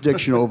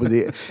jurisdiction over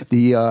the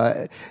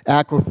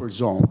aquifer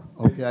zone,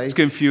 okay? It's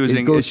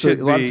confusing. A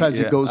lot of times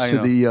it goes to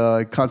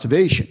the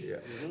conservation.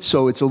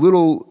 So it's a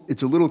little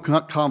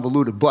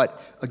convoluted.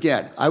 But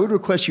again, I would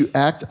request you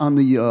act on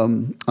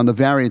the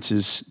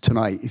variances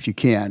tonight if you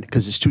can,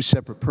 because it's 2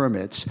 separate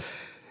permits.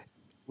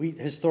 We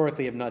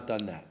historically have not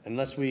done that.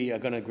 Unless we are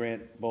going to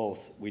grant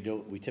both, we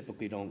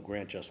typically don't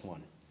grant just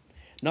one.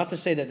 Not to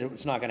say that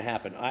it's not going to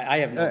happen. I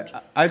have no.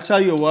 I'll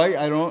tell you why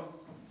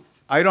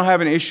I don't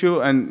have an issue,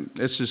 and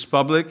this is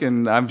public,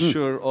 and I'm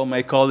sure all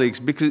my colleagues,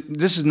 because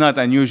this is not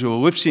unusual.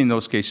 We've seen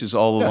those cases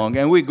all along,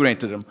 and we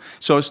granted them.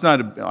 So it's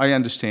not, I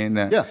understand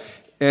that.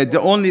 Yeah.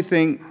 The only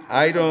thing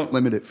I don't.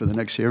 Limit it for the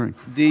next hearing.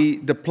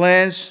 The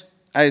plans,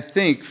 I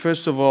think,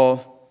 first of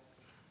all,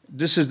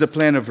 this is the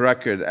plan of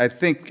record. I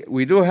think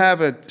we do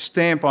have a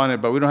stamp on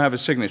it, but we don't have a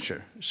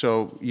signature.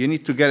 So you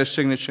need to get a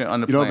signature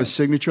on the plan. You don't have a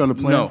signature on the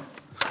plan? No.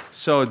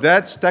 So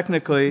that's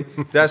technically,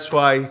 that's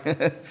why,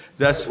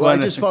 that's Well, I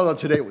one. just found out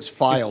today it was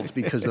filed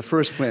because the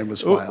first plan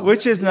was filed.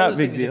 Which is The not other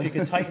big thing is deal. if you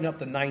can tighten up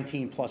the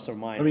 19 plus or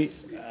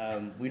minus,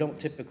 we don't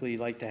typically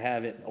like to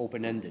have it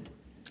open-ended.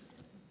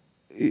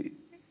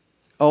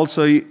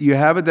 Also, you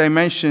have a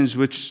dimensions,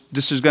 which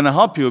this is going to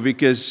help you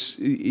because,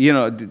 you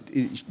know,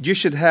 you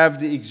should have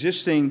the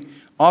existing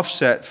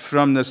offset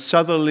from the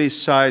southerly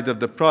side of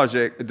the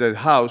project, the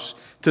house,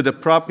 to the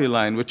property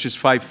line, which is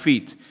 5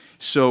 feet.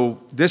 So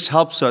this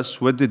helps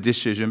us with the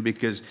decision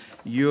because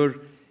you're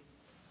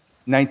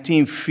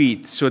 19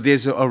 feet, so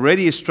there's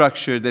already a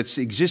structure that's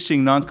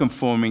existing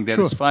non-conforming that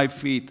is Sure. 5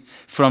 feet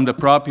from the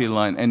property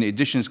line, and the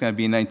addition is going to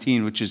be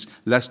 19, which is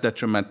less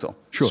detrimental.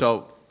 Sure.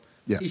 So,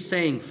 Yeah. He's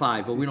saying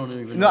 5, but we don't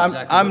even no, know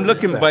exactly I'm what it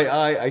looking is. by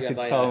eye, I Yeah, could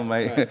by tell eye,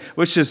 my, right.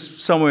 which is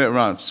somewhere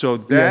around, so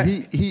Yeah, that.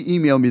 he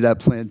emailed me that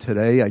plan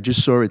today. I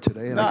just saw it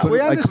today, and No, I we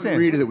couldn't understand.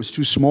 read it. It was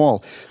too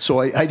small, so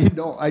I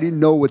didn't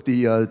know what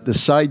the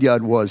side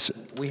yard was.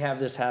 We have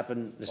this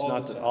happen, it's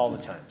not all the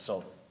time,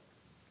 so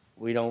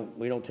we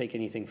don't take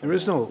anything from There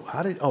is no,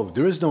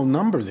 there is no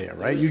number there,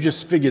 right? You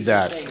just figured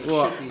that.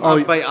 Well,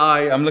 by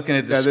eye, I'm looking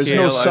at the Yeah, scale. there's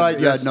no side I-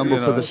 yard this, number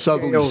you for know. the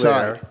southerly Scale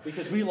side. there.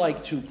 Because we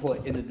like to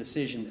put in the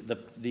decision,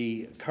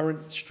 the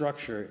current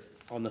structure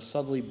on the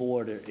southerly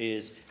border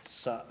is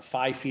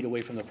 5 feet away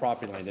from the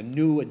property line. The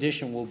new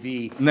addition will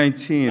be.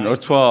 19 or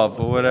 12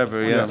 or whatever,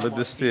 20 yeah, some with odd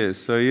the feet. stairs,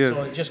 so So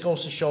yeah. it just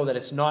goes to show that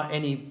it's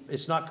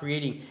not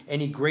creating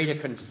any greater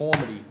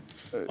conformity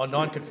or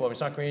non-conformity. It's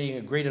not creating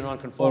a greater Or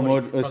non-conformity.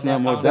 more, from it's that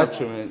not more boundary line.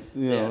 detriment,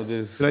 you know, Yes.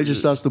 there's. Could I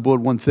just ask the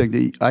board one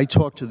thing? I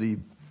talked to the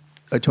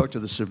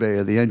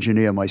surveyor, the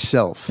engineer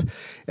myself,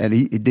 and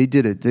they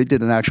did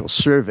an actual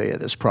survey of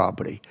this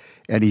property,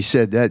 and he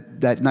said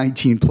that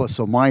 19 plus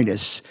or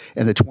minus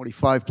and the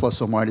 25 plus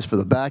or minus for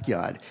the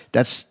backyard,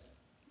 that's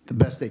the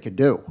best they could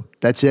do.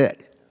 That's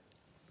it.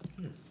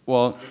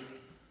 Well,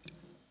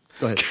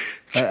 Go ahead.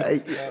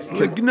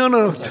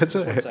 No, Just that's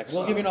one it. second.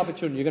 We'll give you an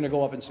opportunity. You're going to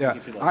go up and speak Yeah,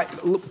 if you like.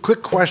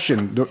 quick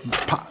question.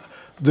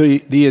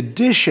 The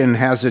addition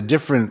has a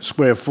different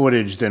square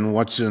footage than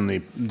what's in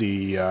the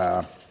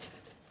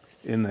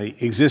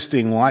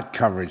existing lot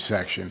coverage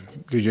section.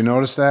 Did you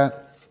notice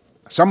that?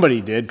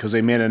 Somebody did, because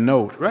they made a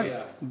note.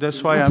 right,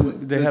 that's why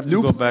they The have to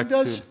new go plan back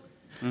does?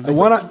 to. The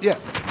one, yeah,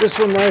 this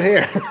one right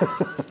here.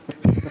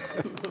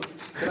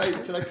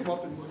 Can I come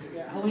up and look at it?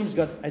 Yeah, Halim's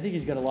got, I think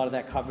he's got a lot of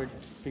that covered.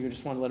 Figure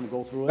just want to let him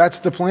go through it. That's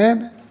the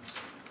plan?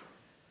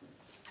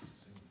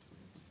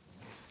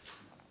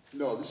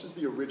 No, this is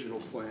the original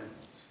plan.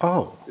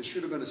 Oh, There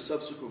should have been a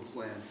subsequent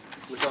plan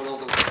without all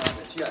those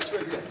comments. Yeah, it's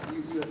right here.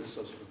 You have the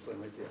subsequent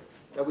plan right there.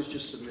 That was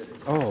just submitted.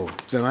 oh,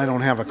 then I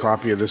don't have a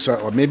copy of this,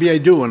 or maybe I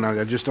do, and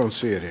I just don't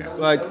see it here.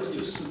 That was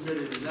just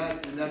submitted,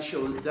 and that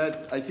showed,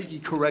 I think he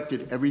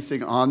corrected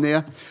everything on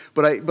there,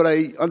 but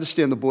I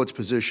understand the board's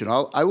position.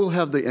 I will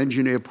have the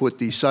engineer put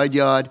the side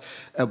yard,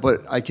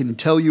 but I can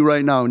tell you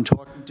right now, in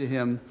talking to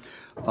him,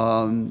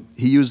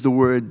 he used the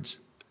word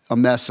a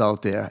mess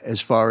out there as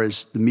far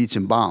as the meets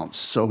and bounds.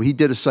 So he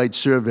did a site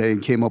survey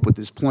and came up with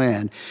this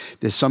plan.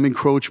 There's some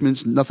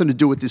encroachments, nothing to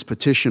do with this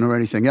petition or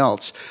anything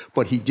else,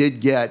 but he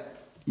did get,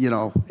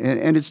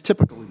 and it's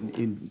typical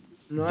in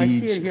No, I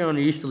see deeds. it here on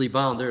the easterly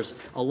bound. There's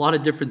a lot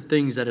of different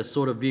things that are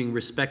sort of being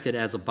respected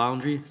as a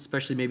boundary,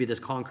 especially maybe this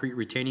concrete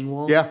retaining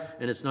wall. Yeah.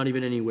 And it's not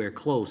even anywhere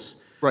close.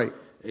 Right,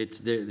 It's,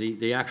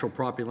 the actual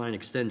property line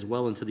extends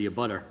well into the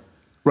abutter.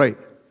 right.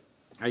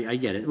 I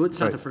get it. It's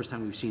not Right. the first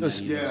time we've seen that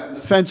either. Yeah,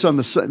 the fence on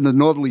the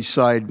northerly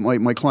side,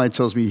 my client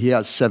tells me he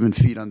has 7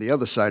 feet on the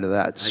other side of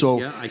that, so.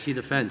 Yeah, I see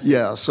the fence.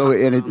 Yeah, so,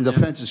 Cuts and around the there.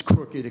 fence is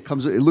crooked,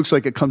 it looks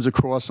like it comes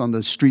across on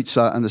the street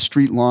side, on the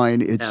street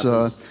line. It's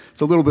a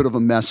little bit of a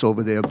mess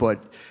over there, but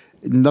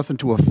nothing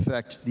to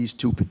affect these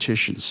two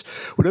petitions.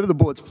 Whatever the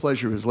board's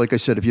pleasure is, like I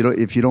said, if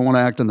you don't want to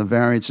act on the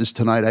variances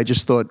tonight, I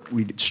just thought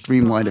we'd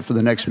streamline it for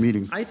the next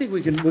meeting. I think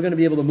we're going to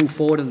be able to move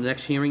forward in the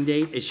next hearing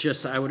date. It's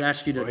just, I would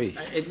ask you to,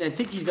 I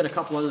think he's got a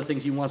couple other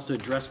things he wants to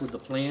address with the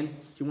plan. Do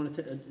you want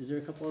to, is there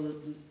a couple other?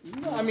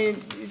 No, I mean,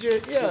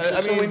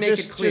 So we make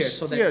it clear,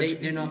 so that yeah,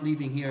 they're not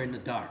leaving here in the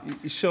dark.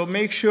 So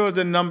make sure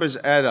the numbers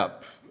add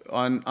up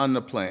on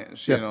the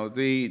plans, you Yeah. know,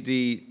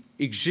 the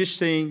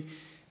existing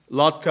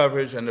lot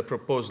coverage and the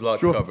proposed lot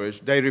Sure.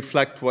 coverage, they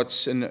reflect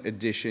what's in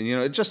addition, you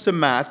know, it's just the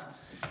math.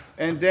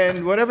 And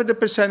then whatever the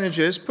percentage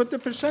is, put the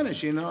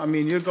percentage, you know, I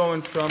mean, you're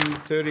going from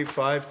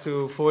 35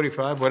 to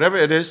 45, whatever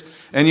it is,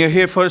 and you're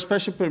here for a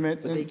special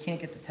permit. But they and can't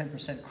get the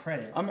 10%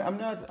 credit. I'm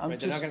not, I'm Right,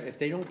 they're not just, gonna, if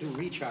they don't do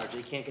recharge,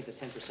 they can't get the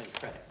 10%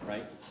 credit,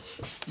 right?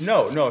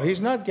 no,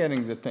 he's not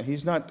getting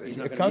he's not He's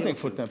not gonna be accounting able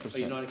for to. 10%. But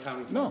he's not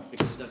accounting for No. it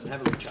because he doesn't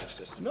have a recharge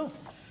system. No.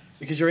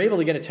 Because you're able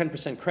to get a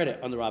 10% credit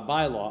under our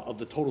bylaw of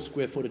the total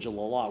square footage of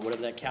the lot,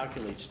 whatever that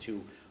calculates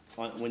to,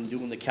 when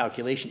doing the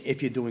calculation,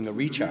 if you're doing a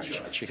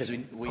recharge. Because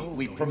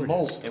we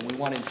promote and we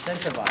want to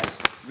incentivize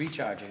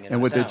recharging in And our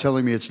what they're town.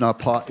 telling me, it's not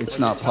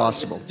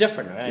possible. It's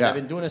different, right? Yeah. I've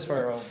been doing this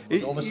for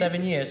over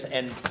 7 years,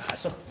 and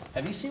so,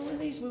 have you seen one of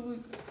these?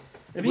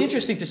 It'd be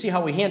interesting to see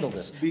how we handle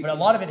this, but a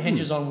lot of it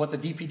hinges on what the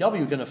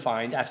DPW are gonna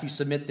find after you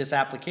submit this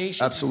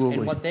application. Absolutely.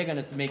 And what they're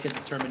gonna make a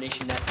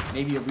determination that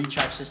maybe a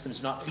recharge system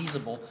is not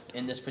feasible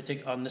in this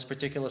on this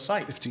particular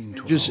site.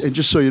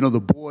 Just so you know, the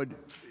board,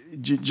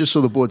 just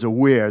so the board's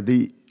aware,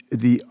 the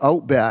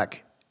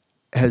Outback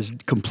has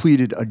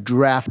completed a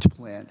draft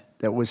plan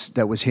that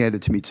was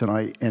handed to me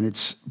tonight, and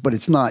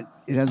it's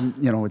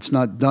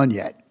not done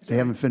yet. They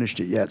haven't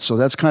finished it yet, so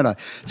it's kind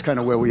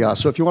of where we are.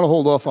 So if you want to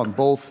hold off on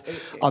both,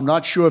 I'm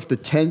not sure if the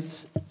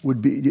 10th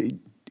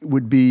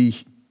would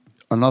be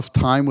enough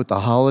time with the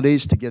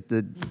holidays to get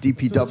the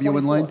DPW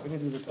in line? We can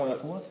do the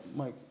 24th?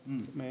 Mike,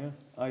 Mayor,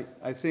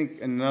 I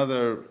think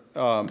another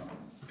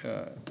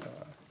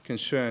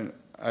concern,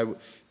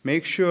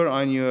 make sure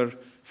on your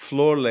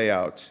floor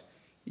layout,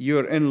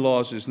 your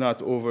in-laws is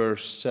not over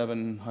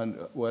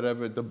 700,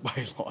 whatever the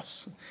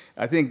bylaws.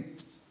 I think,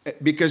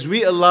 because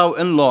we allow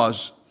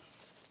in-laws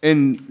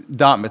in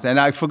Dartmouth, and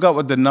I forgot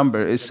what the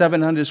number is,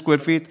 700 square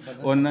feet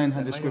or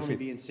 900 square It might only feet?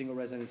 be in single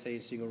residence A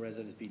and single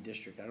residence B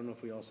district. I don't know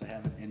if we also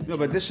have it in the. No,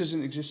 but this is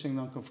an existing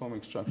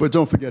non-conforming structure. But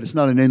don't forget, it's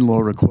not an in-law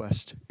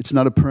request. It's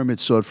not a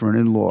permit sought for an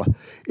in-law.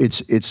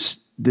 There's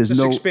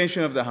Just no.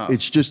 expansion of the house.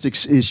 It's just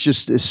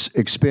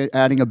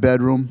adding a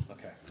bedroom.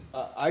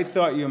 I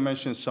thought you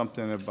mentioned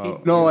something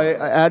about. No, I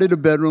added a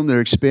bedroom.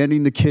 They're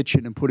expanding the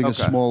kitchen and putting a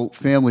Okay. small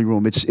family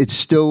room. It's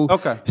still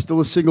Okay. still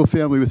a single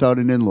family without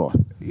an in-law.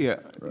 Yeah,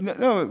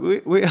 no,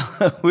 we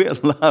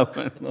allow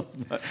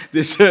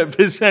this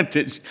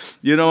percentage.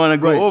 You don't want to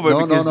go Right. over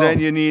No, because no. then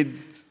you need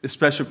a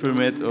special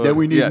permit or. Then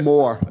we need yeah.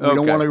 more. We don't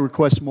Okay. want to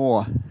request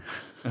more.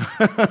 I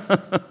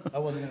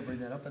wasn't gonna bring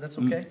that up, but that's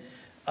okay.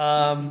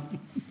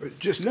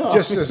 Just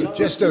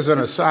as an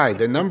aside,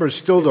 the numbers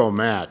still don't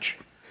match.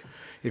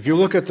 If you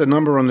look at the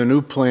number on the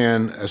new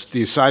plan, as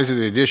the size of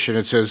the addition,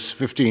 it says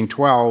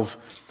 1512,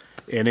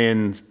 and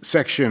in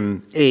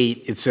section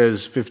 8, it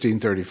says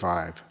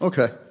 1535.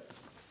 Okay.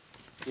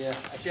 Yeah,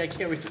 I see, I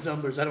can't read the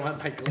numbers. I don't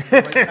have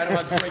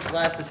the right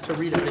glasses to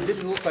read it. It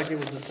didn't look like it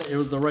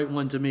was the right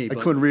one to me, I but.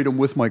 couldn't read them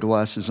with my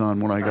glasses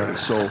on when I got it,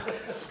 so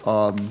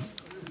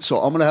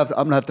I'm gonna have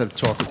to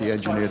talk with the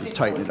engineer to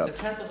tighten it up.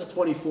 The 10th or the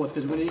 24th,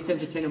 because we need to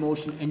entertain a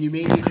motion, and you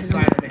may need to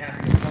sign on behalf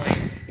of your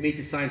client, you need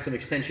to sign some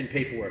extension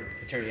paperwork,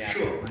 Attorney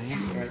Aspen. All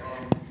right.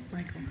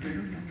 Michael, I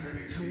don't know.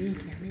 Colleen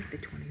can't make the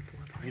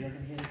 24th. You're not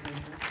gonna hear anything?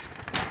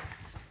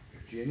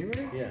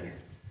 January? Yeah.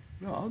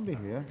 No, I'll be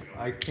here.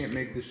 I can't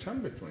make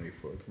December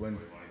 24th. When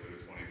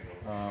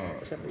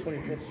December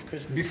 24th is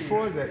Christmas Eve.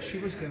 before that, she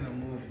was gonna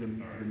move the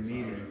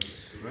meeting,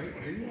 right?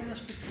 Didn't you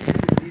ask me to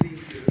move the meeting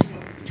to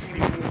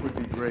 24th? Would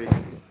be great.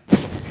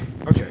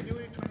 Okay.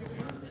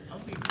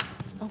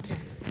 Okay.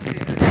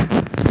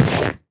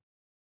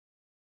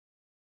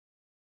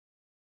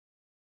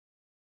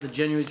 The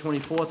January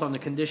 24th, on the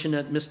condition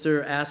that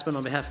Mr. Aspen,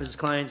 on behalf of his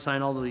client,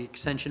 sign all the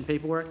extension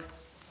paperwork?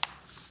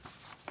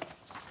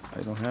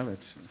 I don't have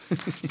it. You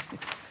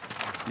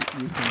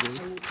can do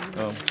it.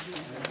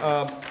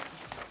 Oh.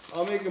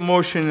 I'll make a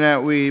motion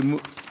that we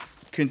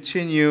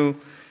continue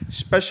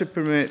special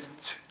permit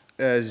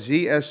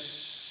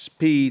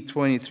ZSP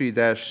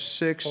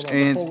 23-6 Hold on,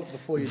 and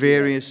before you do that,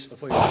 various.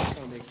 Before you, I just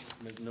want to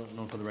make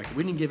known for the record,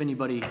 we didn't give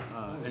anybody,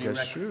 any That's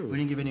record, true. we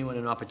didn't give anyone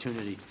an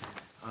opportunity.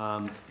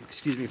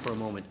 Excuse me for a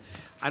moment.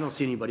 I don't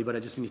see anybody, but I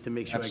just need to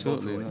make sure I go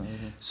Absolutely, through it.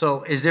 no,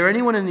 So is there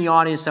anyone in the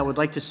audience that would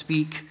like to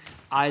speak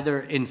either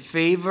in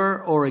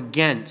favor or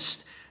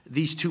against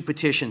these two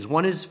petitions?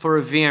 One is for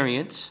a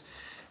variance,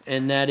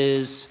 and that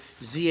is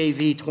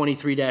ZAV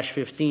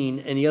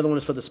 23-15, and the other one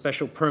is for the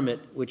special permit,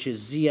 which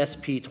is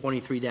ZSP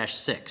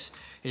 23-6.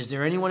 Is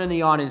there anyone in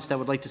the audience that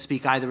would like to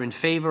speak either in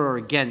favor or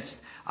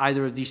against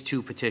either of these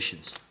two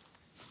petitions?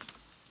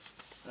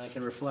 I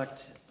can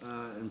reflect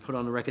and put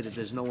on the record that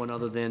there's no one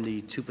other than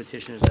the two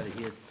petitioners that are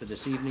here for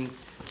this evening,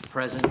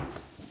 present,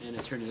 and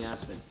Attorney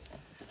Aspen.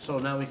 So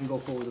now we can go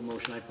forward with the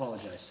motion. I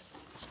apologize.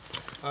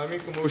 I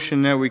make a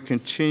motion that we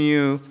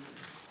continue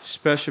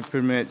special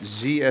permit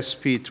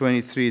ZSP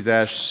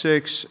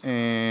 23-6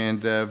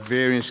 and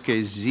variance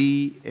case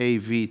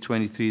ZAV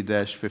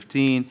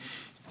 23-15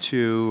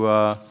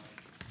 to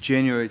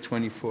January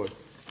 24th,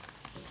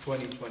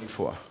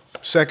 2024.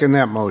 Second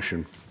that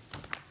motion.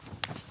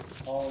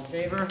 All in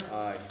favor?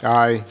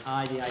 Aye.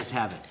 Aye, the ayes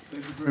have it.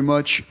 Thank you very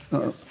much.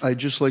 I'd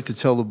just like to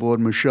tell the board,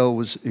 Michelle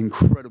was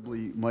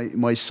incredibly,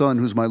 my son,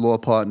 who's my law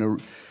partner,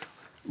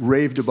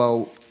 raved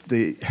about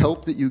the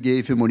help that you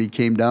gave him when he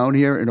came down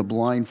here in a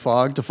blind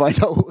fog to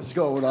find out what was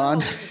going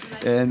on.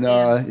 And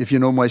if you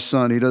know my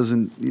son, he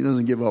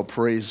doesn't give out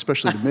praise,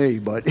 especially to me,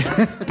 but.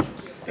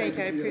 Thank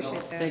you, I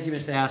appreciate that. Thank you,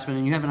 Mr. Aspen,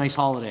 and you have a nice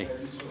holiday.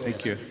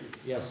 Thank you.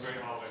 Yes.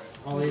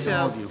 Holidays to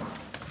all of you.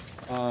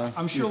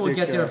 I'm sure we'll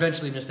get there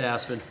eventually, Mr.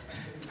 Aspen.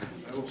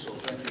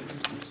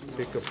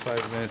 Take a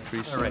 5-minute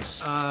recess. All right.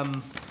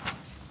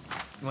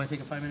 You want to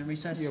take a 5-minute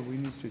recess? Yeah, we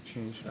need to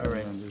change. All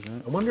right.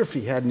 I wonder if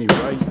he had any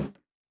right.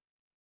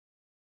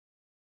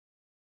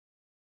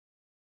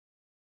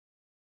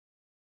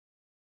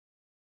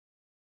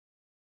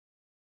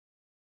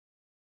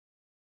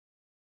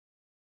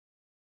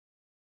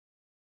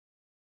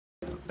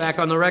 Back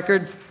on the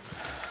record.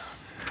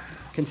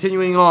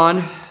 Continuing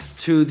on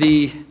to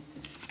the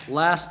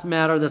last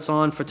matter that's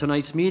on for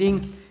tonight's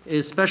meeting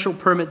is special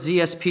permit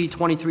ZSP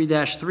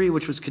 23-3,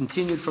 which was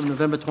continued from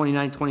November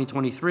 29,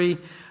 2023.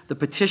 The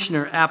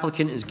petitioner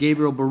applicant is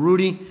Gabriel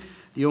Baruti.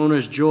 The owner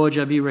is George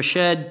Abi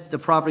Rashed. The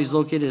property is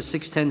located at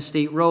 610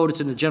 State Road.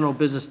 It's in the general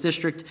business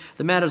district.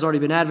 The matter's already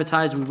been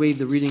advertised. We waived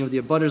the reading of the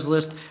abutters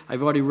list.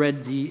 I've already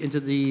read into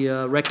the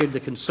record the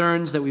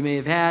concerns that we may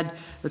have had.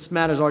 This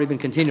matter's already been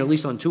continued, at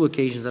least on 2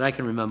 occasions that I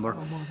can remember.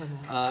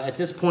 At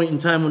this point in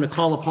time, I'm going to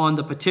call upon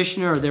the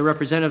petitioner or their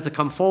representative to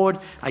come forward,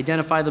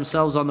 identify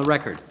themselves on the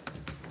record.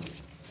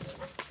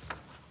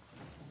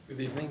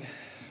 Good evening.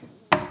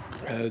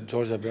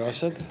 George Abi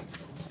Rashed.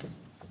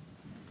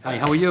 Hi,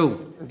 how are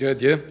you? Good,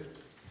 you?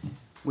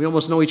 We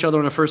almost know each other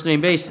on a first-name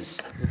basis.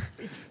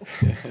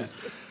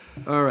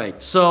 All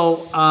right,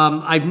 so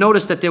I've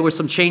noticed that there were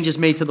some changes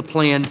made to the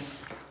plan.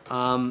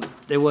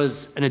 There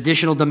was an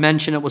additional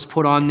dimension that was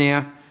put on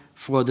there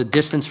for the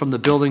distance from the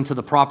building to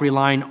the property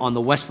line on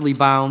the westerly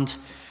bound.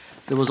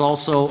 There was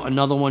also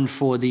another one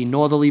for the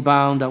northerly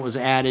bound that was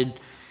added,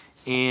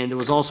 and there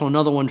was also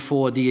another one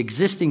for the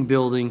existing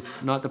building,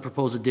 not the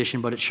proposed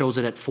addition, but it shows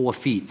it at 4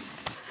 feet.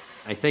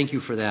 I thank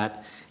you for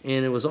that.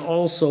 And there was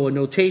also a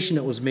notation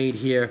that was made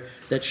here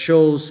that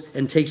shows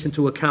and takes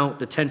into account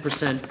the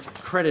 10%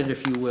 credit,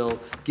 if you will,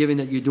 given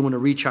that you're doing a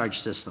recharge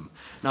system.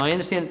 Now, I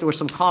understand that there were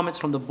some comments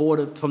from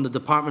from the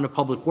Department of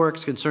Public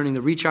Works concerning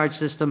the recharge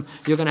system.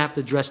 You're gonna have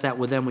to address that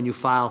with them when you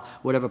file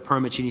whatever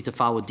permits you need to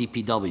file with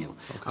DPW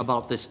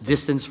about this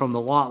distance from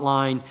the lot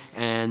line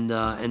and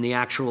the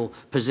actual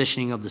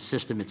positioning of the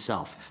system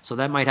itself. So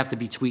that might have to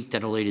be tweaked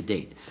at a later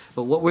date.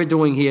 But what we're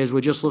doing here is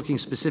we're just looking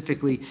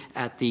specifically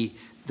at the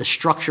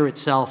structure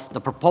itself,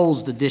 the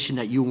proposed addition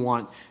that you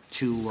want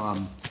to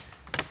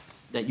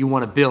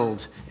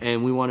build,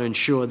 and we want to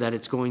ensure that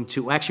it's going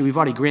to, actually, we've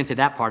already granted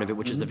that part of it,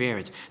 which is the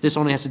variance. This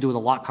only has to do with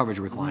the lot coverage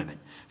requirement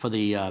for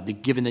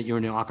given that you're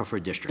in the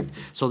aquifer district.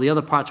 So the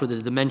other parts with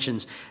the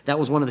dimensions, that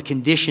was one of the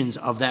conditions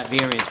of that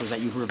variance, was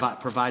that you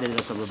provided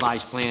us a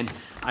revised plan.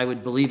 I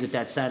would believe that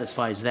that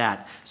satisfies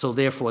that. So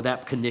therefore,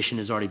 that condition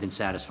has already been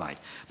satisfied.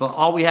 But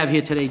all we have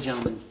here today,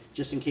 gentlemen,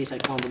 just in case I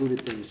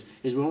convoluted things,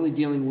 is we're only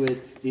dealing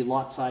with the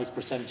lot size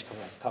percentage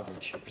of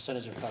coverage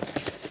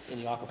in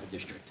the aquifer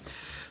district.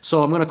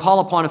 So I'm going to call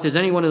upon, if there's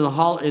anyone in the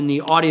hall, in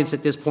the audience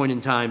at this point in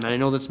time, and I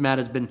know this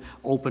matter's been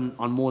open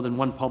on more than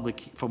one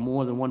public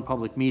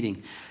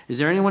meeting. Is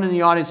there anyone in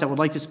the audience that would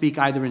like to speak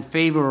either in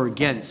favor or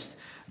against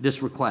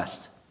this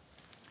request?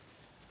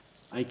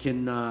 I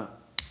can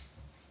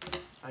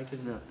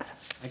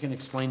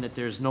explain that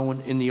there's no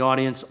one in the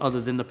audience other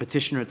than the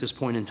petitioner at this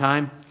point in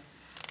time.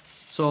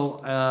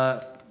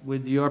 So,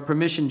 with your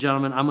permission,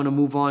 gentlemen, I'm going to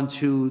move on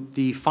to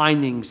the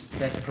findings,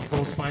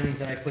 proposed findings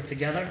that I put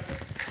together.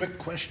 Quick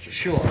question.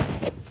 Sure.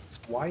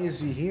 Why is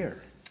he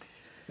here?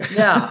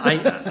 Yeah,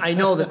 I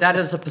know that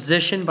is a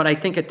position, but I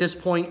think at this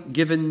point,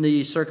 given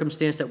the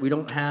circumstance that we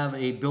don't have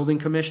a building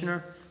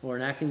commissioner or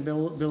an acting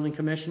building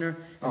commissioner,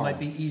 it might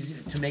be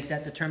easier to make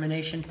that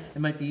determination.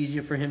 It might be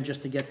easier for him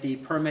just to get the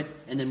permit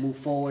and then move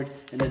forward,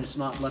 and then it's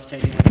not left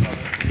hanging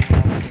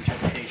on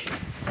interpretation.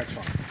 That's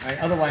fine. All right,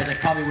 otherwise, I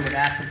probably would have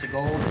asked him to go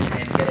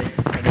and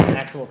get an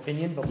actual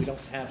opinion, but we don't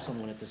have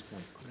someone at this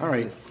point. All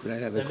right. Could I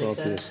have a That make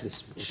copy of sense?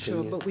 this Sure,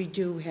 opinion? but we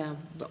do have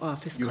the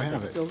office You covered.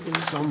 have it Building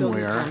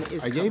somewhere. permit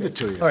is I gave it covered.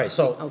 to you. All right,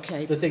 so,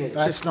 Okay. the thing is,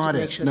 That's Just to not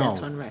make it, sure no.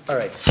 that's on record. all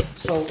right,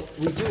 so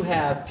we do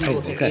have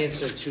people to okay.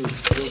 answer to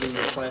building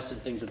requests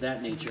and things of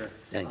that nature.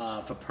 Thanks.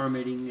 For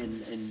permitting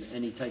and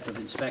any type of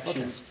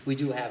inspections. We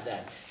do have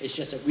that. It's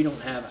just that we don't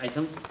have, I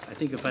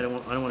think if I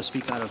don't want to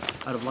speak out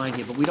of line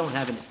here, but we don't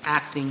have an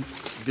acting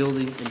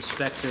building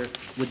inspector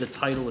with the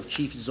title of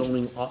Chief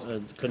Zoning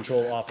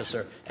Control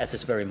Officer at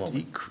this very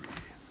moment.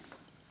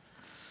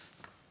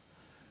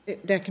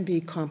 That can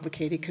be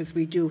complicated because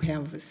we do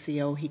have a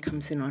CO. He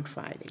comes in on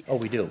Fridays. Oh,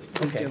 we do?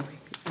 We Okay. do.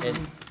 And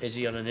is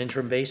he on an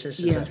interim basis?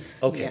 Is that- Yes,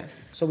 Okay.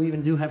 yes. So we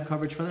even do have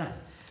coverage for that.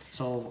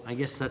 So I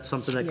guess that's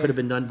something that Yeah. could have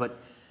been done, but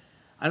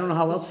I don't know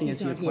how else to He's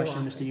answer your not here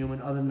question, Mr. often.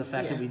 Human, other than the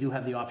fact that Yeah. we do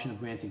have the option of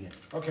granting it.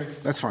 Okay.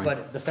 That's fine.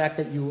 But the fact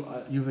that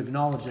you've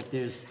acknowledged that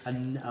there's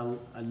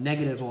a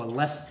negative or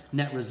less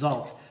net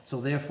result,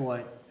 so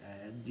therefore,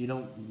 you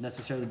don't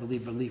necessarily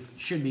believe relief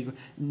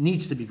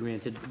needs to be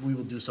granted, we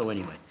will do so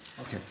anyway.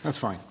 Okay, that's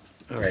fine.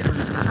 All right.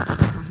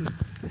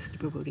 Mr.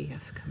 Bugatti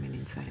has to come in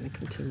and sign the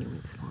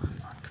continuance form.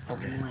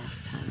 Okay.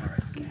 Last time.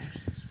 Okay.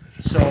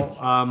 So,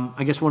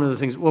 I guess one of the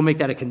things, we'll make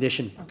that a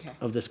condition Okay.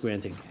 of this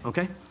granting,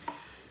 okay?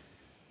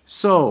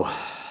 So,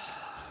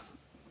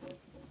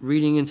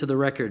 reading into the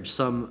record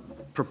some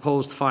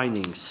proposed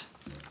findings.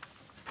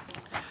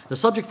 The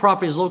subject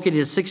property is located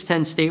at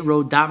 610 State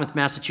Road, Dartmouth,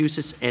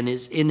 Massachusetts, and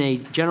is in a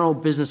General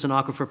Business and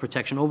Aquifer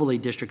Protection Overlay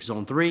District,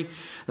 Zone 3.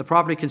 The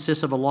property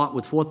consists of a lot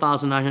with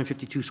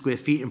 4,952 square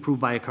feet improved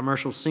by a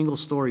commercial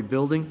single-story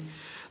building.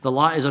 The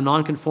lot is a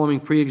non-conforming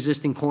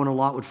pre-existing corner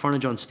lot with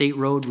frontage on State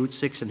Road, Route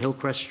 6, and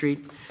Hillcrest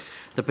Street.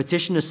 The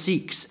petitioner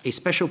seeks a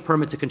special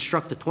permit to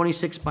construct a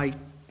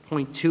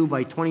 26.2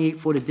 by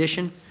 28-foot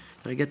addition.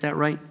 Did I get that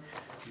right?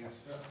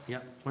 Yes, sir.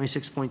 Yep,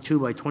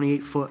 26.2 by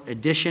 28-foot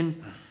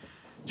addition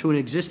to an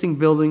existing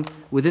building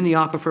within the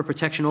Aquifer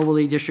Protection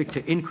Overlay District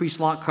to increase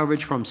lot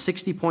coverage from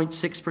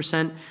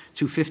 60.6%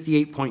 to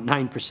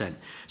 58.9%.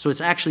 So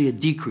it's actually a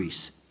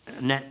decrease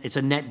it's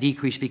a net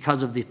decrease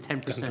because of the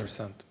 10%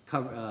 10%.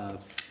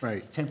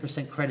 Right.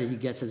 10% credit he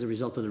gets as a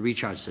result of the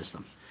recharge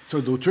system, So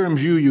the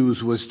terms you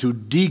used was to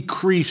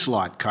decrease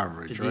lot to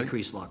coverage, right?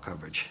 decrease lot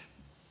coverage.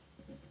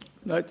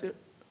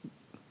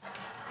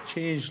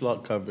 Change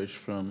lot coverage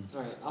from,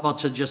 How about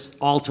to just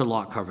alter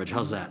lot coverage,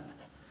 how's that?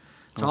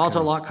 To alter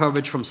lot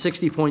coverage from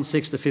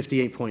 60.6 to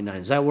 58.9,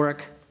 does that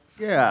work?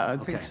 yeah, I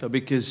think Okay. so,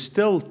 because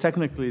still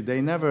technically, they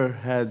never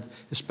had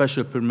a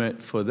special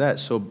permit for that.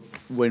 So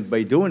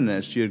by doing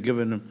this, you're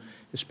giving them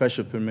a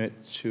special permit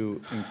to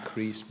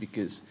increase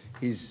because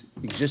he's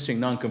existing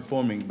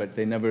non-conforming, but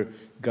they never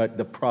got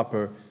the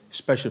proper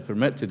special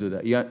permit to do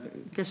that. Yeah. I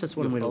guess that's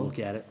one You way to follow? look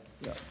at it.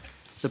 Yeah.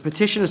 The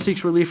petitioner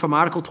seeks relief from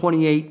Article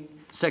 28,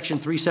 Section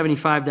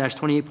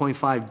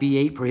 375-28.5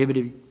 B8,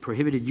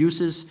 prohibited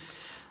uses,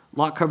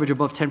 lot coverage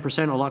above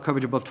 10% or lot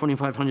coverage above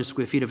 2,500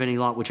 square feet of any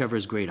lot, whichever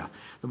is greater.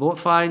 The board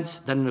finds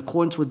that in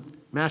accordance with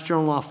Mass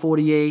General Law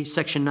 40A,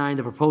 Section 9,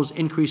 the proposed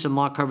increase in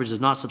lot coverage does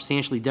not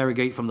substantially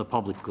derogate from the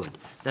public good.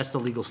 That's the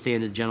legal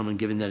standard, gentlemen,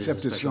 given that it's a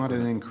Except it's special not an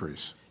permit.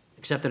 increase.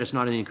 Except that it's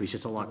not an increase,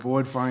 it's a lot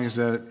Board finds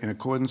that in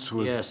accordance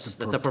with Yes,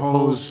 the that the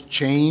proposed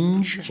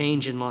change,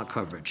 change in lot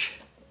coverage.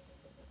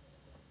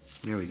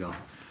 There we go.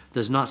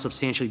 Does not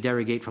substantially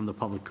derogate from the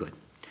public good.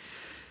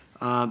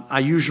 Our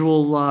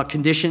usual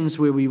conditions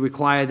where we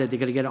require that they're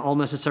gonna get all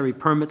necessary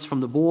permits from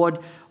the board,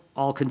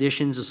 all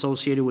conditions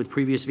associated with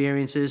previous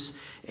variances,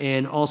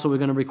 and also we're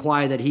gonna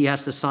require that he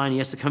has to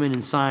come in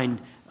and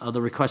sign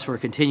the request for a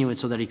continuance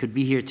so that he could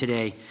be here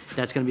today.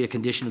 That's gonna be a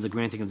condition of the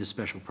granting of this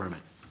special permit.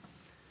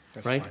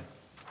 That's Right?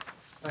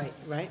 fine.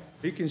 Right.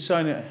 You can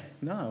sign it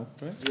now,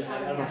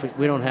 right?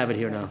 We don't have it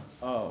here now,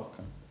 Oh,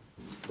 okay.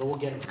 but we'll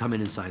get him to come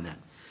in and sign that.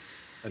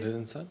 I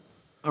didn't sign?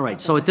 All right,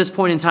 so at this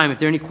point in time, if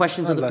there are any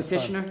questions of the Last time.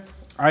 petitioner?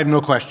 I have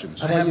no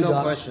questions. I have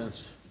no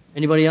questions.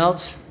 Anybody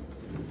else?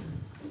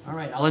 All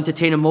right, I'll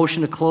entertain a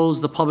motion to close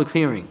the public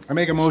hearing. I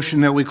make a motion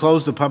that we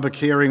close the public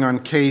hearing on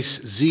case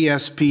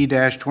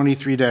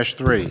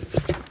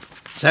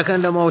ZSP-23-3.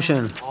 Second the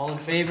motion. All in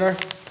favor?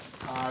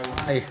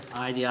 Aye.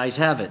 Aye, the ayes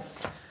have it.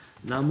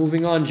 Now,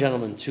 moving on,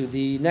 gentlemen, to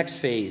the next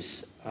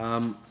phase.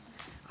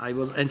 I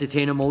will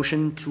entertain a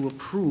motion to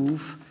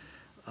approve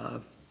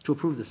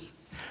this.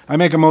 I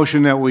make a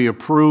motion that we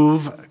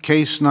approve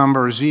case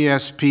number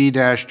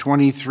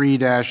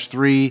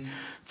ZSP-23-3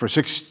 for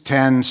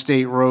 610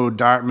 State Road,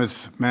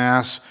 Dartmouth,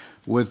 Mass.,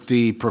 with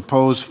the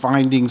proposed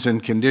findings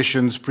and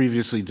conditions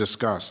previously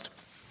discussed.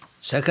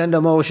 Second the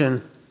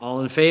motion.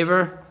 All in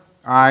favor?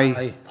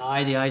 Aye.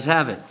 Aye, the ayes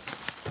have it.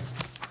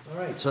 All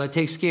right, so that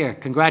takes care.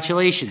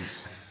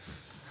 Congratulations.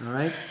 All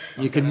right,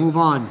 you can move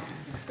on.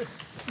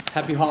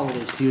 Happy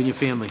holidays to you and your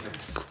family.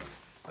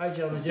 All right,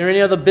 gentlemen, is there any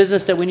other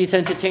business that we need to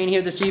entertain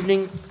here this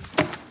evening?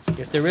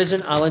 If there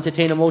isn't, I'll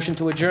entertain a motion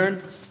to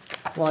adjourn.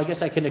 Well, I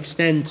guess I can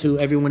extend to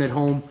everyone at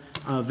home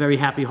a very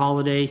happy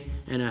holiday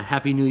and a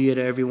happy new year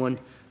to everyone,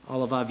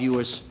 all of our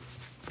viewers.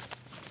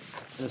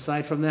 And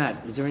aside from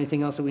that, is there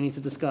anything else that we need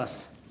to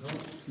discuss?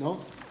 No?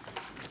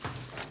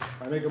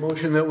 I make a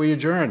motion that we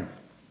adjourn.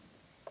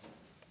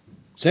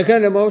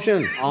 Second the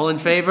motion. All in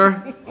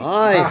favor?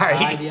 Aye.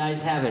 Aye, the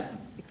ayes have it.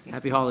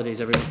 Happy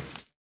holidays, everyone.